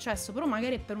già successo, però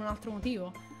magari è per un altro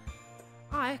motivo.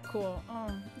 Ecco,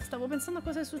 stavo pensando a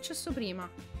cosa è successo prima.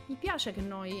 Mi piace che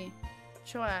noi...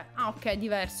 Cioè... ok,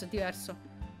 diverso.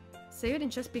 Sayori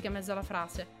incespica in mezzo alla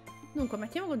frase. Dunque,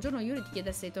 mettiamo che un giorno Yuri ti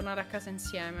chiedesse di tornare a casa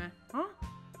insieme.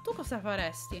 Tu cosa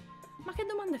faresti? Ma che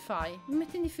domande fai? Mi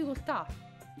metti in difficoltà.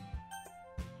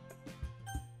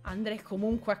 Andrei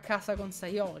comunque a casa con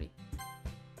Sayori.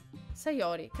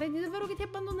 Sayori, credi davvero che ti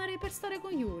abbandonerei per stare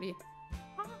con Yuri?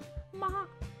 Ma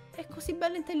è così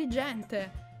bella e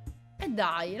intelligente. E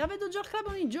dai, la vedo già al club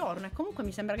ogni giorno e comunque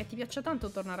mi sembra che ti piaccia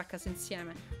tanto tornare a casa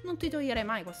insieme. Non ti toglierei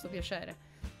mai questo piacere.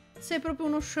 Sei proprio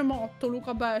uno scemotto,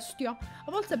 Luca Bestia.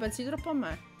 A volte pensi troppo a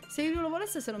me. Se Yuri lo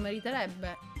volesse se lo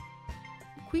meriterebbe.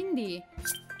 Quindi...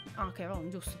 ok, va,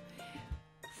 giusto.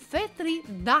 Fetri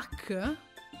Duck?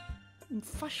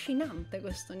 Affascinante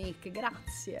questo nick,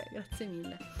 grazie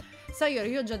mille. Sayori,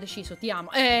 io ho già deciso, ti amo.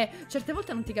 Certe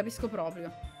volte non ti capisco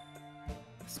proprio.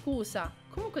 Scusa,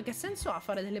 comunque che senso ha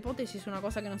fare delle ipotesi su una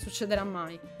cosa che non succederà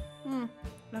mai?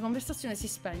 La conversazione si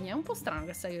spegne, è un po' strano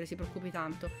che Sayori si preoccupi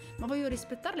tanto, ma voglio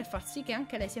rispettarla e far sì che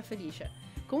anche lei sia felice.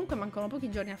 Comunque mancano pochi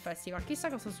giorni al festival, chissà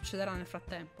cosa succederà nel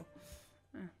frattempo.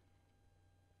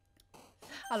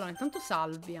 Allora, intanto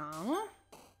salviamo.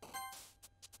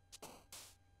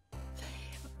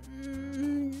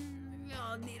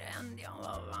 Io direi andiamo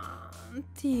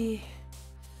avanti.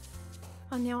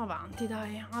 Andiamo avanti,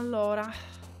 dai.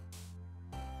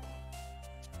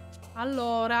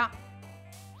 Allora.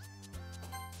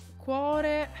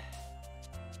 Cuore.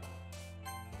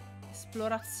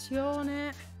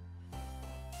 Esplorazione.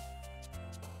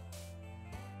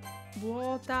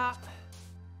 vuota.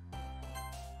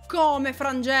 Come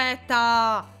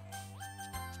frangetta?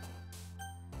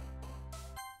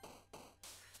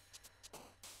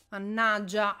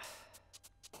 Mannaggia.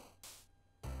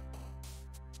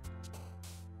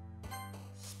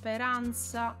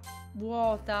 Speranza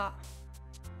vuota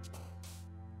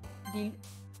di...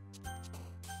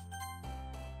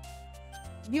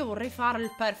 Io vorrei fare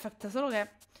il perfect, solo che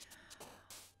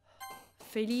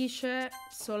felice,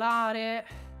 solare,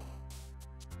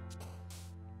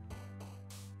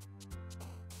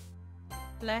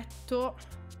 letto.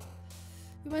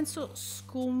 Io penso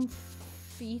sconfitta.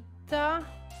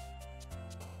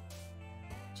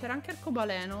 C'era anche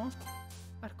arcobaleno.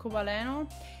 Arcobaleno.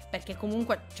 Perché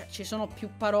comunque cioè, ci sono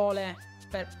più parole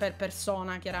per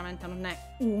persona, chiaramente non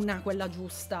è una quella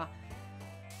giusta.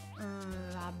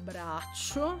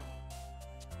 Abbraccio.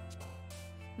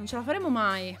 Non ce la faremo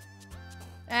mai.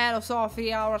 Lo so,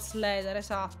 3 hours later,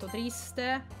 esatto,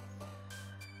 triste.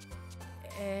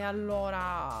 E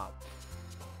allora...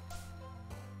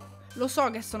 Lo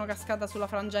so che sono cascata sulla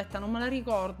frangetta, non me la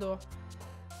ricordo.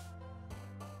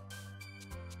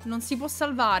 Non si può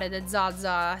salvare De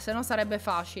Zazza, se no sarebbe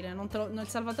facile. Il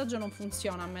salvataggio non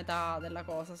funziona a metà della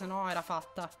cosa, se no era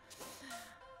fatta.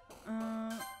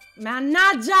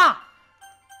 Mannaggia!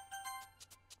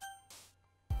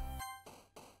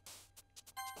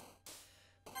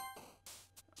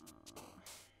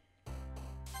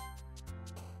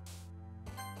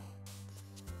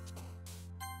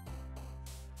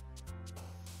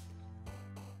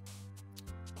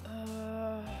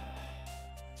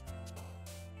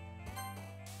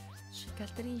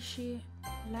 Cicatrici,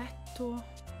 letto.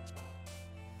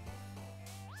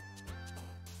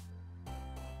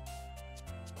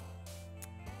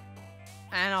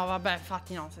 No, vabbè,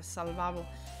 infatti no, se salvavo.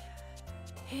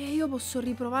 Io posso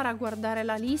riprovare a guardare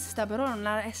la lista, però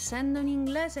essendo in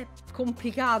inglese è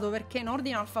complicato, perché in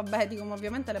ordine alfabetico, ma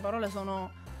ovviamente le parole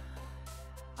sono...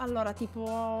 Allora,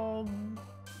 tipo...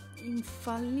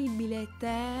 Infallibile,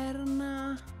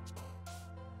 eterna...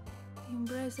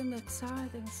 Embracing,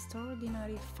 exciting,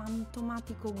 extraordinary,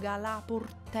 fantomatico, galà,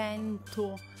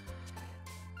 portento,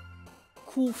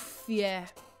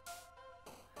 cuffie,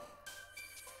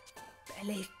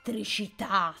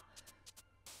 elettricità,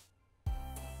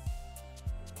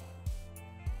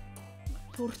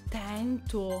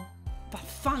 portento,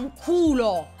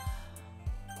 vaffanculo.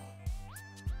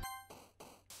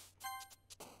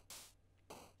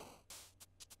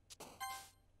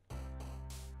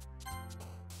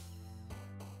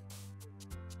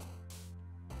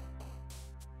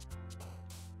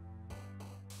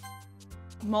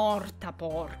 Morta,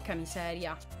 porca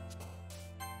miseria.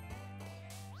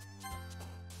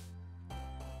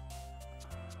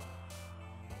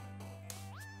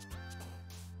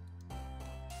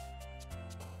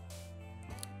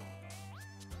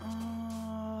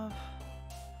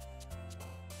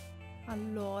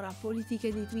 Allora,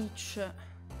 politiche di Twitch.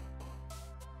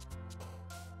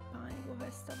 Panico,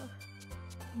 festa.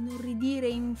 Inorridire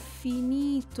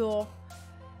infinito.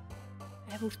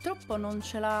 Purtroppo non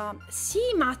ce l'ha... Sì,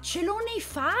 ma ce l'ho nei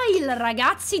file,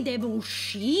 ragazzi, devo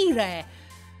uscire.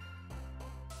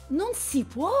 Non si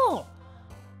può.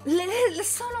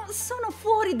 Sono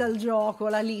fuori dal gioco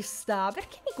la lista.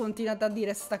 Perché mi continuate a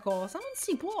dire sta cosa? Non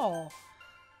si può.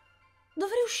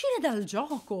 Dovrei uscire dal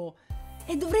gioco.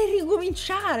 E dovrei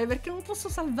ricominciare perché non posso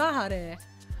salvare.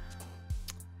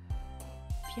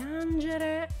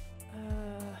 Piangere...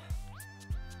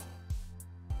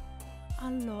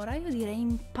 Allora, io direi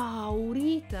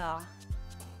impaurita,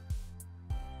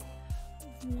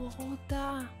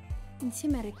 vuota,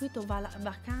 insieme al requisito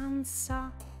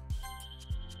vacanza,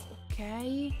 ok,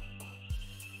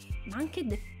 ma anche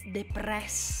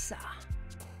depressa,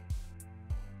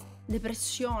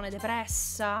 depressione,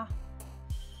 depressa,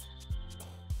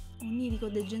 onirico,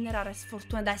 degenerare,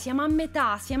 sfortuna, dai, siamo a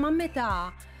metà,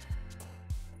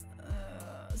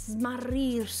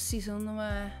 smarrirsi, secondo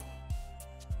me.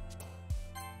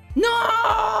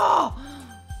 No!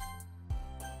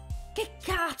 Che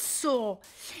cazzo?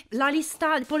 La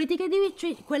lista politiche di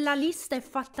Twitch, quella lista è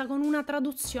fatta con una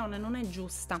traduzione, non è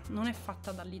giusta, non è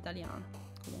fatta dall'italiano.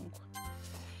 Comunque.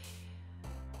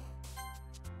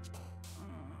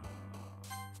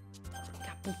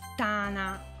 Porca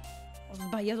puttana. Ho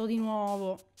sbagliato di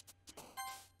nuovo.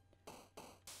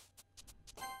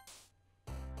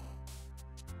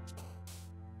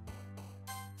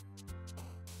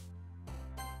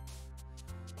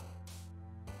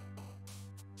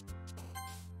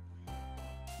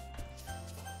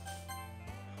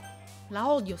 La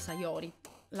odio Sayori.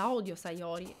 La odio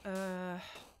Sayori.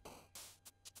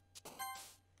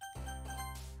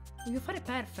 Voglio fare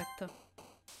perfect.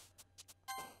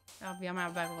 E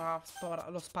ovviamente, vabbè,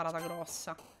 l'ho sparata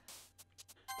grossa.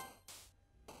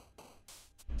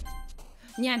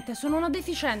 Niente, sono una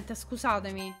deficiente,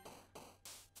 scusatemi.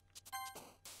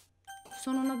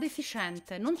 Sono una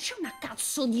deficiente. Non c'è una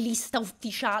cazzo di lista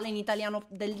ufficiale in italiano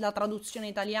della traduzione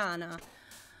italiana.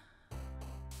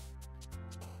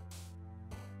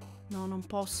 No, non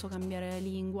posso cambiare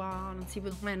lingua. Non si può,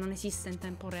 non esiste in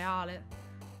tempo reale.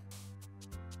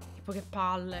 Tipo che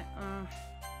palle.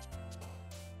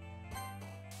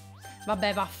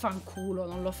 Vabbè, vaffanculo,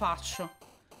 non lo faccio.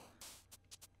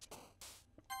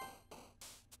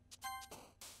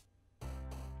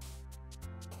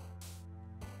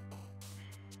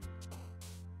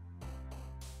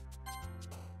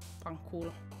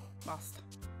 Fanculo, basta.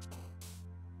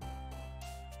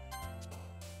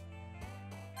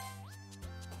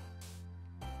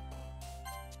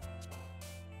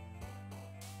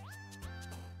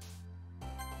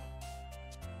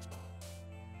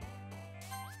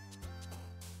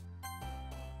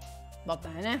 Va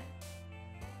bene.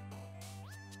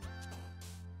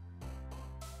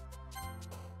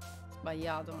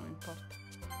 Sbagliato, non importa.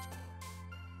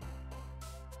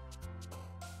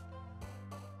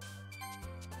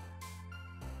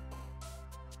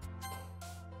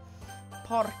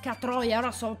 Porca troia,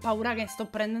 ora ho paura che sto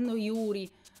prendendo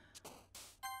Yuri.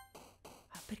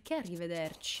 Ma perché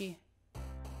arrivederci?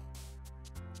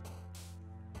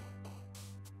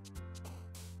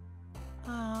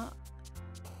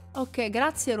 Ok,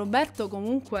 grazie Roberto,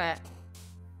 comunque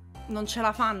non ce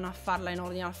la fanno a farla in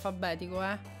ordine alfabetico,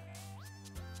 eh.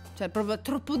 Cioè, proprio è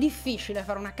troppo difficile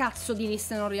fare una cazzo di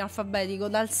lista in ordine alfabetico.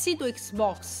 Dal sito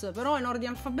Xbox, però in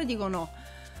ordine alfabetico no.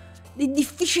 È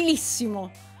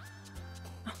difficilissimo.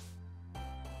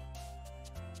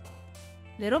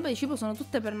 Le robe di cibo sono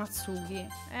tutte per Natsuki.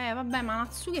 Vabbè, ma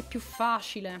Natsuki è più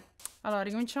facile. Allora,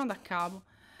 ricominciamo da capo.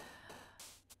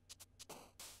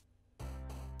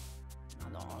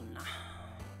 Madonna.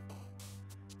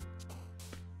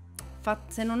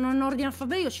 Se non ho in ordine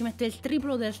alfabetico ci mette il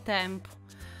triplo del tempo.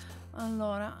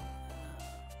 Allora.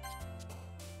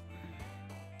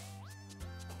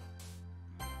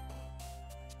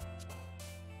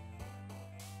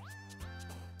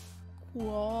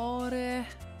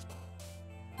 Cuore.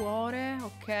 Cuore,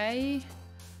 ok.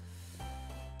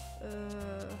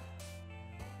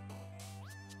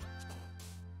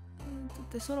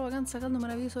 Tesoro, vacanza, caldo,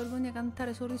 meraviglioso, vergogna,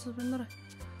 cantare, sorriso, splendore,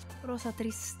 rosa,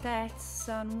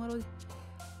 tristezza, numero di...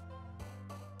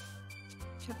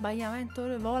 C'è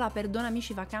abbagliamento, vola, perdono,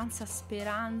 amici, vacanza,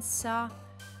 speranza,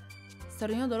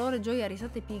 straordinario dolore, gioia,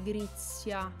 risate,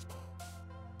 pigrizia.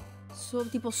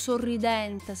 Tipo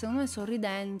sorridente, secondo me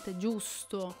sorridente,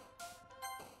 giusto.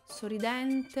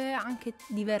 Sorridente, anche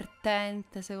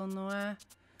divertente, secondo me.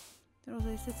 Rosa,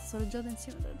 tristezza, soleggiata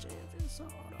insieme, tragedia,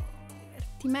 tesoro,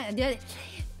 divertimento.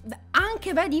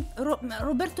 Anche, vedi,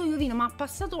 Roberto Iovino, ma ha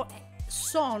passato...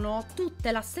 Sono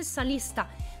tutte la stessa lista.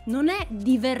 Non è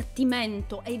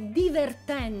divertimento, è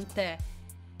divertente.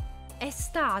 È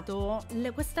stato...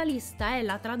 Questa lista è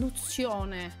la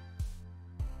traduzione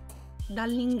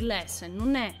dall'inglese,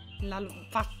 non è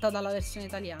fatta dalla versione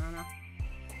italiana.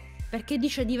 Perché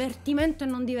dice divertimento e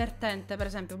non divertente, per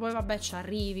esempio. Poi vabbè, ci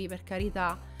arrivi, per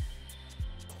carità.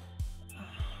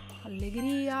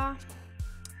 Allegria.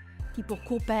 Tipo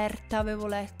coperta avevo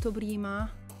letto prima.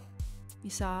 Mi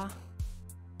sa.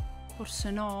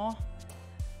 Forse no.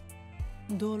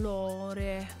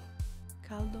 Dolore.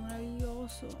 Caldo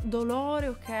meraviglioso. Dolore,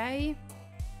 ok.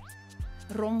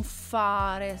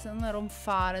 Ronfare. Secondo me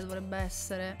ronfare dovrebbe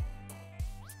essere.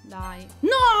 Dai.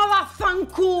 No,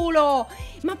 vaffanculo!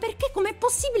 Ma perché? Com'è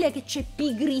possibile che c'è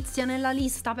pigrizia nella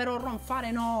lista, però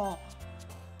ronfare no?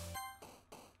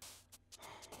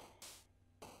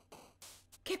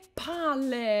 Che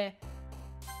palle!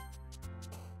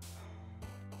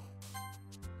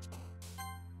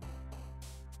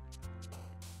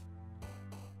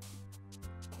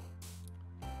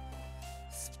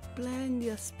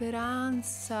 Splendida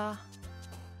speranza.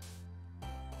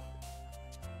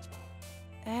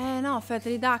 No,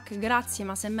 Fetri Duck, grazie,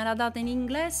 ma se me la date in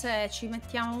inglese ci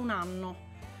mettiamo un anno.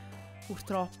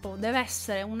 Purtroppo. Deve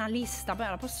essere una lista, poi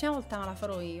la prossima volta me la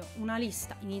farò io. Una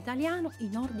lista in italiano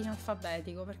in ordine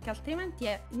alfabetico, perché altrimenti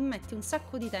mi metti un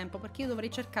sacco di tempo, perché io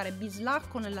dovrei cercare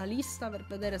bislacco nella lista per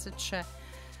vedere se c'è.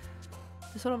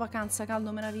 Solo vacanza,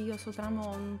 caldo, meraviglioso,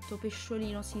 tramonto,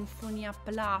 pesciolino, sinfonia,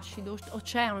 placido,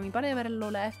 oceano, mi pare di averlo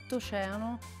letto,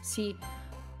 oceano, sì.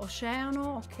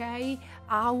 Oceano, ok.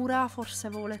 Aura, forse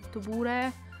avevo letto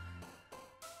pure.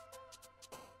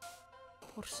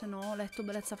 Forse no, ho letto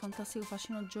bellezza, fantastico,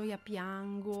 fascino, gioia,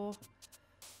 piango.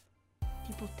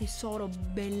 tipo tesoro,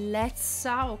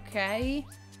 bellezza, ok.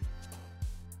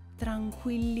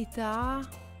 Tranquillità.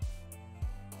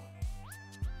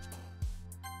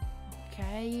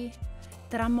 Ok.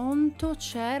 Tramonto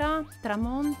c'era.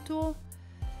 Tramonto.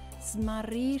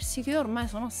 Smarrirsi. Che io ormai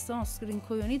sono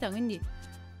rincoglionita, quindi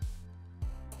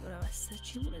dovrebbe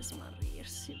esserci pure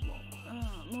smarrirsi.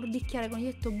 Mordicchiare,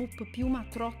 coniglietto, bup, piuma,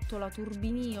 trottola,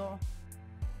 turbinio.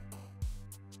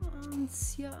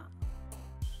 Ansia.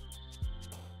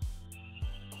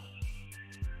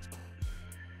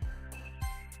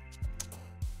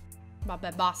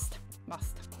 Vabbè, basta,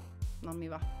 basta. Non mi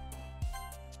va.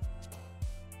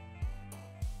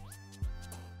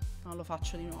 Non lo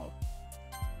faccio di nuovo.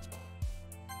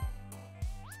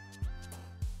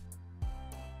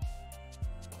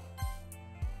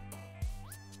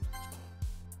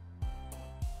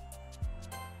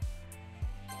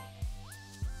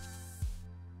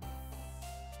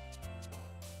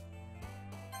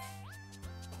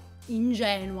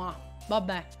 Ingenua.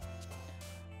 Vabbè.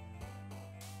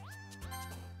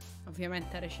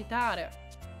 Ovviamente a recitare.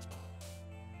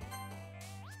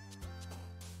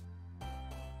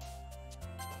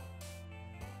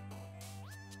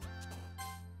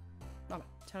 Vabbè,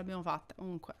 ce l'abbiamo fatta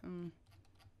comunque.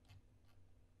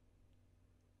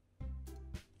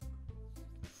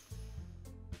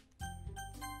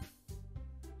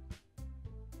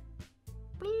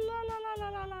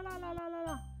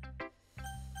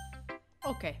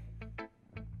 Ok.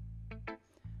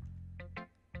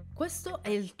 Questo è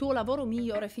il tuo lavoro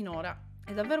migliore finora.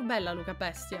 È davvero bella, Luca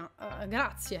Bestia.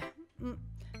 Grazie.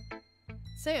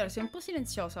 Sei un po'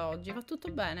 silenziosa oggi. Va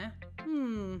tutto bene?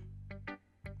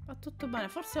 Va tutto bene.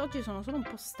 Forse oggi sono solo un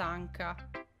po' stanca.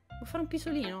 Vuoi fare un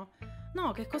pisolino?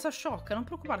 No, che cosa sciocca. Non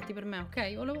preoccuparti per me,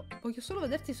 ok? Voglio solo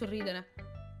vederti sorridere.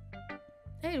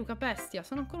 Ehi, Luca Bestia,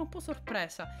 sono ancora un po'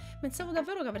 sorpresa. Pensavo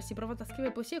davvero che avresti provato a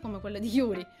scrivere poesie come quelle di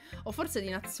Yuri. O forse di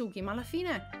Natsuki, ma alla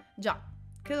fine... Già,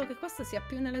 credo che questo sia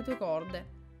più nelle tue corde.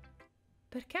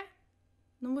 Perché?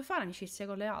 Non vuoi fare amicizia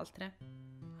con le altre?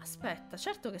 Aspetta,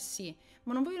 certo che sì,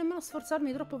 ma non voglio nemmeno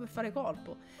sforzarmi troppo per fare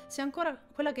colpo. Sei ancora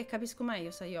quella che capisco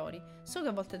meglio, Sayori. So che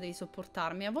a volte devi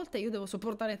sopportarmi, a volte io devo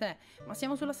sopportare te, ma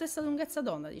siamo sulla stessa lunghezza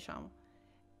d'onda, diciamo.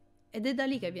 Ed è da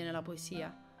lì che viene la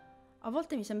poesia. A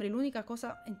volte mi sembri l'unica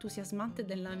cosa entusiasmante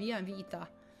della mia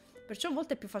vita, perciò a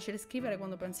volte è più facile scrivere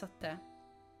quando penso a te.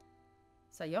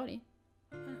 Sayori?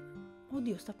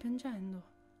 Oddio, sta piangendo.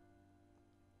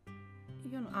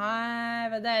 Io no.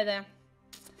 Vedete?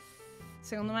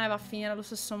 Secondo me va a finire allo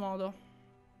stesso modo.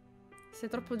 Sei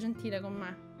troppo gentile con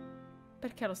me.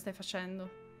 Perché lo stai facendo?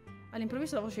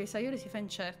 All'improvviso la voce di Sayori si fa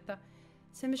incerta.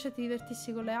 Se invece ti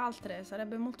divertissi con le altre,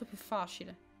 sarebbe molto più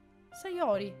facile.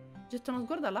 Sayori! Getta uno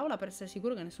sguardo all'aula per essere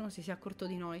sicuro che nessuno si sia accorto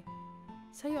di noi.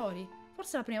 Sayori,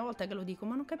 forse è la prima volta che lo dico,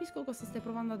 ma non capisco cosa stai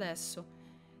provando adesso.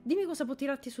 Dimmi cosa può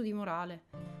tirarti su di morale.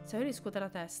 Sayori scuote la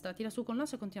testa, tira su col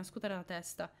naso e continua a scuotere la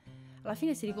testa. Alla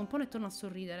fine si ricompone e torna a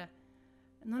sorridere.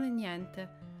 Non è niente,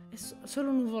 è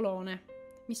solo un nuvolone.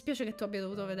 Mi spiace che tu abbia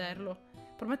dovuto vederlo.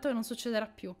 Prometto che non succederà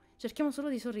più. Cerchiamo solo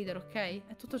di sorridere, ok?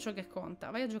 È tutto ciò che conta.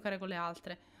 Vai a giocare con le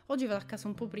altre. Oggi vado a casa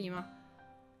un po' prima.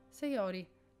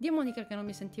 Sayori, di a Monica che non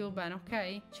mi sentivo bene,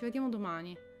 ok? Ci vediamo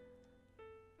domani.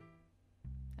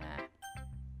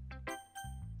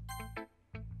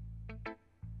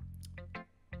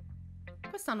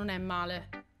 Questa non è male.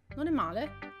 Non è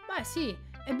male? Beh, sì,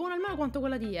 è buona almeno quanto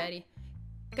quella di ieri.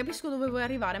 Capisco dove vuoi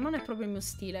arrivare, ma non è proprio il mio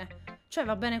stile. Cioè,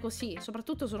 va bene così.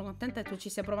 Soprattutto sono contenta che tu ci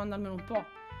stia provando almeno un po'.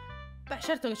 Beh,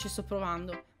 certo che ci sto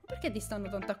provando. Ma perché ti stanno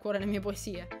tanto a cuore le mie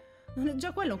poesie? Non è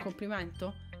già quello un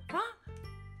complimento? Ah?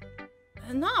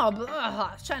 No,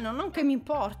 cioè, non che mi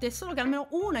importi. È solo che almeno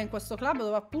una in questo club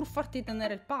doveva pur farti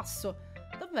tenere il passo.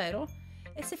 Davvero?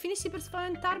 E se finissi per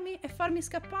spaventarmi e farmi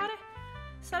scappare?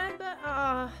 Sarebbe...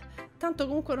 tanto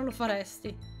comunque non lo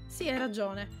faresti. Sì, hai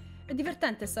ragione. È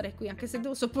divertente stare qui, anche se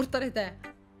devo sopportare te.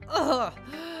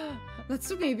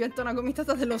 Natsuki mi pianta una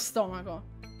gomitata dello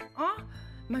stomaco.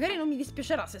 Magari non mi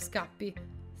dispiacerà se scappi.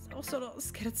 Stavo solo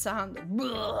scherzando.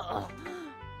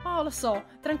 Lo so,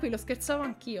 tranquillo, scherzavo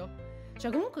anch'io.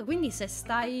 Cioè, comunque, quindi se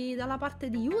stai dalla parte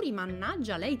di Yuri,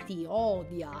 mannaggia, lei ti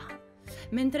odia.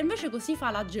 Mentre invece così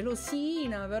fa la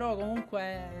gelosina, però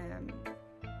comunque...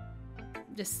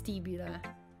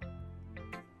 gestibile.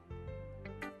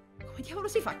 Come diavolo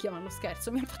si fa a chiamarlo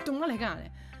scherzo? Mi ha fatto un male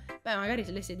cane. Beh, magari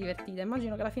lei si è divertita.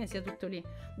 Immagino che alla fine sia tutto lì.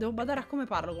 Devo badare a come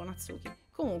parlo con Natsuki.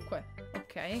 Comunque,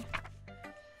 ok.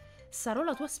 Sarò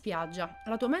la tua spiaggia.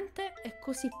 La tua mente è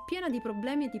così piena di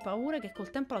problemi e di paure che col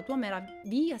tempo la tua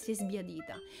meraviglia si è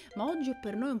sbiadita. Ma oggi ho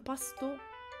per noi un posto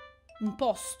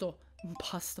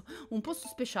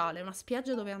speciale, una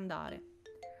spiaggia dove andare.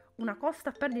 una costa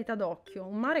a perdita d'occhio,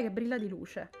 un mare che brilla di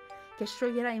luce, che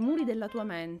scioglierà i muri della tua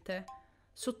mente,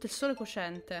 sotto il sole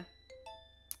cocente.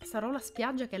 Sarò la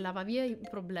spiaggia che lava via i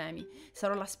problemi,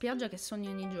 sarò la spiaggia che sogni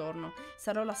ogni giorno,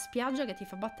 sarò la spiaggia che ti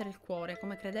fa battere il cuore,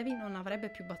 come credevi non avrebbe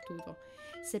più battuto.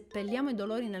 Seppelliamo i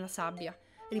dolori nella sabbia,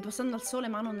 riposando al sole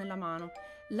mano nella mano.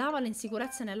 Lava le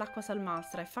insicurezze nell'acqua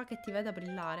salmastra e fa che ti veda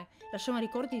brillare. Lasciamo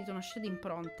ricordi di conoscere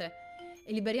impronte.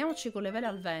 E liberiamoci con le vele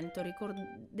al vento.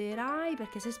 Ricorderai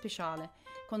perché sei speciale.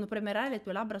 Quando premerai le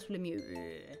tue labbra sulle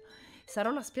mie...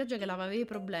 Sarò la spiaggia che lava via i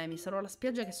problemi. Sarò la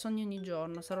spiaggia che sogni ogni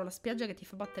giorno. Sarò la spiaggia che ti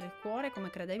fa battere il cuore come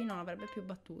credevi non avrebbe più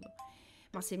battuto.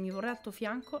 Ma se mi vorrai al tuo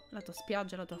fianco, la tua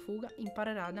spiaggia, la tua fuga,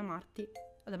 imparerai ad amarti...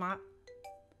 Ad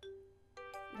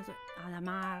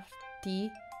amarti...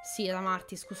 Sì, ad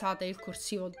amarti, scusate, il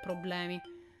corsivo problemi.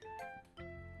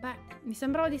 Beh, mi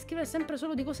sembrava di scrivere sempre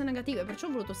solo di cose negative, perciò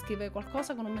ho voluto scrivere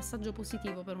qualcosa con un messaggio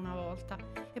positivo per una volta.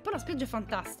 E poi la spiaggia è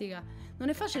fantastica. Non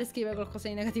è facile scrivere qualcosa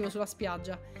di negativo sulla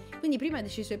spiaggia. Quindi prima hai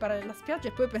deciso di parlare della spiaggia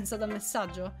e poi hai pensato al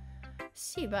messaggio?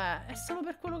 Sì, beh, è solo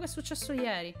per quello che è successo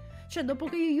ieri. Cioè, dopo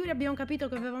che io e Yuri abbiamo capito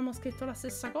che avevamo scritto la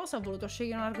stessa cosa, ho voluto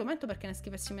scegliere un argomento perché ne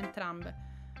scrivessimo entrambe.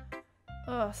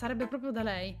 Oh, sarebbe proprio da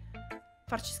lei.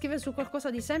 Farci scrivere su qualcosa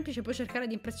di semplice e poi cercare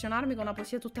di impressionarmi con una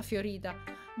poesia tutta fiorita.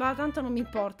 Bah, tanto non mi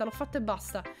importa, l'ho fatto e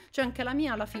basta. Cioè, anche la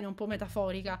mia alla fine è un po'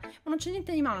 metaforica. Ma non c'è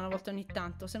niente di male una volta ogni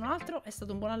tanto. Se non altro è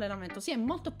stato un buon allenamento. Sì, è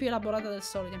molto più elaborata del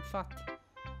solito, infatti.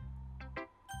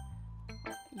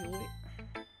 Yuri.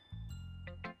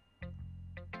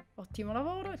 Ottimo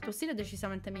lavoro, il tuo stile è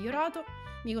decisamente migliorato.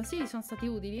 I miei consigli sono stati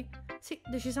utili? Sì,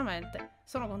 decisamente.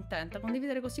 Sono contenta.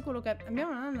 Condividere così quello che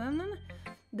abbiamo...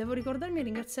 Devo ricordarmi e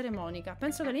ringraziare Monica.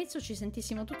 Penso che all'inizio ci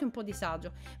sentissimo tutti un po' a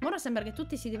disagio, ma ora sembra che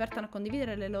tutti si divertano a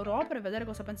condividere le loro opere e vedere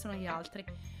cosa pensano gli altri.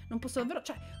 Non posso davvero...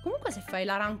 Cioè, comunque se fai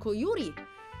l'aranco Yuri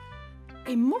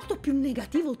è molto più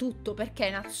negativo tutto, perché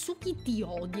Natsuki ti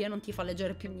odia e non ti fa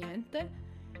leggere più niente.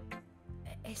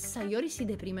 E Sayori si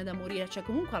deprime da morire. Cioè,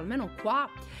 comunque almeno qua...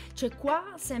 Cioè,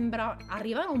 qua sembra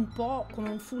arrivare un po' come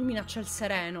un fulmine a ciel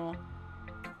sereno.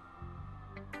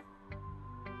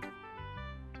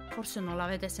 Forse non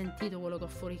l'avete sentito quello che ho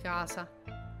fuori casa.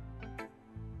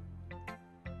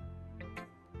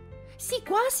 Sì,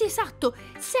 quasi, esatto.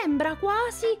 Sembra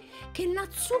quasi che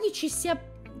Natsuki ci sia...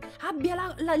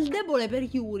 abbia il debole per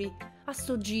Yuri a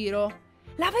sto giro.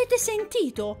 L'avete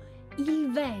sentito? Il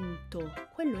vento.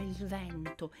 Quello è il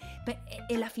vento.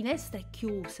 E la finestra è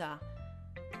chiusa.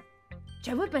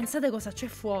 Cioè, voi pensate cosa c'è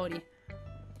fuori?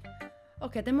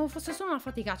 Ok, temevo fosse solo una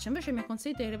faticaccia, invece mi ha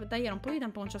consentito di ritagliare un po' di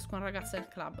tempo con ciascuna ragazza del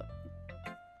club.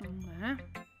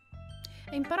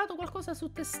 Hai imparato qualcosa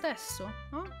su te stesso?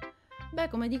 No? Beh,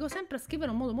 come dico sempre,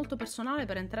 scrivere è un modo molto personale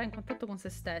per entrare in contatto con se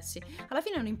stessi. Alla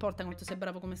fine non importa quanto sei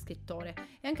bravo come scrittore,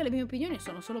 e anche le mie opinioni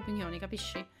sono solo opinioni,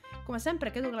 capisci? Come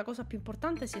sempre, credo che la cosa più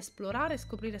importante sia esplorare e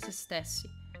scoprire se stessi.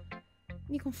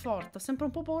 Mi conforta, ho sempre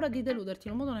un po' paura di deluderti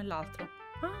in un modo o nell'altro.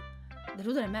 Ah?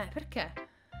 Deludere me? Perché?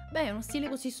 Beh, è uno stile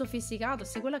così sofisticato,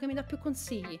 sei quella che mi dà più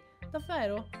consigli.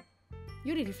 Davvero?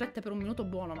 Yuri riflette per un minuto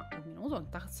buono, ma un minuto è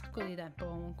un sacco di tempo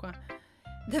comunque.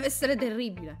 Deve essere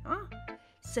terribile, ah?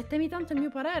 Se temi tanto il mio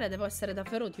parere, devo essere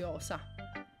davvero odiosa.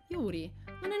 Yuri,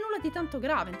 non è nulla di tanto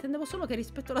grave, intendevo solo che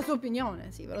rispetto la tua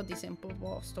opinione. Sì, però ti sei un po'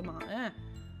 posto male,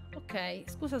 Ok,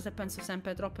 scusa se penso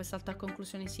sempre troppo e salto a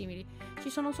conclusioni simili. Ci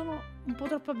sono solo un po'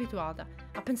 troppo abituata.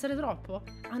 A pensare troppo?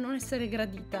 A non essere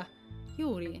gradita.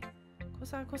 Yuri...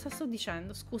 Cosa sto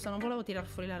dicendo? Scusa, non volevo tirar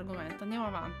fuori l'argomento. Andiamo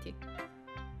avanti.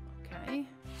 Ok.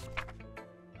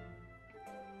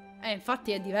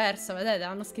 Infatti è diversa, vedete?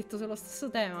 Hanno scritto sullo stesso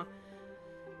tema.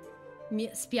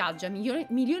 Spiaggia,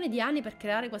 milioni di anni per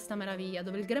creare questa meraviglia,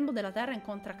 dove il grembo della terra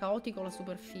incontra caotico la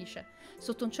superficie.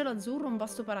 Sotto un cielo azzurro un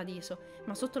vasto paradiso,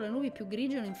 ma sotto le nubi più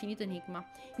grigie un infinito enigma.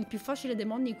 Il più facile dei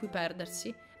mondi in cui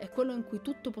perdersi è quello in cui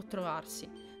tutto può trovarsi.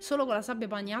 Solo con la sabbia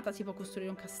bagnata si può costruire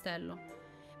un castello.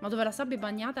 Ma dove la sabbia è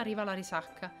bagnata arriva la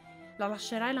risacca. La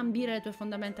lascerai lambire le tue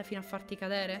fondamenta fino a farti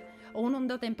cadere? O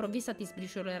un'ondata improvvisa ti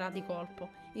sbriciolerà di colpo?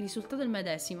 Il risultato è il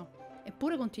medesimo.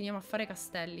 Eppure continuiamo a fare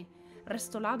castelli.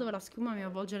 Resto là dove la schiuma mi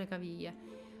avvolge le caviglie,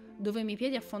 dove i miei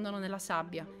piedi affondano nella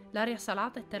sabbia, l'aria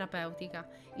salata e terapeutica,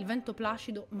 il vento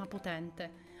placido ma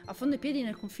potente. Affondo i piedi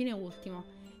nel confine ultimo,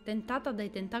 tentata dai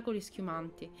tentacoli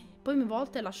schiumanti. Poi mi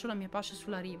volto e lascio la mia pace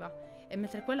sulla riva. E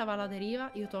mentre quella va alla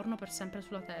deriva, io torno per sempre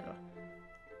sulla terra.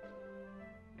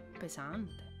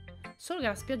 Pesante. Solo che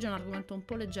la spiaggia è un argomento un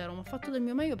po' leggero, ma ho fatto del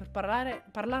mio meglio per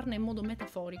parlarne in modo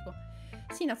metaforico.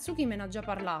 Sì, Natsuki me ne ha già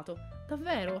parlato.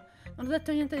 Davvero? Non ho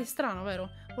detto niente di strano, vero?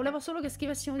 Voleva solo che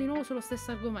scrivessimo di nuovo sullo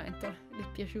stesso argomento. Le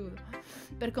è piaciuto.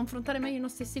 Per confrontare meglio i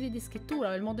nostri stili di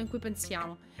scrittura e il modo in cui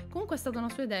pensiamo. Comunque è stata una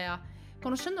sua idea.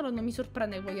 Conoscendolo non mi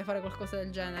sorprende che voglia fare qualcosa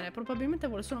del genere. Probabilmente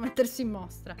vuole solo mettersi in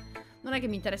mostra. Non è che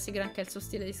mi interessi granché il suo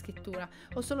stile di scrittura.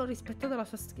 Ho solo rispettato la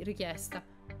sua richiesta.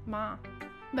 Ma...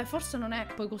 beh, forse non è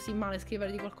poi così male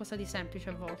scrivere di qualcosa di semplice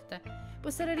a volte. Può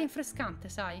essere rinfrescante,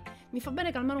 sai? Mi fa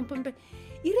bene calmare un po' in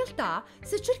realtà,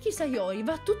 se cerchi Sayori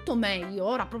va tutto meglio.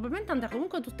 Ora, probabilmente andrà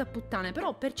comunque tutta a puttane,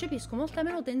 però percepisco molta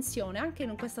meno tensione anche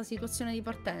in questa situazione di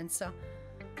partenza.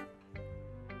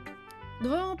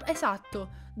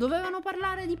 Esatto, dovevano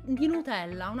parlare di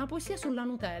Nutella, una poesia sulla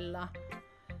Nutella.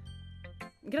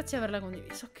 Grazie di averla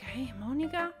condivisa. Ok,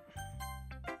 Monica.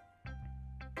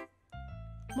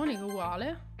 Monica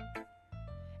uguale.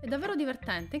 È davvero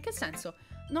divertente. In che senso?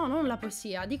 No, non la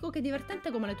poesia. Dico che è divertente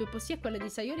come le tue poesie e quelle di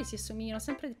Sayori si assomigliano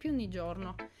sempre di più ogni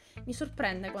giorno. Mi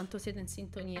sorprende quanto siete in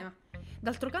sintonia.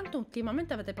 D'altro canto,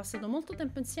 ultimamente avete passato molto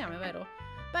tempo insieme, vero?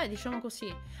 Beh, diciamo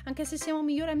così. Anche se siamo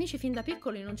migliori amici fin da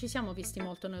piccoli, non ci siamo visti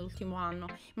molto nell'ultimo anno.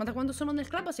 Ma da quando sono nel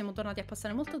club siamo tornati a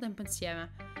passare molto tempo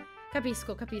insieme.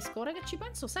 Capisco, capisco. Ora che ci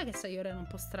penso, sai che Sayori era un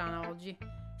po' strana oggi.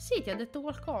 Sì, ti ha detto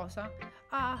qualcosa?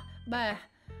 Ah, beh...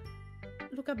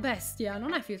 Luca bestia,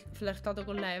 non hai flirtato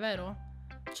con lei, vero?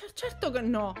 Certo che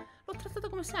no, l'ho trattata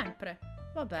come sempre.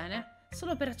 Va bene,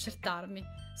 solo per accertarmi.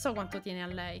 So quanto tiene a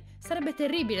lei. Sarebbe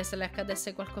terribile se le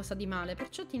accadesse qualcosa di male,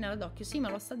 perciò tienila d'occhio. Sì, ma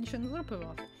lo sta dicendo troppe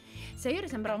volte. Sayori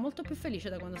sembrava molto più felice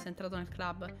da quando sei entrato nel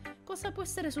club. Cosa può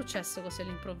essere successo così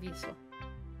all'improvviso?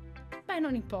 Beh,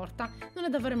 non importa. Non è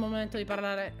davvero il momento di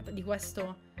parlare di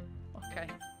questo.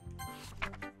 Ok.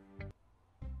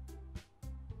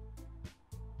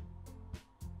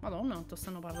 Madonna, quanto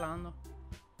stanno parlando.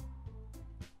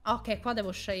 Ok, qua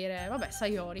devo scegliere. Vabbè,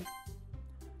 Sayori.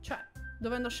 Cioè,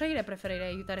 dovendo scegliere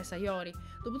preferirei aiutare Sayori.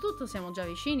 Dopotutto siamo già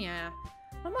vicini e...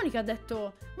 Ma Monica ha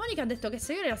detto che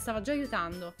Sayori la stava già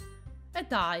aiutando. E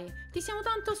dai, ti siamo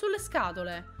tanto sulle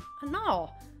scatole.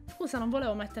 No! Scusa, non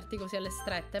volevo metterti così alle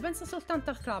strette. Pensa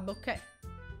soltanto al club, ok?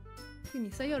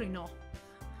 Quindi Sayori no.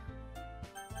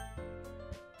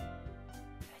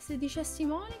 E se dicessi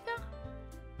Monica?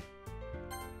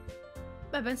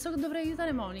 Beh, penso che dovrei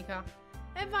aiutare Monica.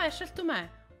 E vai, ha scelto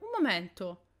me. Un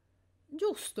momento.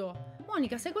 Giusto.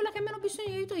 Monica, sei quella che ha meno bisogno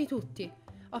di aiuto di tutti.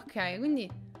 Ok, quindi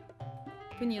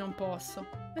non posso.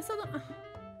 È stato...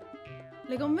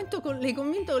 L'hai convinto con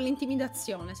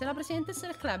l'intimidazione. Sei la presidentessa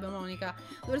del club, Monica.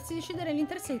 Dovresti decidere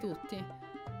l'interesse di tutti.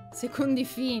 Secondi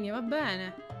fini, va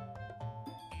bene.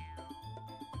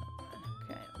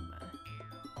 Ok, va bene.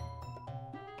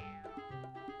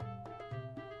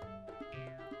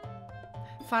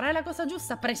 Farai la cosa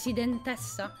giusta,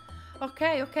 presidentessa.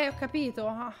 Ok, ho capito.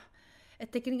 Ah. È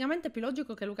tecnicamente più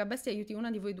logico che Luca Bestia aiuti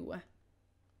una di voi due.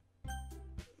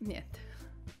 Niente.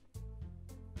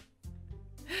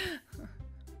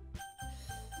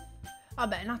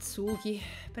 Vabbè, Natsuki.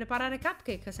 Preparare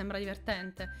cupcake sembra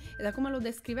divertente. E da come lo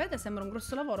descrivete sembra un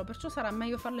grosso lavoro, perciò sarà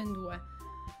meglio farlo in due.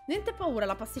 Niente paura,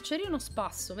 la pasticceria è uno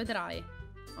spasso, vedrai.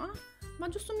 Ah? Ma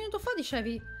giusto un minuto fa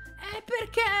dicevi...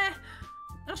 perché...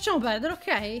 Lasciamo perdere,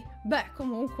 ok? Beh,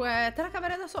 comunque, te la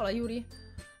caverai da sola, Yuri?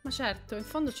 Ma certo, in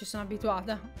fondo ci sono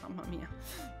abituata. Mamma mia.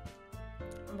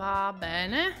 Va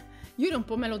bene. Yuri è un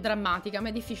po' melodrammatica, ma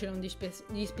è difficile non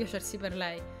dispiacersi per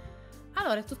lei.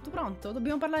 Allora, è tutto pronto?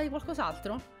 Dobbiamo parlare di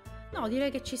qualcos'altro? No,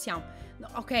 direi che ci siamo. No,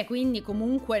 ok, quindi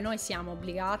comunque noi siamo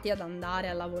obbligati ad andare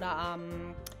a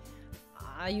lavorare,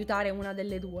 a aiutare una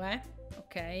delle due,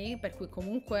 ok? Per cui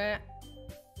comunque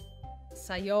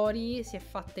Sayori si è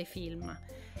fatta i film,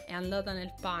 è andata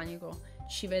nel panico,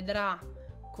 ci vedrà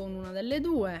con una delle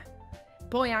due.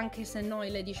 Poi anche se noi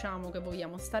le diciamo che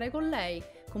vogliamo stare con lei,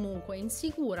 comunque è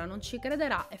insicura, non ci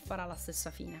crederà e farà la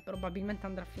stessa fine. Probabilmente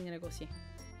andrà a finire così.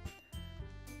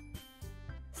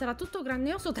 Sarà tutto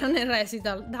grandioso tranne il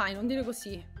recital. Dai, non dire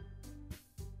così.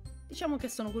 Diciamo che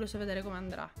sono curioso di vedere come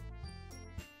andrà.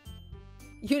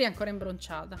 Yuri è ancora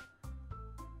imbronciata.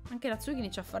 Anche Natsuki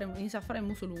inizia a fare il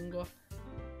muso lungo.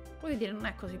 Puoi dire non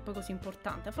è poi così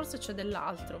importante. Forse c'è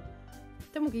dell'altro.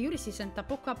 Temo che Yuri si senta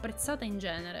poco apprezzata in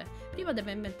genere. Prima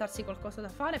deve inventarsi qualcosa da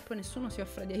fare e poi nessuno si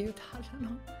offre di aiutarla,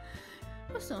 no?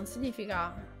 Questo non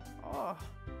significa... Oh...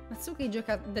 Natsuki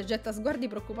getta sguardi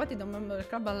preoccupati da un membro del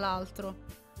club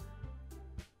all'altro.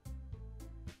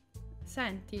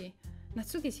 Senti,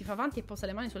 Natsuki si fa avanti e posa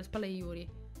le mani sulle spalle di Yuri.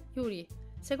 Yuri,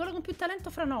 sei quello con più talento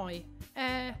fra noi.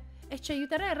 E ci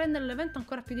aiuterai a rendere l'evento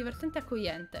ancora più divertente e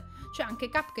accogliente. Cioè, anche i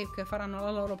Cupcake faranno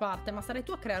la loro parte, ma sarai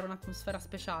tu a creare un'atmosfera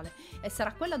speciale. E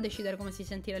sarà quella a decidere come si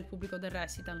sentirà il pubblico del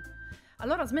recital.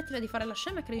 Allora smettila di fare la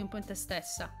scema e credi un po' in te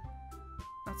stessa.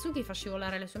 Natsuki fa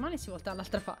scivolare le sue mani e si volta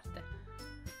dall'altra parte.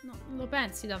 No, lo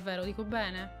pensi davvero? Dico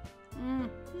bene?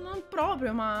 Non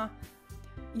proprio, ma...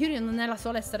 Yuri non è la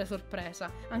sola a essere sorpresa.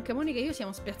 Anche Monica e io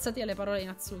siamo spiazzati alle parole di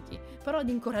Natsuki. Parole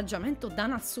di incoraggiamento da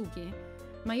Natsuki?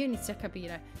 Ma io inizio a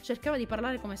capire. Cercava di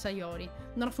parlare come Sayori.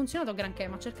 Non ha funzionato granché,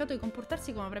 ma ha cercato di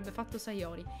comportarsi come avrebbe fatto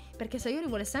Sayori. Perché Sayori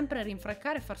vuole sempre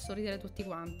rinfrancare e far sorridere tutti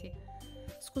quanti.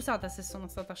 Scusate se sono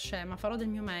stata scema, farò del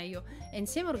mio meglio. E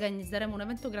insieme organizzeremo un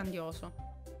evento grandioso.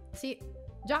 Sì,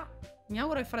 già. Mi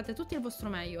auguro che farete tutti il vostro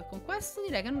meglio. E con questo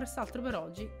direi che non resta altro per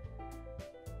oggi.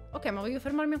 Ok, ma voglio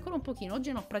fermarmi ancora un pochino.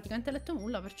 Oggi non ho praticamente letto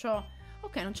nulla, perciò...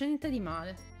 Ok, non c'è niente di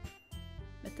male.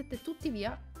 Mettete tutti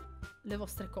via le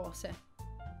vostre cose.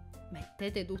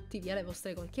 Mettete tutti via le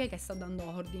vostre cose. Chi è che sta dando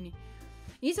ordini?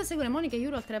 Inizia a seguire Monica e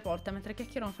Yuri al teleporta mentre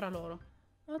chiacchierano fra loro.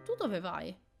 Ma tu dove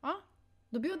vai? Ah?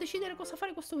 Dobbiamo decidere cosa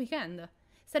fare questo weekend.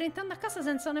 Stai rientrando a casa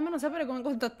senza nemmeno sapere come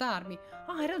contattarmi.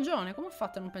 Ah, hai ragione. Come ho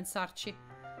fatto a non pensarci?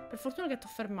 Per fortuna che ti ho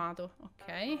fermato.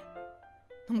 Ok.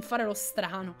 Non fare lo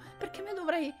strano. Perché me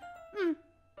dovrei...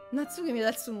 Natsuki mi dà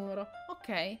il suo numero.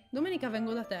 Ok, domenica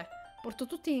vengo da te. Porto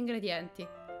tutti gli ingredienti.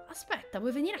 Aspetta,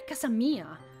 vuoi venire a casa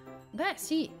mia? Beh,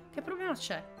 sì. Che problema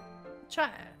c'è?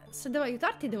 Cioè, se devo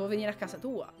aiutarti devo venire a casa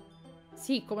tua.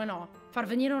 Sì, come no. Far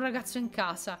venire un ragazzo in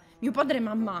casa. Mio padre mi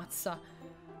ammazza.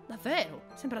 Davvero?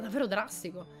 Sembra davvero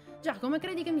drastico. Già, come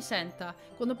credi che mi senta?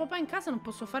 Quando papà è in casa non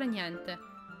posso fare niente.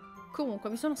 Comunque,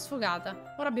 mi sono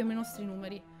sfogata. Ora abbiamo i nostri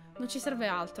numeri. Non ci serve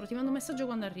altro, ti mando un messaggio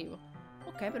quando arrivo.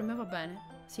 Ok, per me va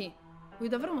bene. Sì, voglio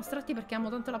davvero mostrarti perché amo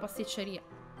tanto la pasticceria.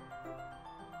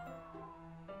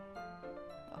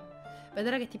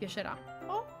 Vedrai che ti piacerà.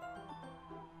 Oh,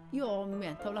 io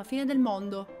niente, ho la fine del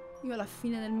mondo. Io ho la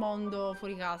fine del mondo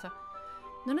fuori casa.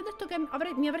 Non è detto che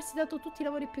mi avresti dato tutti i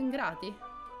lavori più ingrati?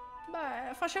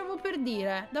 Beh, facevo per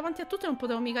dire. Davanti a tutti non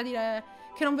potevo mica dire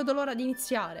che non vedo l'ora di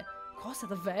iniziare. Cosa,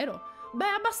 davvero? Beh,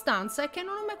 abbastanza, è che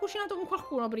non ho mai cucinato con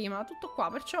qualcuno prima, tutto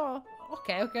qua, perciò...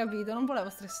 Ok, ho capito, non volevo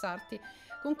stressarti.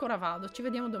 Comunque ora vado, ci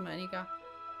vediamo domenica.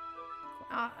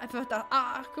 Ah, aspetta,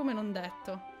 come non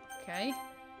detto. Ok.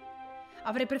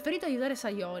 Avrei preferito aiutare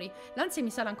Sayori. L'ansia mi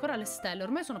sale ancora alle stelle,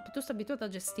 ormai sono piuttosto abituata a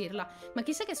gestirla. Ma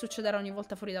chissà che succederà ogni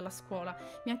volta fuori dalla scuola.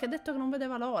 Mi ha anche detto che non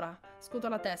vedeva l'ora. Scuoto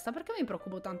la testa, perché mi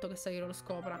preoccupo tanto che Sayori lo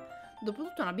scopra?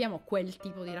 Dopotutto non abbiamo quel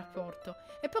tipo di rapporto.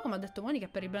 E poi, come ha detto Monica, è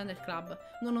per il bene del club.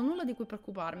 Non ho nulla di cui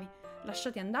preoccuparmi.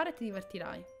 Lasciati andare e ti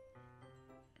divertirai.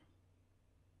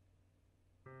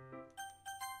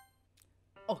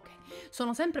 Ok,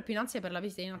 sono sempre più in ansia per la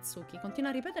visita di Natsuki. Continua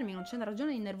a ripetermi che non c'è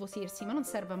ragione di innervosirsi, ma non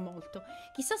serve a molto.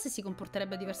 Chissà se si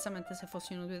comporterebbe diversamente se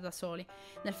fossimo due da soli.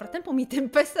 Nel frattempo mi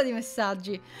tempesta di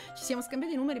messaggi. Ci siamo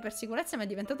scambiati i numeri per sicurezza, ma è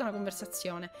diventata una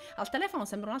conversazione. Al telefono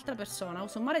sembra un'altra persona,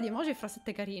 usa un mare di emoji e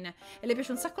frasette carine. E le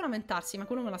piace un sacco lamentarsi, ma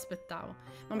quello me l'aspettavo.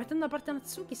 Ma mettendo da parte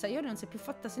Natsuki, Sayori non si è più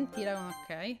fatta sentire con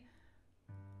ok.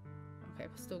 Ok,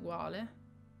 questo è uguale.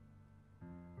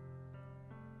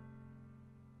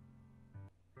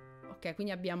 Ok,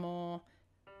 quindi abbiamo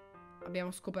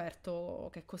scoperto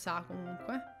che cos'ha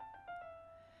comunque.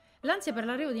 L'ansia per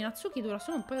l'arrivo di Natsuki dura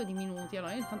solo un paio di minuti.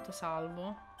 Allora io intanto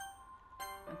salvo.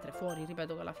 Mentre fuori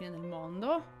ripeto che è la fine del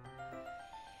mondo.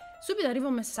 Subito arriva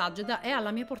un messaggio è alla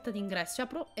mia porta d'ingresso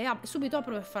e subito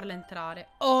apro per farla entrare.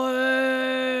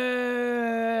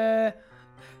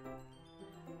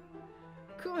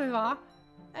 Come va?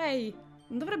 Ehi,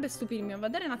 non dovrebbe stupirmi, ma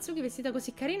vedere Natsuki vestita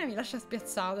così carina mi lascia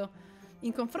spiazzato.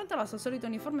 In confronto alla sua solita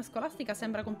uniforme scolastica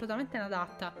sembra completamente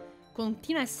inadatta.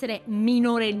 Continua a essere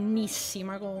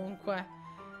minorennissima comunque.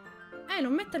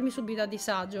 Non mettermi subito a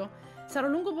disagio. Sarà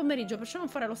un lungo pomeriggio, perciò non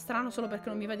fare lo strano solo perché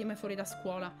non mi vedi mai fuori da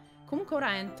scuola. Comunque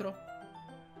ora entro.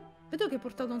 Vedo che hai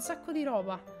portato un sacco di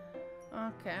roba.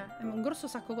 Ok, è un grosso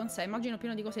sacco con sé, immagino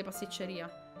pieno di cose di pasticceria.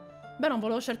 Beh, non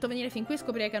volevo certo venire fin qui e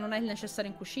scoprire che non hai il necessario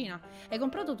in cucina. Hai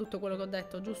comprato tutto quello che ho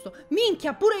detto, giusto?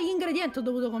 Minchia, pure gli ingredienti ho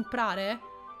dovuto comprare?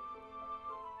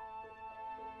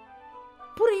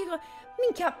 Pure io...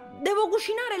 Minchia, devo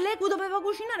cucinare, l'Equ doveva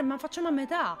cucinare, ma facciamo a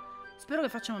metà. Spero che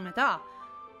facciamo a metà.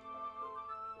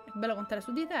 È bello contare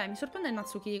su di te. Mi sorprende che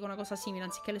Natsuki dica una cosa simile,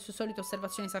 anziché le sue solite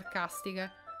osservazioni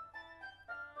sarcastiche.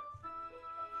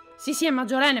 Sì, è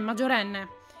maggiorenne, è maggiorenne.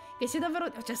 Che sia davvero...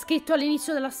 C'è scritto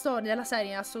all'inizio della storia, della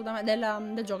serie, assolutamente,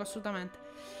 del gioco, assolutamente.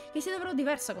 Che sia davvero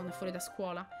diversa quando è fuori da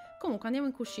scuola. Comunque, andiamo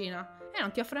in cucina. E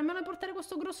non ti offre nemmeno di portare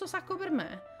questo grosso sacco per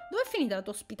me? Dove è finita la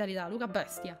tua ospitalità, Luca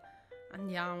bestia?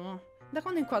 Andiamo. Da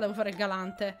quando in qua devo fare il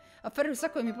galante? A fare il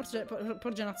sacco che mi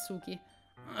porge Natsuki.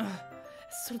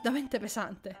 Assolutamente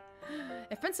pesante.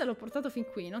 E pensa l'ho portato fin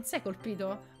qui. Non sei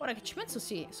colpito? Ora che ci penso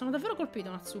sì. Sono davvero colpito,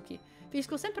 Natsuki.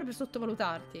 Finisco sempre per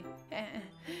sottovalutarti.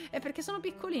 È perché sono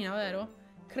piccolina, vero?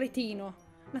 Cretino.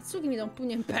 Natsuki mi dà un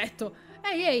pugno in petto.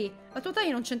 Ehi, la tua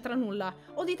taglia non c'entra nulla.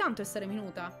 Odi tanto essere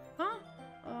minuta.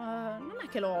 Ah? non è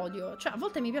che lo odio. Cioè, a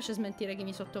volte mi piace smentire chi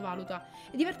mi sottovaluta.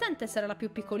 È divertente essere la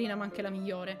più piccolina, ma anche la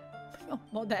migliore. Io,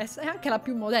 modesta, e anche la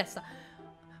più modesta.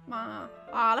 Ma...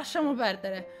 ah, lasciamo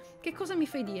perdere. Che cosa mi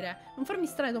fai dire? Non farmi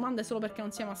strane domande solo perché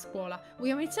non siamo a scuola.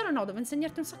 Vogliamo iniziare o no? Devo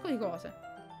insegnarti un sacco di cose.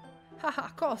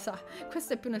 Ah, cosa?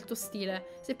 Questo è più nel tuo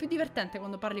stile. Sei più divertente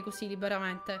quando parli così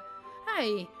liberamente.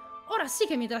 Ehi, ora sì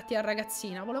che mi tratti a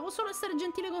ragazzina. Volevo solo essere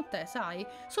gentile con te, sai?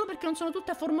 Solo perché non sono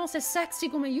tutte formose e sexy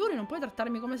come Yuri, non puoi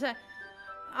trattarmi come se...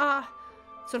 Ah,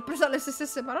 sorpresa alle sue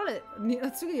stesse parole,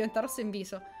 Natsuki diventa rossa in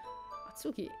viso.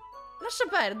 Natsuki, lascia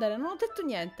perdere, non ho detto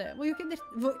niente.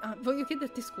 Voglio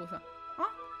chiederti scusa.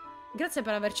 Grazie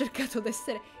per aver cercato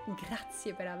d'essere...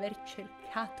 Grazie per aver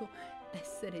cercato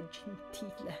d'essere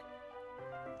gentile.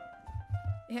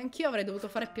 E anch'io avrei dovuto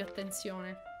fare più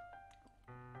attenzione.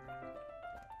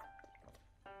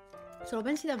 Se lo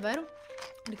pensi davvero,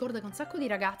 ricorda che un sacco di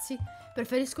ragazzi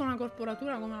preferiscono una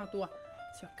corporatura come la tua.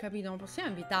 Sì, ho capito, ma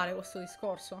possiamo evitare questo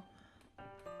discorso?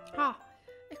 Ah,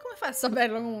 e come fai a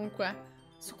saperlo comunque?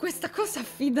 Su questa cosa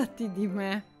fidati di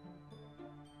me.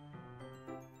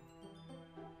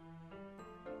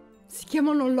 Si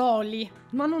chiamano Loli,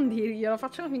 ma non dirglielo,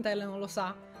 facciamo finta che lei non lo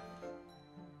sa.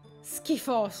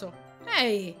 Schifoso.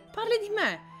 Ehi, parli di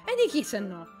me. E di chi se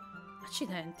no?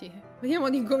 Accidenti. Vediamo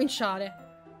di incominciare.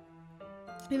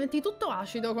 Diventi tutto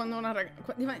acido quando una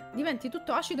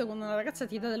ragazza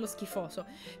ti dà dello schifoso.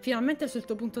 Finalmente sei il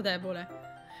tuo punto debole.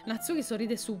 Natsuki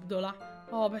sorride subdola.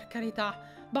 Oh, per carità.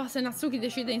 Bah, se Natsuki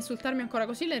decide di insultarmi ancora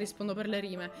così, le rispondo per le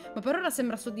rime. Ma per ora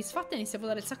sembra soddisfatta e inizia a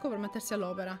votare il sacco per mettersi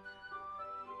all'opera.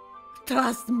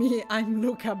 Trust me, I'm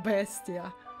Luca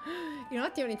Bestia. In un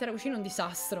attimo l'intera cucina è un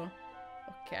disastro.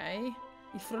 Ok.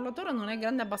 Il frullatore non è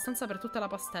grande abbastanza per tutta la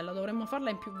pastella. Dovremmo farla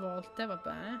in più volte, va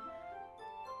bene.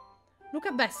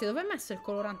 Luca Bestia, dove hai messo il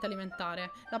colorante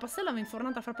alimentare? La pastella va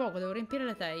infornata fra poco, devo riempire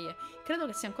le teglie. Credo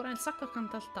che sia ancora nel sacco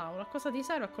accanto al tavolo. A cosa ti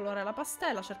serve a colorare la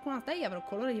pastella? Ciascuna teglia avrà un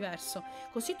colore diverso.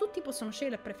 Così tutti possono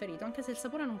scegliere il preferito, anche se il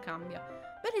sapore non cambia.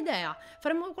 Bella idea!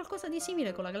 Faremmo qualcosa di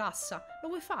simile con la glassa. Lo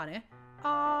vuoi fare?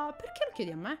 Perché lo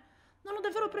chiedi a me? Non ho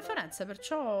davvero preferenze,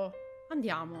 perciò...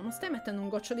 Andiamo, non stai mettendo un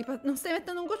goccio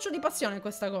di passione in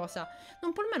questa cosa.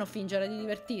 Non puoi almeno fingere di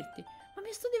divertirti. Ma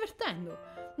mi sto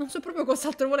divertendo. Non so proprio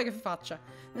cos'altro vuole che faccia.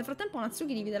 Nel frattempo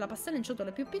Natsuki divide la pastella in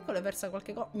ciotole più piccole e versa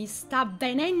qualche cosa. Mi sta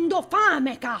venendo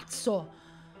fame, cazzo!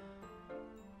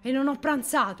 E non ho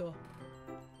pranzato.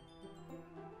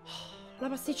 La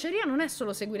pasticceria non è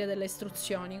solo seguire delle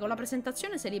istruzioni. Con la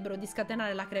presentazione sei libero di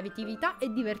scatenare la creatività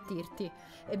e divertirti.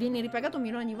 E vieni ripagato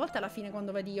milioni di volte alla fine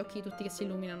quando vedi gli occhi di tutti che si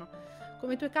illuminano.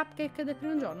 Come i tuoi cupcake del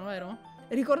primo giorno, vero?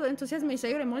 Ricordo l'entusiasmo di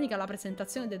Sayori e Monica alla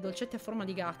presentazione dei dolcetti a forma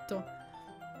di gatto.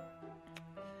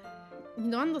 Mi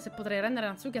domando se potrei rendere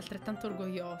Natsuki altrettanto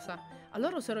orgogliosa.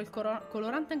 Allora userò il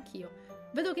colorante anch'io.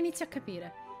 Vedo che inizi a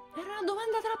capire. Era una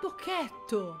domanda tra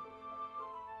bocchetto!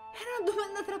 Era una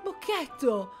domanda tra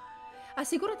bocchetto!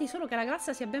 Assicurati solo che la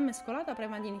glassa sia ben mescolata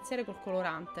prima di iniziare col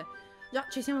colorante. Già,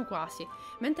 ci siamo quasi.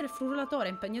 Mentre il frullatore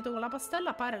è impegnato con la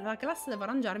pastella, pare la glassa deve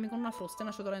arrangiarmi con una frusta e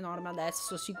una ciotola enorme.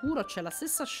 Adesso sicuro c'è la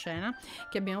stessa scena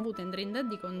che abbiamo avuto in Dream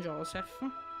Daddy con Joseph.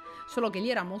 Solo che lì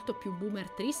era molto più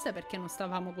boomer triste perché non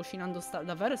stavamo cucinando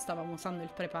davvero e stavamo usando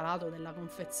il preparato della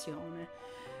confezione.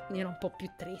 Quindi era un po' più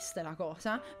triste la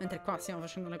cosa. Mentre qua stiamo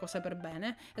facendo le cose per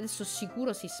bene. E adesso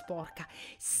sicuro si sporca.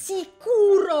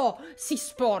 Sicuro si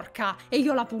sporca! E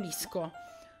io la pulisco.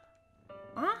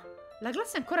 Ah? La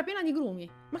glassa è ancora piena di grumi.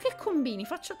 Ma che combini?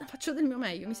 Faccio del mio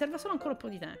meglio. Mi serve solo ancora un po'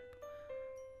 di tempo.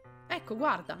 Ecco,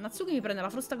 guarda. Natsuki mi prende la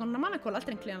frusta con una mano e con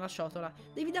l'altra inclina la ciotola.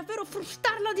 Devi davvero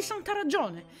frustarla di santa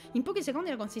ragione. In pochi secondi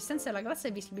la consistenza della glassa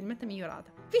è visibilmente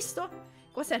migliorata. Visto?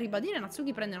 Quasi a ribadire,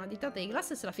 Natsuki prende una ditata di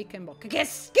glassa e se la ficca in bocca. Che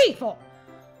schifo!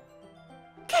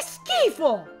 Che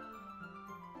schifo!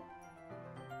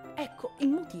 Ecco il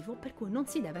motivo per cui non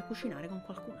si deve cucinare con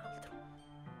qualcun altro.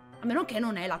 A meno che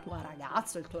non è la tua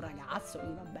ragazza, il tuo ragazzo,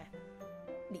 lì vabbè.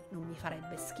 Lì non mi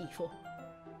farebbe schifo.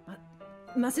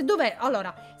 Ma se dov'è?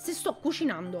 Allora, se sto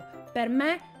cucinando per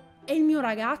me e il mio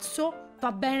ragazzo,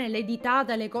 va bene le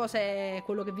ditate, le cose,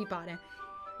 quello che vi pare.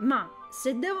 Ma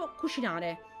se devo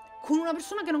cucinare con una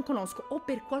persona che non conosco o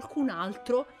per qualcun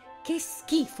altro, che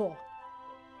schifo!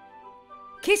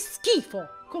 Che schifo!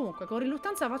 Comunque, con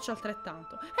riluttanza faccio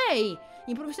altrettanto. Ehi!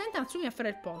 Improvvisamente Natsumi afferra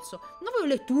il polso. Non voglio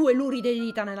le tue luride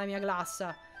dita nella mia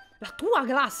glassa. La tua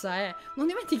glassa, non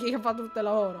dimentichi che fa tutto il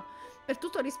lavoro. Per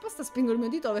tutta risposta spingo il mio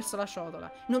dito verso la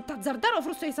ciotola. Non t'azzardare la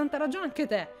frusta di santa ragione anche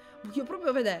te. Voglio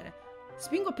proprio vedere.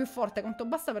 Spingo più forte quanto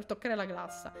basta per toccare la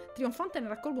glassa. Trionfante ne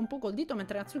raccolgo un po' col dito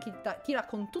mentre Natsuki tira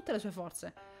con tutte le sue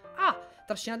forze. Ah!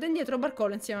 Trascinato indietro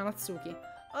barcollo insieme a Natsuki.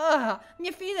 Mi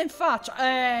è finita in faccia.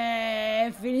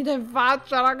 È finita in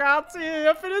faccia, ragazzi.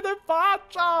 È finita in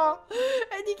faccia.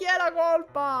 E di chi è la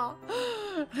colpa?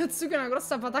 Natsuki ha una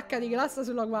grossa patacca di glassa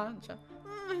sulla guancia.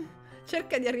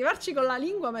 Cerca di arrivarci con la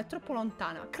lingua, ma è troppo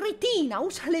lontana. Cretina,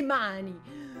 usa le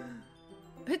mani.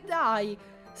 E dai,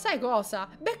 sai cosa?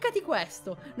 Beccati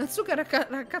questo. Natsuki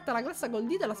raccatta la glassa col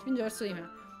dito e la spinge verso di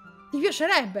me. Ti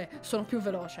piacerebbe? Sono più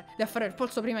veloce. Devo fare il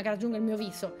polso prima che raggiunga il mio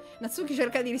viso. Natsuki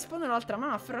cerca di rispondere l'altra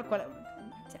mano, afferra quella...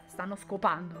 Stanno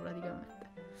scopando praticamente.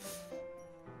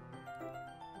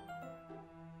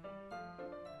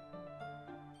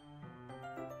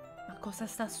 Ma cosa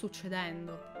sta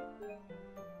succedendo?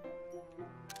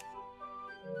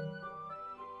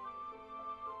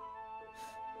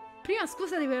 Prima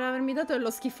scusati per avermi dato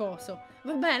dello schifoso.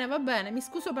 Va bene, mi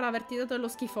scuso per averti dato dello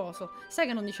schifoso. Sai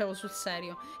che non dicevo sul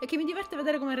serio. E che mi diverte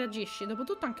vedere come reagisci.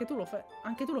 Dopotutto anche tu lo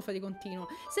fai di continuo.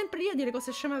 Sempre io a dire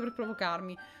cose sceme per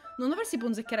provocarmi. Non dovresti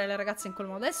punzecchiare le ragazze in quel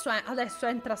modo. Adesso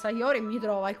entra Sayori e mi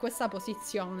trova in questa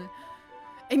posizione.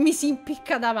 E mi si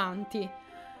impicca davanti.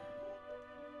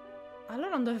 Allora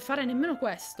non deve fare nemmeno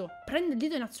questo. Prendo il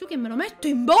dito di Natsuki e me lo metto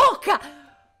in bocca!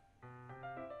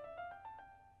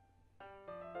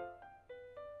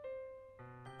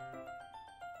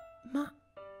 Ma...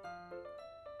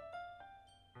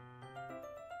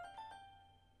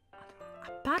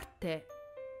 a parte...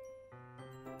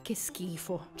 che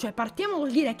schifo. Cioè, partiamo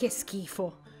col dire che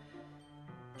schifo.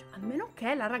 Cioè, a meno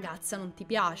che la ragazza non ti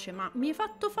piace, ma mi hai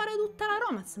fatto fare tutta la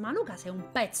romance. Ma Luca sei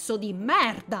un pezzo di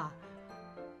merda.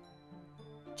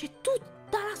 Cioè,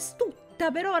 tutta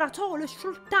per ora solo e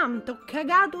soltanto ho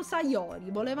cagato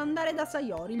Sayori. Volevo andare da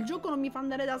Sayori. Il gioco non mi fa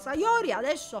andare da Sayori.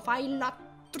 Adesso fai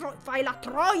la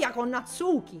troia con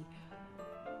Natsuki.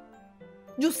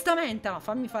 Giustamente, ma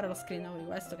fammi fare lo screen di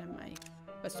questo che è meglio.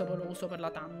 Questo poi lo uso per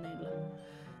la thumbnail.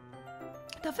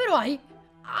 Davvero hai?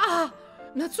 Ah!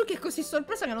 Natsuki è così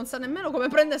sorpresa che non sa nemmeno come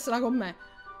prendersela con me.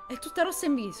 È tutta rossa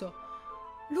in viso.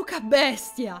 Luca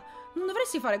bestia! Non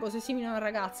dovresti fare cose simili a una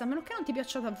ragazza, a meno che non ti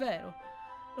piaccia davvero.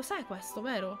 Lo sai questo,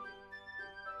 vero?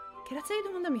 Che razza di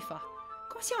domanda mi fa?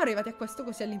 Come siamo arrivati a questo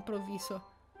così all'improvviso?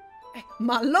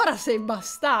 Ma allora sei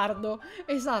bastardo!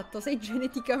 Esatto, sei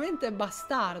geneticamente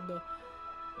bastardo.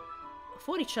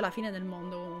 Fuori c'è la fine del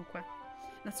mondo, comunque.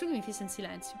 Natsuki mi fissa in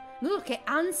silenzio. Noto che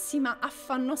ansima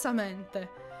affannosamente.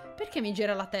 Perché mi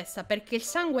gira la testa? Perché il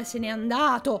sangue se n'è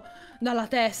andato dalla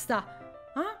testa.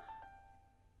 Ah?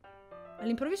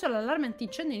 All'improvviso l'allarme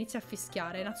antincendio inizia a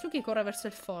fischiare. Natsuki corre verso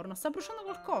il forno. Sta bruciando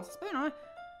qualcosa. Spero no.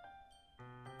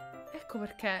 Ecco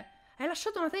perché. Hai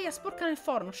lasciato una teglia sporca nel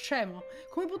forno, scemo.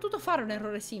 Come hai potuto fare un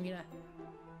errore simile?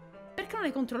 Perché non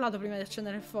hai controllato prima di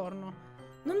accendere il forno?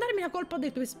 Non darmi la colpa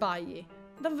dei tuoi sbagli.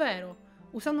 Davvero.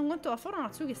 Usando un guanto da forno,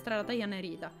 Natsuki estrae la teglia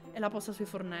annerita e la posa sui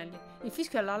fornelli. Il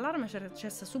fischio dell'allarme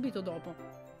cessa subito dopo.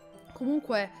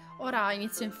 Comunque, ora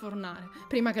inizio a infornare.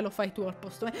 Prima che lo fai tu al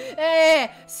posto.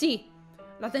 Sì!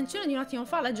 La tensione di un attimo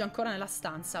fa legge ancora nella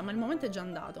stanza, ma il momento è già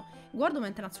andato. Guardo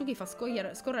mentre Natsuki fa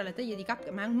scorrere le teglie di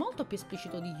Cupcake, ma è molto più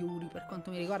esplicito di Yuri per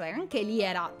quanto mi riguarda. E anche lì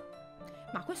era...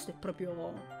 Ma questo è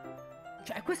proprio...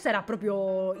 Cioè, questo era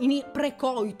proprio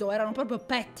pre-coito, erano proprio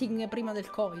petting prima del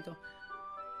coito.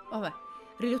 Vabbè,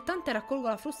 riluttante raccolgo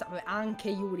la frusta, vabbè, anche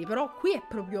Yuri, però qui è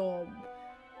proprio...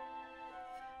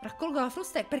 Raccolgo la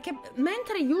frusta perché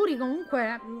mentre Yuri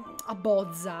comunque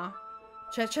abbozza...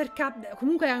 Cioè cerca,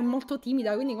 comunque è molto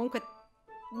timida, quindi comunque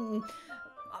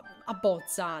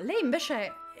abbozza. Lei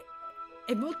invece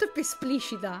è molto più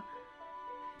esplicita.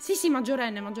 Sì,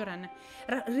 maggiorenne.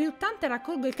 Riluttante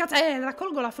raccolgo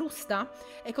raccolgo la frusta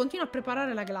e continuo a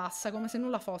preparare la glassa come se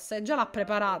nulla fosse. Già l'ha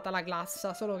preparata la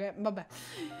glassa, solo che, vabbè.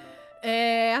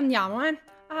 Andiamo,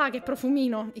 Ah, che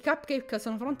profumino! I cupcake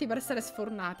sono pronti per essere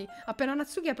sfornati. Appena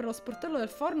Natsuki apre lo sportello del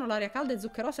forno, l'aria calda e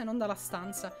zuccherosa inonda la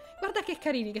stanza. Guarda che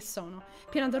carini che sono!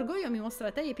 Piena d'orgoglio mi mostra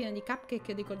le teglie piene di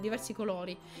cupcake di diversi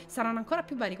colori. Saranno ancora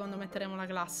più belli quando metteremo la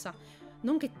glassa.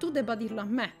 Non che tu debba dirlo a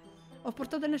me. Ho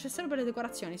portato il necessario per le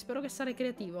decorazioni, spero che sarai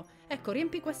creativo. Ecco,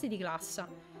 riempi questi di glassa.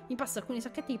 Mi passo alcuni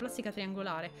sacchetti di plastica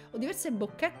triangolare. Ho diverse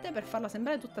bocchette per farla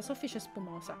sembrare tutta soffice e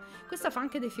spumosa. Questa fa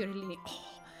anche dei fiorellini.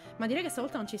 Oh! Ma direi che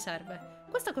stavolta non ci serve.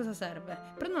 Questa cosa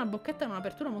serve? Prendo una bocchetta in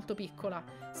un'apertura molto piccola.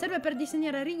 Serve per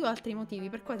disegnare righe o altri motivi,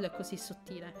 per quello è così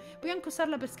sottile. Puoi anche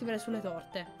usarla per scrivere sulle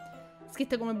torte.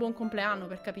 Scritte come buon compleanno,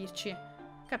 per capirci.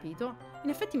 Capito? In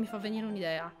effetti mi fa venire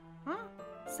un'idea. Ah?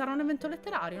 Sarà un evento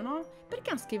letterario, no?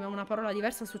 Perché non scriviamo una parola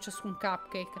diversa su ciascun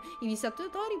cupcake? I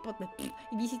visitatori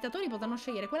potranno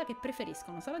scegliere quella che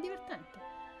preferiscono. Sarà divertente.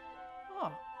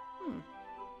 Oh.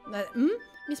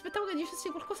 Mi aspettavo che dicessi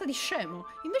qualcosa di scemo.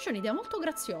 Invece è un'idea molto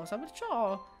graziosa,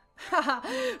 perciò...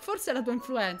 Forse è la tua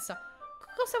influenza.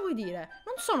 Cosa vuoi dire?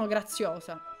 Non sono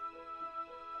graziosa.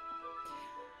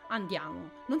 Andiamo.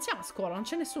 Non siamo a scuola, non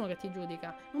c'è nessuno che ti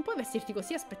giudica. Non puoi vestirti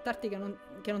così e aspettarti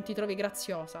che non ti trovi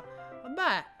graziosa.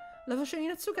 Vabbè, la voce di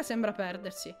Natsuka sembra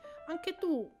perdersi. Anche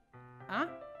tu...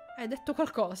 Eh? Hai detto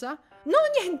qualcosa? No,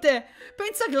 niente!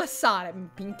 Pensa a glassare.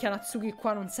 Pinchia Natsuki,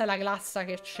 qua non sai la glassa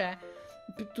che c'è.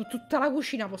 Tutta la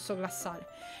cucina posso glassare.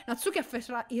 Natsuki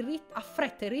affretta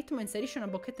il ritmo e inserisce una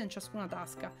bocchetta in ciascuna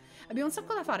tasca. Abbiamo un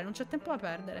sacco da fare, non c'è tempo da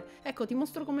perdere. Ecco, ti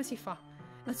mostro come si fa.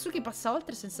 Natsuki passa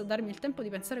oltre senza darmi il tempo di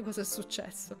pensare cosa è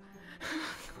successo.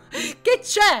 Che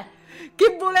c'è?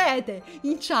 Che volete?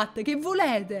 In chat, che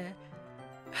volete?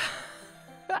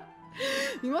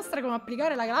 Mi mostra come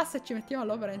applicare la glassa e ci mettiamo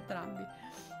all'opera entrambi.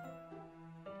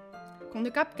 Quando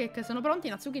i cupcake sono pronti,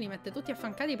 Natsuki li mette tutti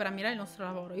affancati per ammirare il nostro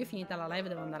lavoro. Io finita la live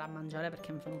devo andare a mangiare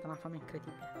perché mi è venuta una fame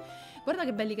incredibile. Guarda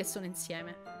che belli che sono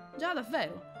insieme. Già,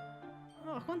 davvero?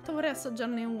 Oh, quanto vorrei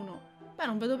assaggiarne uno. Beh,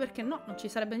 non vedo perché no, non ci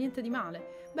sarebbe niente di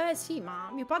male. Beh, sì,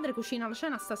 ma mio padre cucina la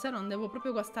cena stasera, non devo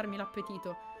proprio guastarmi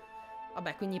l'appetito.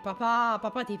 Vabbè, quindi papà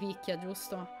ti picchia,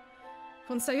 giusto?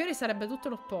 Con Sayori sarebbe tutto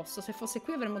l'opposto. Se fosse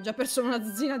qui avremmo già perso una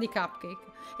dozzina di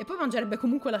cupcake. E poi mangerebbe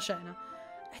comunque la cena.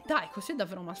 Dai, così è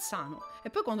davvero malsano. E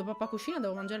poi quando papà cucina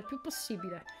devo mangiare il più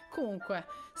possibile. Comunque,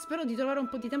 spero di trovare un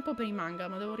po' di tempo per i manga,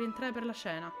 ma devo rientrare per la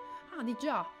cena. Ah, di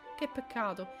già. Che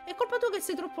peccato. È colpa tua che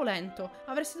sei troppo lento.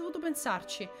 Avresti dovuto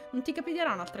pensarci. Non ti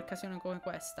capiterà un'altra occasione come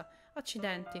questa.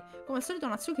 Accidenti. Come al solito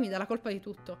Natsuki mi dà la colpa di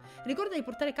tutto. Ricorda di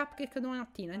portare cupcake domani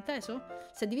mattina, inteso?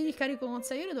 Se dividi il carico con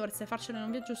Sayori dovresti farcene in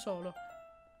un viaggio solo.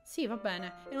 Sì, va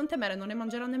bene. E non temere, non ne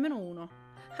mangerà nemmeno uno.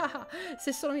 Haha,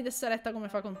 se solo mi desse retta come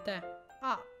fa con te.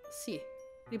 Ah, sì.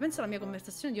 Ripenso alla mia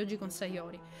conversazione di oggi con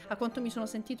Sayori, a quanto mi sono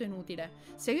sentito inutile.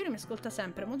 Sayori mi ascolta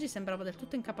sempre, ma oggi sembrava del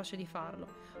tutto incapace di farlo.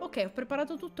 Ok, ho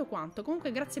preparato tutto quanto,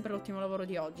 comunque grazie per l'ottimo lavoro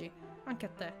di oggi. Anche a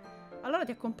te. Allora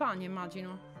ti accompagno,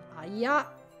 immagino.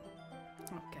 Aia!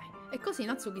 Ok. E così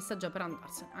Natsuki sta già per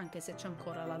andarsene, anche se c'è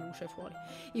ancora la luce fuori.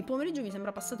 Il pomeriggio mi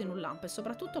sembra passato in un lampo e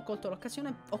soprattutto ho colto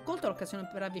l'occasione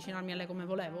per avvicinarmi a lei come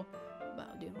volevo. Beh,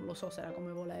 oddio, non lo so se era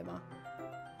come voleva.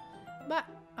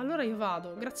 Beh, allora io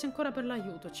vado. Grazie ancora per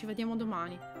l'aiuto. Ci vediamo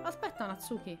domani. Aspetta,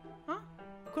 Natsuki. Ah?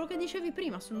 Quello che dicevi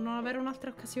prima su non avere un'altra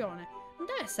occasione. Non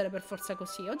deve essere per forza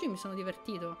così. Oggi mi sono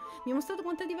divertito. Mi hai mostrato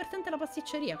quanto è divertente la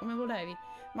pasticceria, come volevi.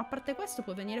 Ma a parte questo,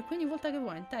 puoi venire qui ogni volta che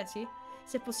vuoi, intesi?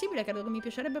 Se è possibile, credo che mi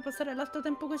piacerebbe passare l'altro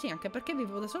tempo così, anche perché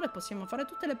vivo da solo e possiamo fare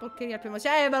tutte le porcherie al primo.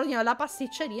 Valutino, la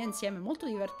pasticceria insieme, molto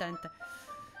divertente.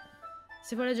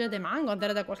 Se vuoi leggere dei manga,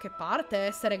 andare da qualche parte,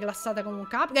 essere glassata come un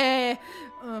capo.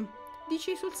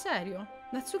 Dici sul serio?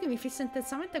 Natsuki mi fissa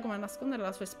intensamente come a nascondere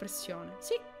la sua espressione.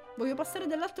 Sì, voglio passare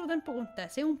dell'altro tempo con te.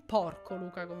 Sei un porco,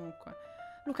 Luca, comunque.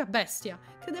 Luca bestia,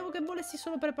 credevo che volessi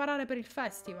solo preparare per il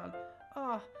festival.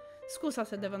 Oh, scusa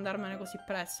se devo andarmene così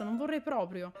presto, non vorrei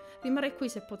proprio. Rimarrei qui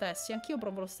se potessi, anch'io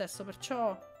provo lo stesso,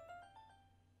 perciò...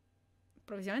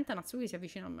 Improvvisamente Natsuki si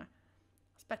avvicina a me.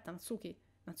 Aspetta, Natsuki.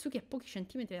 Natsuki è a pochi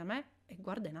centimetri da me e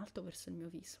guarda in alto verso il mio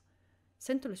viso.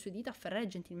 Sento le sue dita afferrare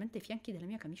gentilmente i fianchi della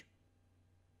mia camicia.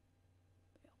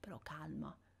 Però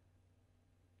calma.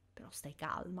 Però stai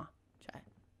calma. Cioè...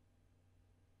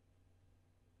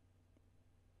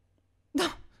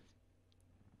 No!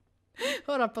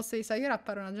 Ora al posto di Sayori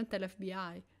appare un agente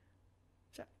dell'FBI.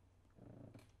 Cioè...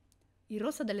 Il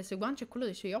rosa delle sue guance è quello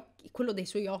dei suoi occhi. Quello dei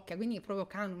suoi occhi, quindi è proprio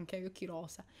canon che ha gli occhi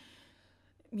rosa.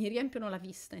 Mi riempiono la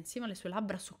vista insieme alle sue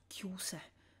labbra socchiuse.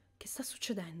 Che sta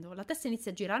succedendo? La testa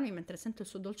inizia a girarmi mentre sento il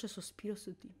suo dolce sospiro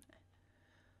su di me.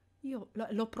 Io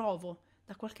lo provo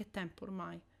da qualche tempo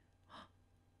ormai.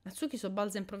 Natsuki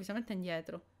sobbalza improvvisamente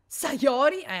indietro.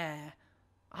 Sayori?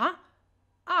 Ah?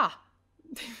 Ah!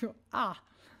 Ah!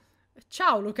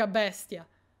 Ciao, Luca bestia!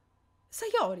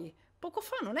 Sayori, poco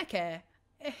fa non è che...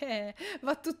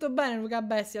 va tutto bene, Luca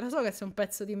bestia. Lo so che sei un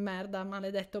pezzo di merda,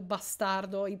 maledetto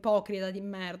bastardo, ipocrita di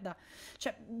merda.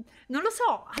 Cioè, non lo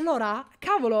so. Allora,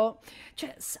 cavolo,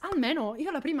 cioè, almeno io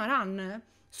la prima run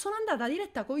sono andata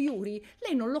diretta con Yuri,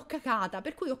 lei non l'ho cacata,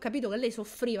 per cui ho capito che lei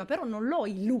soffriva, però non l'ho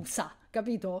illusa,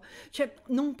 capito? Cioè,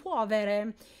 non può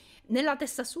avere... Nella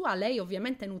testa sua lei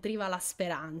ovviamente nutriva la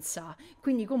speranza,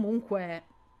 quindi comunque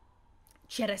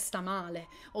ci resta male,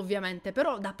 ovviamente,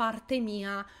 però da parte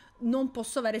mia non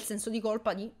posso avere il senso di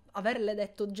colpa di averle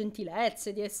detto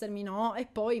gentilezze, di essermi no, e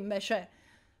poi invece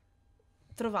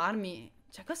trovarmi...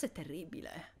 Cioè, questo è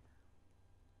terribile.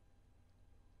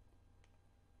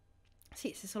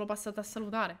 Sì, si è solo passata a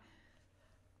salutare.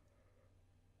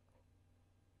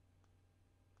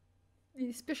 Mi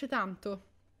dispiace tanto.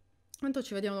 Tanto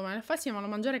ci vediamo domani. Al festival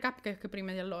vanno a mangiare cupcake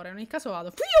prima di allora. In ogni caso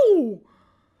vado. Fiu!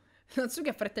 Natsuki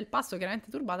affretta il passo, chiaramente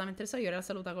turbata, mentre Sayori la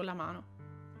saluta con la mano.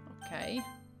 Ok.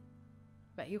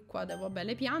 Beh, io qua devo, vabbè,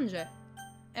 le piange.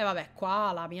 E vabbè,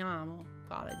 qua la amiamo.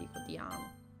 Qua le dico ti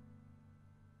amo.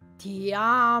 Ti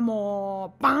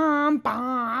amo. Pam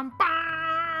pam pam.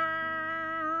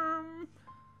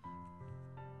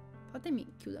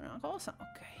 Fatemi chiudere una cosa.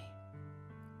 Ok.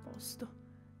 Posto.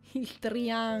 Il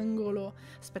triangolo.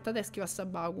 Aspettate, scrivo a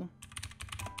Sabaku.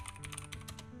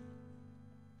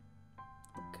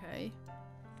 Ok.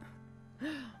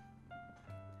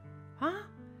 Ah?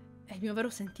 È il mio vero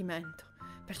sentimento.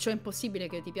 Perciò è impossibile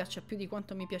che ti piaccia più di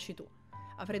quanto mi piaci tu.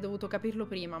 Avrei dovuto capirlo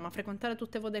prima, ma frequentare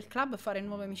tutte voi del club, fare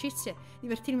nuove amicizie,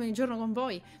 divertirmi ogni giorno con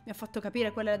voi, mi ha fatto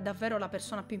capire qual è davvero la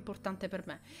persona più importante per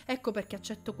me. Ecco perché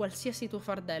accetto qualsiasi tuo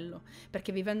fardello,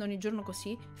 perché vivendo ogni giorno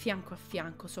così, fianco a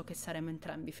fianco, so che saremo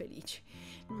entrambi felici.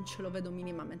 Non ce lo vedo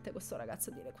minimamente questo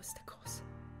ragazzo a dire queste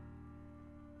cose.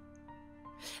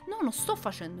 No, non sto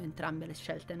facendo entrambe le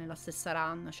scelte nella stessa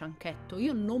run, cianchetto.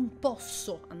 Io non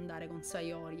posso andare con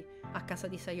Sayori, a casa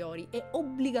di Sayori. È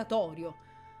obbligatorio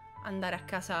andare a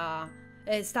casa,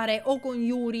 stare o con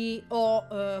Yuri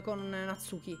o con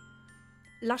Natsuki.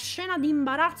 La scena di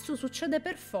imbarazzo succede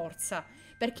per forza,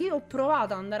 perché io ho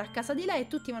provato ad andare a casa di lei e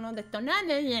tutti mi hanno detto no,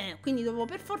 no, no, quindi dovevo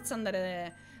per forza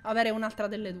andare avere un'altra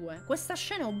delle due. Questa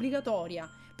scena è obbligatoria.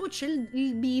 Poi c'è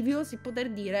il bivio, si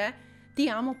poter dire ti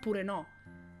amo oppure no.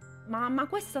 Ma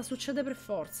questa succede per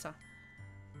forza.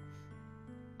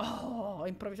 Oh,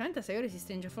 improvvisamente Sayori si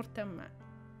stringe forte a me.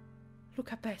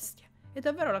 Luca bestia. È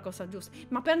davvero la cosa giusta.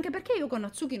 Ma anche perché io con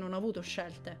Natsuki non ho avuto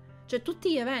scelte. Cioè,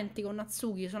 tutti gli eventi con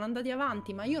Natsuki sono andati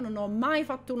avanti, ma io non ho mai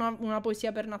fatto una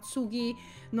poesia per Natsuki,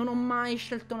 non ho mai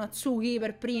scelto Natsuki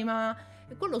per prima.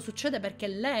 E quello succede perché è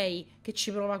lei che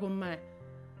ci prova con me.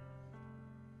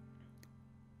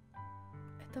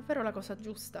 È davvero la cosa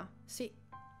giusta? Sì.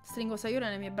 Stringo Sayori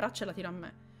nelle mie braccia e la tiro a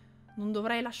me. Non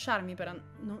dovrei lasciarmi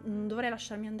non dovrei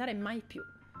lasciarmi andare mai più.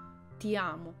 Ti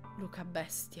amo, Luca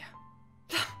bestia.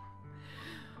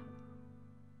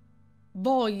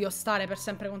 Voglio stare per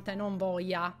sempre con te, non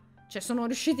voglia. Cioè, sono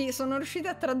riusciti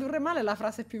a tradurre male la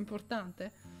frase più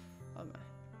importante. Vabbè.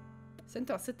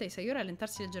 Sento la setta di Sayori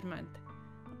allentarsi leggermente.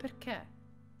 Ma perché?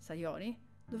 Sayori?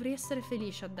 Dovrei essere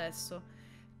felice adesso.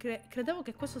 Credevo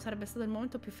che questo sarebbe stato il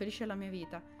momento più felice della mia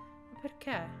vita. Ma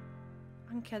perché?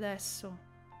 Anche adesso.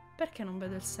 Perché non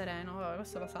vedo il sereno? Vabbè,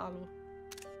 questo la salvo.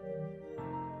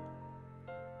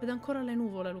 Vedo ancora le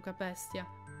nuvole, Luca bestia.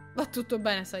 Va tutto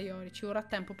bene, Sayori, ci vorrà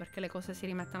tempo perché le cose si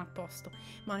rimettano a posto,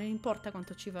 ma non importa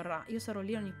quanto ci vorrà, io sarò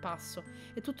lì ogni passo,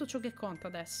 è tutto ciò che conta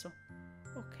adesso.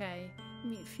 Ok,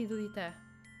 mi fido di te.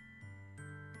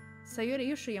 Sayori e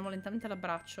io sciogliamo lentamente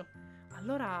l'abbraccio.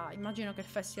 Allora immagino che il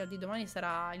festival di domani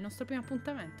sarà il nostro primo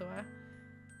appuntamento, eh?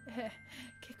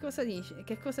 Che cosa dici?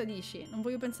 Che cosa dici? Non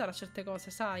voglio pensare a certe cose,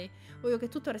 sai? Voglio che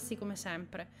tutto resti come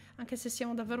sempre, anche se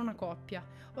siamo davvero una coppia.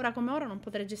 Ora come ora non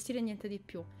potrei gestire niente di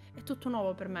più. È tutto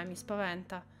nuovo per me, mi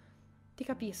spaventa. Ti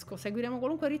capisco, seguiremo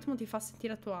qualunque ritmo ti fa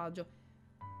sentire a tuo agio.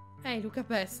 Ehi, Luca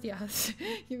bestia.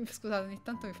 Scusate, ogni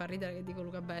tanto mi fa ridere che dico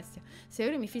Luca bestia.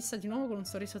 Sayori mi fissa di nuovo con un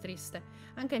sorriso triste.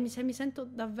 Anche se mi sento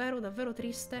davvero, davvero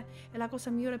triste, è la cosa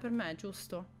migliore per me,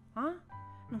 giusto? Ah?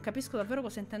 Non capisco davvero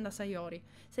cosa intenda Sayori.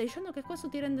 Stai dicendo che questo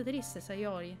ti rende triste,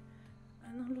 Sayori?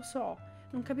 Non lo so,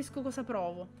 non capisco cosa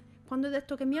provo. Quando hai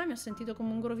detto che mi ami ho sentito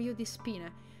come un groviglio di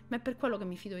spine, ma è per quello che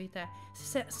mi fido di te.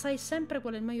 Sai sempre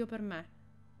qual è il meglio per me.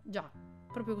 Già,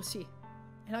 proprio così.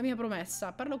 È la mia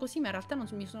promessa. Parlo così, ma in realtà non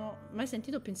mi sono mai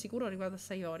sentito più insicuro riguardo a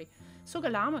Sayori. So che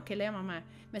la amo e che lei ama me,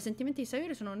 ma i sentimenti di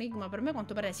Sayori sono un enigma per me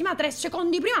quanto per lei. Sì, ma 3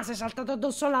 secondi prima sei saltato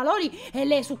addosso alla Lori e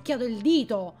le hai succhiato il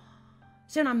dito.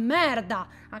 Sei una merda!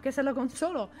 Anche se la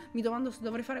consolo, mi domando se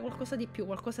dovrei fare qualcosa di più,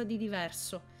 qualcosa di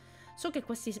diverso. So che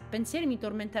questi pensieri mi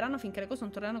tormenteranno finché le cose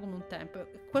non torneranno come un tempo.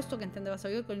 Questo che intendeva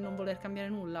Sayori con il non voler cambiare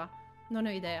nulla? Non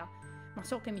ne ho idea. Ma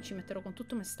so che mi ci metterò con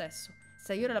tutto me stesso.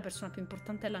 Sayori è la persona più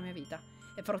importante della mia vita.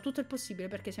 E farò tutto il possibile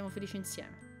perché siamo felici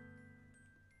insieme.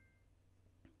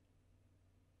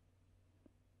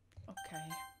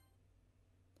 Ok.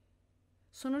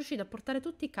 Sono riuscito a portare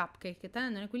tutti i cupcake,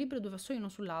 tenendo in equilibrio due vassoi uno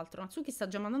sull'altro. Natsuki sta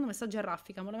già mandando messaggi a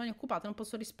raffica, ma le mani occupate, non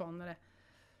posso rispondere.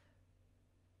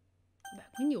 Beh,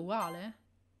 quindi è uguale?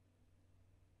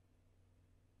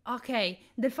 Ok,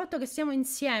 del fatto che siamo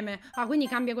insieme. Ah, quindi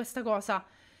cambia questa cosa.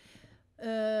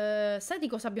 Sai di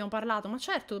cosa abbiamo parlato? Ma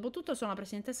certo, dopo tutto sono la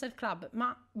presidentessa del club.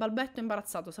 Ma balbetto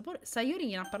imbarazzato. Sayori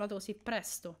gliene ha parlato così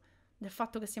presto del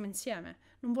fatto che siamo insieme.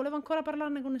 Non volevo ancora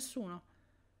parlarne con nessuno.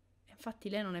 Infatti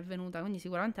lei non è venuta, quindi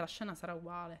sicuramente la scena sarà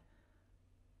uguale.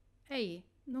 Ehi,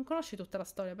 non conosci tutta la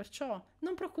storia, perciò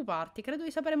non preoccuparti, credo di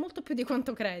sapere molto più di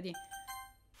quanto credi.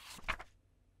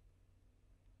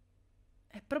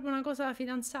 È proprio una cosa da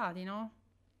fidanzati, no?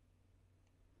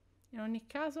 In ogni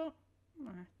caso...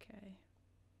 Ok.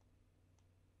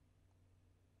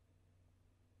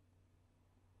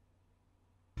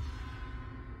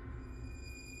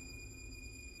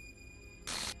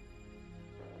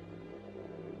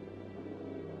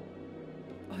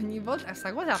 ogni volta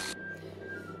sta cosa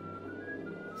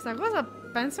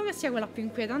penso che sia quella più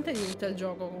inquietante di tutto il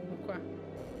gioco, comunque.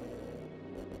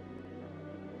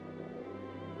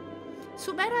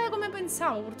 Era come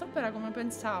pensavo, purtroppo era come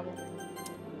pensavo.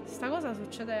 Sta cosa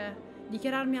succede.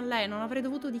 Dichiararmi a lei, non avrei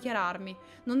dovuto dichiararmi.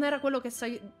 Non era quello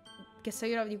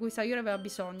di cui Sayori aveva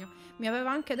bisogno. Mi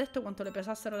aveva anche detto quanto le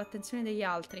pesassero le attenzioni degli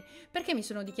altri. Perché mi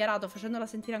sono dichiarato facendola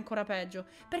sentire ancora peggio?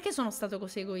 Perché sono stato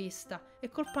così egoista? È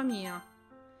colpa mia.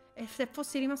 E se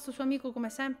fossi rimasto suo amico come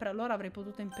sempre, allora avrei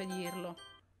potuto impedirlo.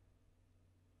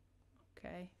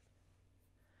 Ok.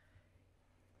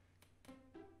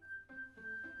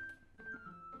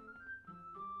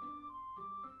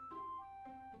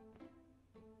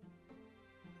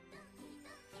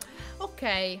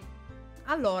 Ok,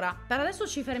 allora, per adesso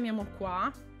ci fermiamo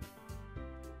qua.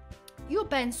 Io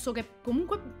penso che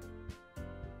comunque...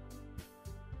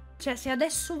 Cioè, se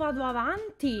adesso vado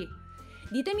avanti...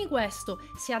 Ditemi questo,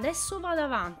 se adesso vado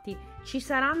avanti ci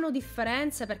saranno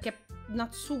differenze perché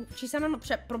Natsuki... Ci saranno...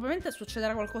 Cioè, probabilmente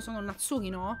succederà qualcosa con Natsuki,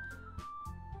 no?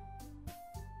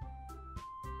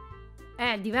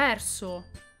 È diverso.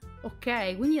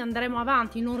 Ok, quindi andremo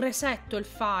avanti, non resetto il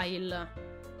file.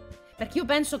 Perché io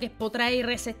penso che potrei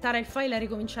resettare il file e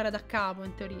ricominciare da capo,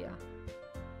 in teoria.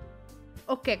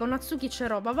 Ok, con Natsuki c'è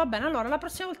roba. Va bene, allora la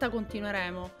prossima volta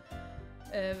continueremo.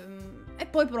 E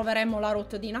poi proveremo la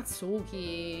rotta di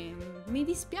Natsuki. Mi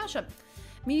dispiace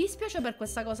per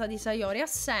questa cosa di Sayori. Ha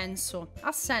senso,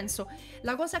 ha senso.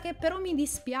 La cosa che però mi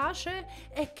dispiace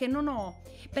è che non ho...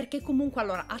 Perché comunque,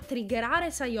 allora, a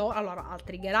triggerare Sayori,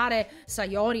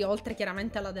 oltre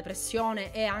chiaramente alla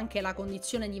depressione, è anche la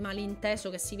condizione di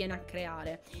malinteso che si viene a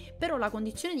creare. Però la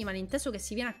condizione di malinteso che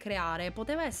si viene a creare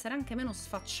poteva essere anche meno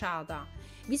sfacciata.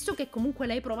 Visto che comunque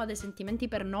lei prova dei sentimenti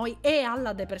per noi e ha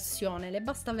la depressione, le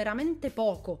basta veramente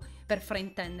poco per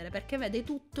fraintendere, perché vede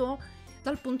tutto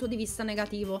dal punto di vista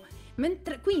negativo.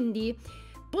 Quindi...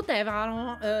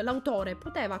 l'autore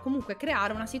poteva comunque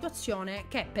creare una situazione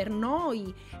che per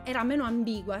noi era meno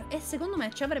ambigua e secondo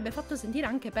me ci avrebbe fatto sentire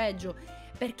anche peggio,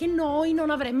 perché noi non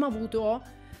avremmo avuto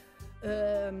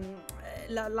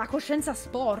la coscienza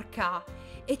sporca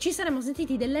e ci saremmo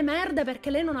sentiti delle merde perché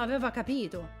lei non aveva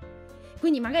capito.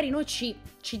 Quindi magari noi ci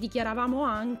dichiaravamo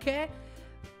anche,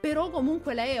 però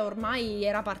comunque lei ormai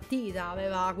era partita,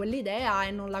 aveva quell'idea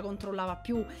e non la controllava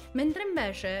più. Mentre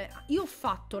invece io ho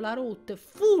fatto la route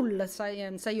full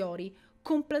Sayori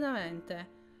completamente.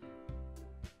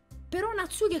 Però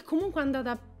Natsuki è comunque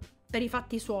andata per i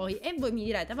fatti suoi. E voi mi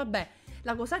direte, vabbè,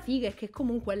 la cosa figa è che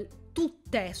comunque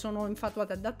tutte sono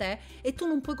infatuate da te e tu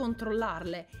non puoi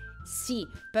controllarle. Sì,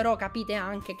 però capite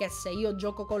anche che se io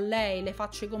gioco con lei, le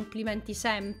faccio i complimenti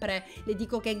sempre, le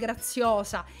dico che è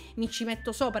graziosa, mi ci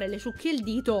metto sopra e le succhio il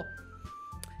dito,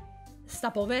 sta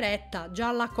poveretta, già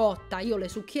alla cotta, io le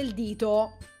succhio il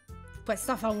dito,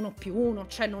 questa fa 1+1,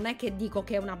 cioè non è che dico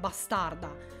che è una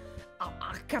bastarda,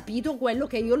 ha capito quello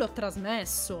che io le ho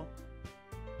trasmesso.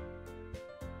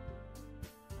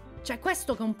 Cioè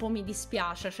questo che un po' mi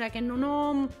dispiace, cioè che non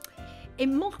ho... È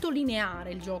molto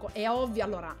lineare il gioco, è ovvio,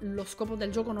 allora, lo scopo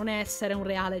del gioco non è essere un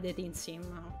reale dating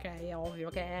sim, ok? È ovvio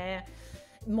che è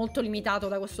molto limitato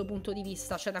da questo punto di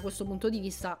vista, cioè da questo punto di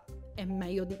vista è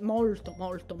meglio di, molto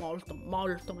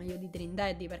meglio di Dream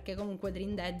Daddy, perché comunque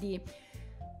Dream Daddy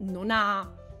non ha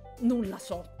nulla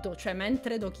sotto, cioè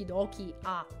mentre Doki Doki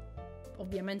ha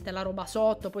ovviamente la roba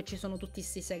sotto, poi ci sono tutti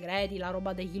questi segreti, la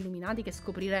roba degli illuminati che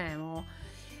scopriremo,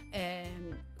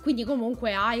 quindi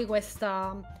comunque hai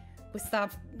questa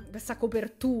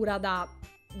copertura da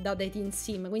dating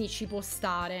sim, quindi ci può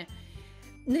stare.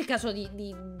 Nel caso di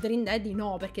Dream Daddy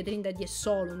no, perché Dream Daddy è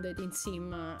solo un dating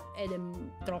sim ed è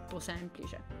troppo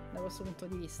semplice da questo punto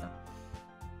di vista.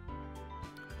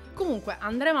 Comunque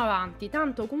andremo avanti,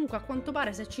 tanto comunque a quanto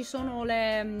pare se ci sono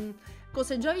le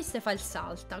cose già viste fa il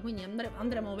salta, quindi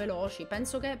andremo veloci.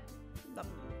 Penso che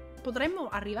potremmo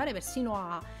arrivare persino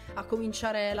a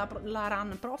cominciare la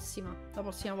run prossima, la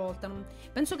prossima volta.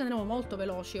 Penso che andremo molto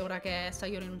veloci ora che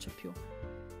Sayori non c'è più.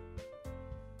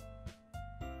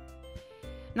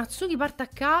 Natsuki parte a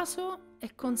caso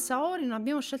e con Saori non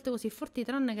abbiamo scelte così forti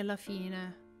tranne che alla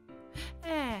fine.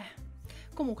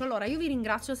 Comunque allora io vi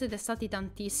ringrazio, siete stati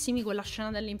tantissimi. Quella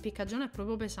scena dell'impiccagione è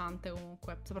proprio pesante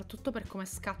comunque, soprattutto per come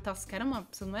scatta a schermo.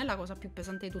 Secondo me è la cosa più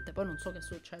pesante di tutte. Poi non so che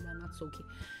succede a Natsuki,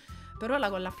 però è la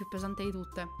quella più pesante di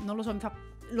tutte. Non lo so,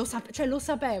 lo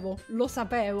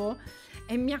sapevo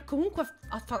e mi ha comunque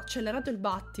accelerato il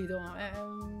battito. È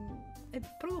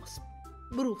proprio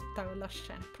brutta quella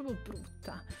scena, è proprio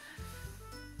brutta.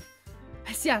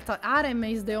 Sì, harem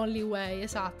is the only way,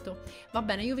 esatto. Va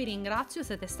bene, io vi ringrazio,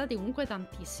 siete stati comunque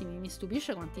tantissimi. Mi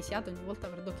stupisce quanti siate ogni volta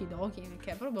per Doki Doki,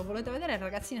 perché proprio volete vedere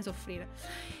ragazzine soffrire.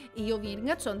 Io vi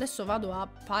ringrazio, adesso vado a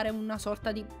fare una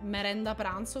sorta di merenda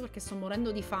pranzo perché sto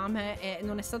morendo di fame e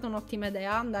non è stata un'ottima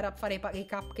idea andare a fare i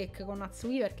cupcake con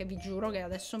Natsuki, perché vi giuro che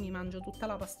adesso mi mangio tutta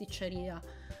la pasticceria.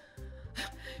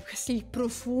 Questo è il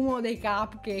profumo dei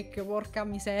cupcake, porca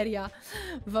miseria.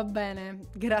 Va bene,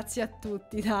 grazie a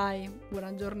tutti, dai,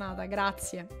 buona giornata,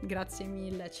 grazie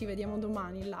mille, ci vediamo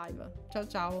domani in live, ciao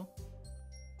ciao.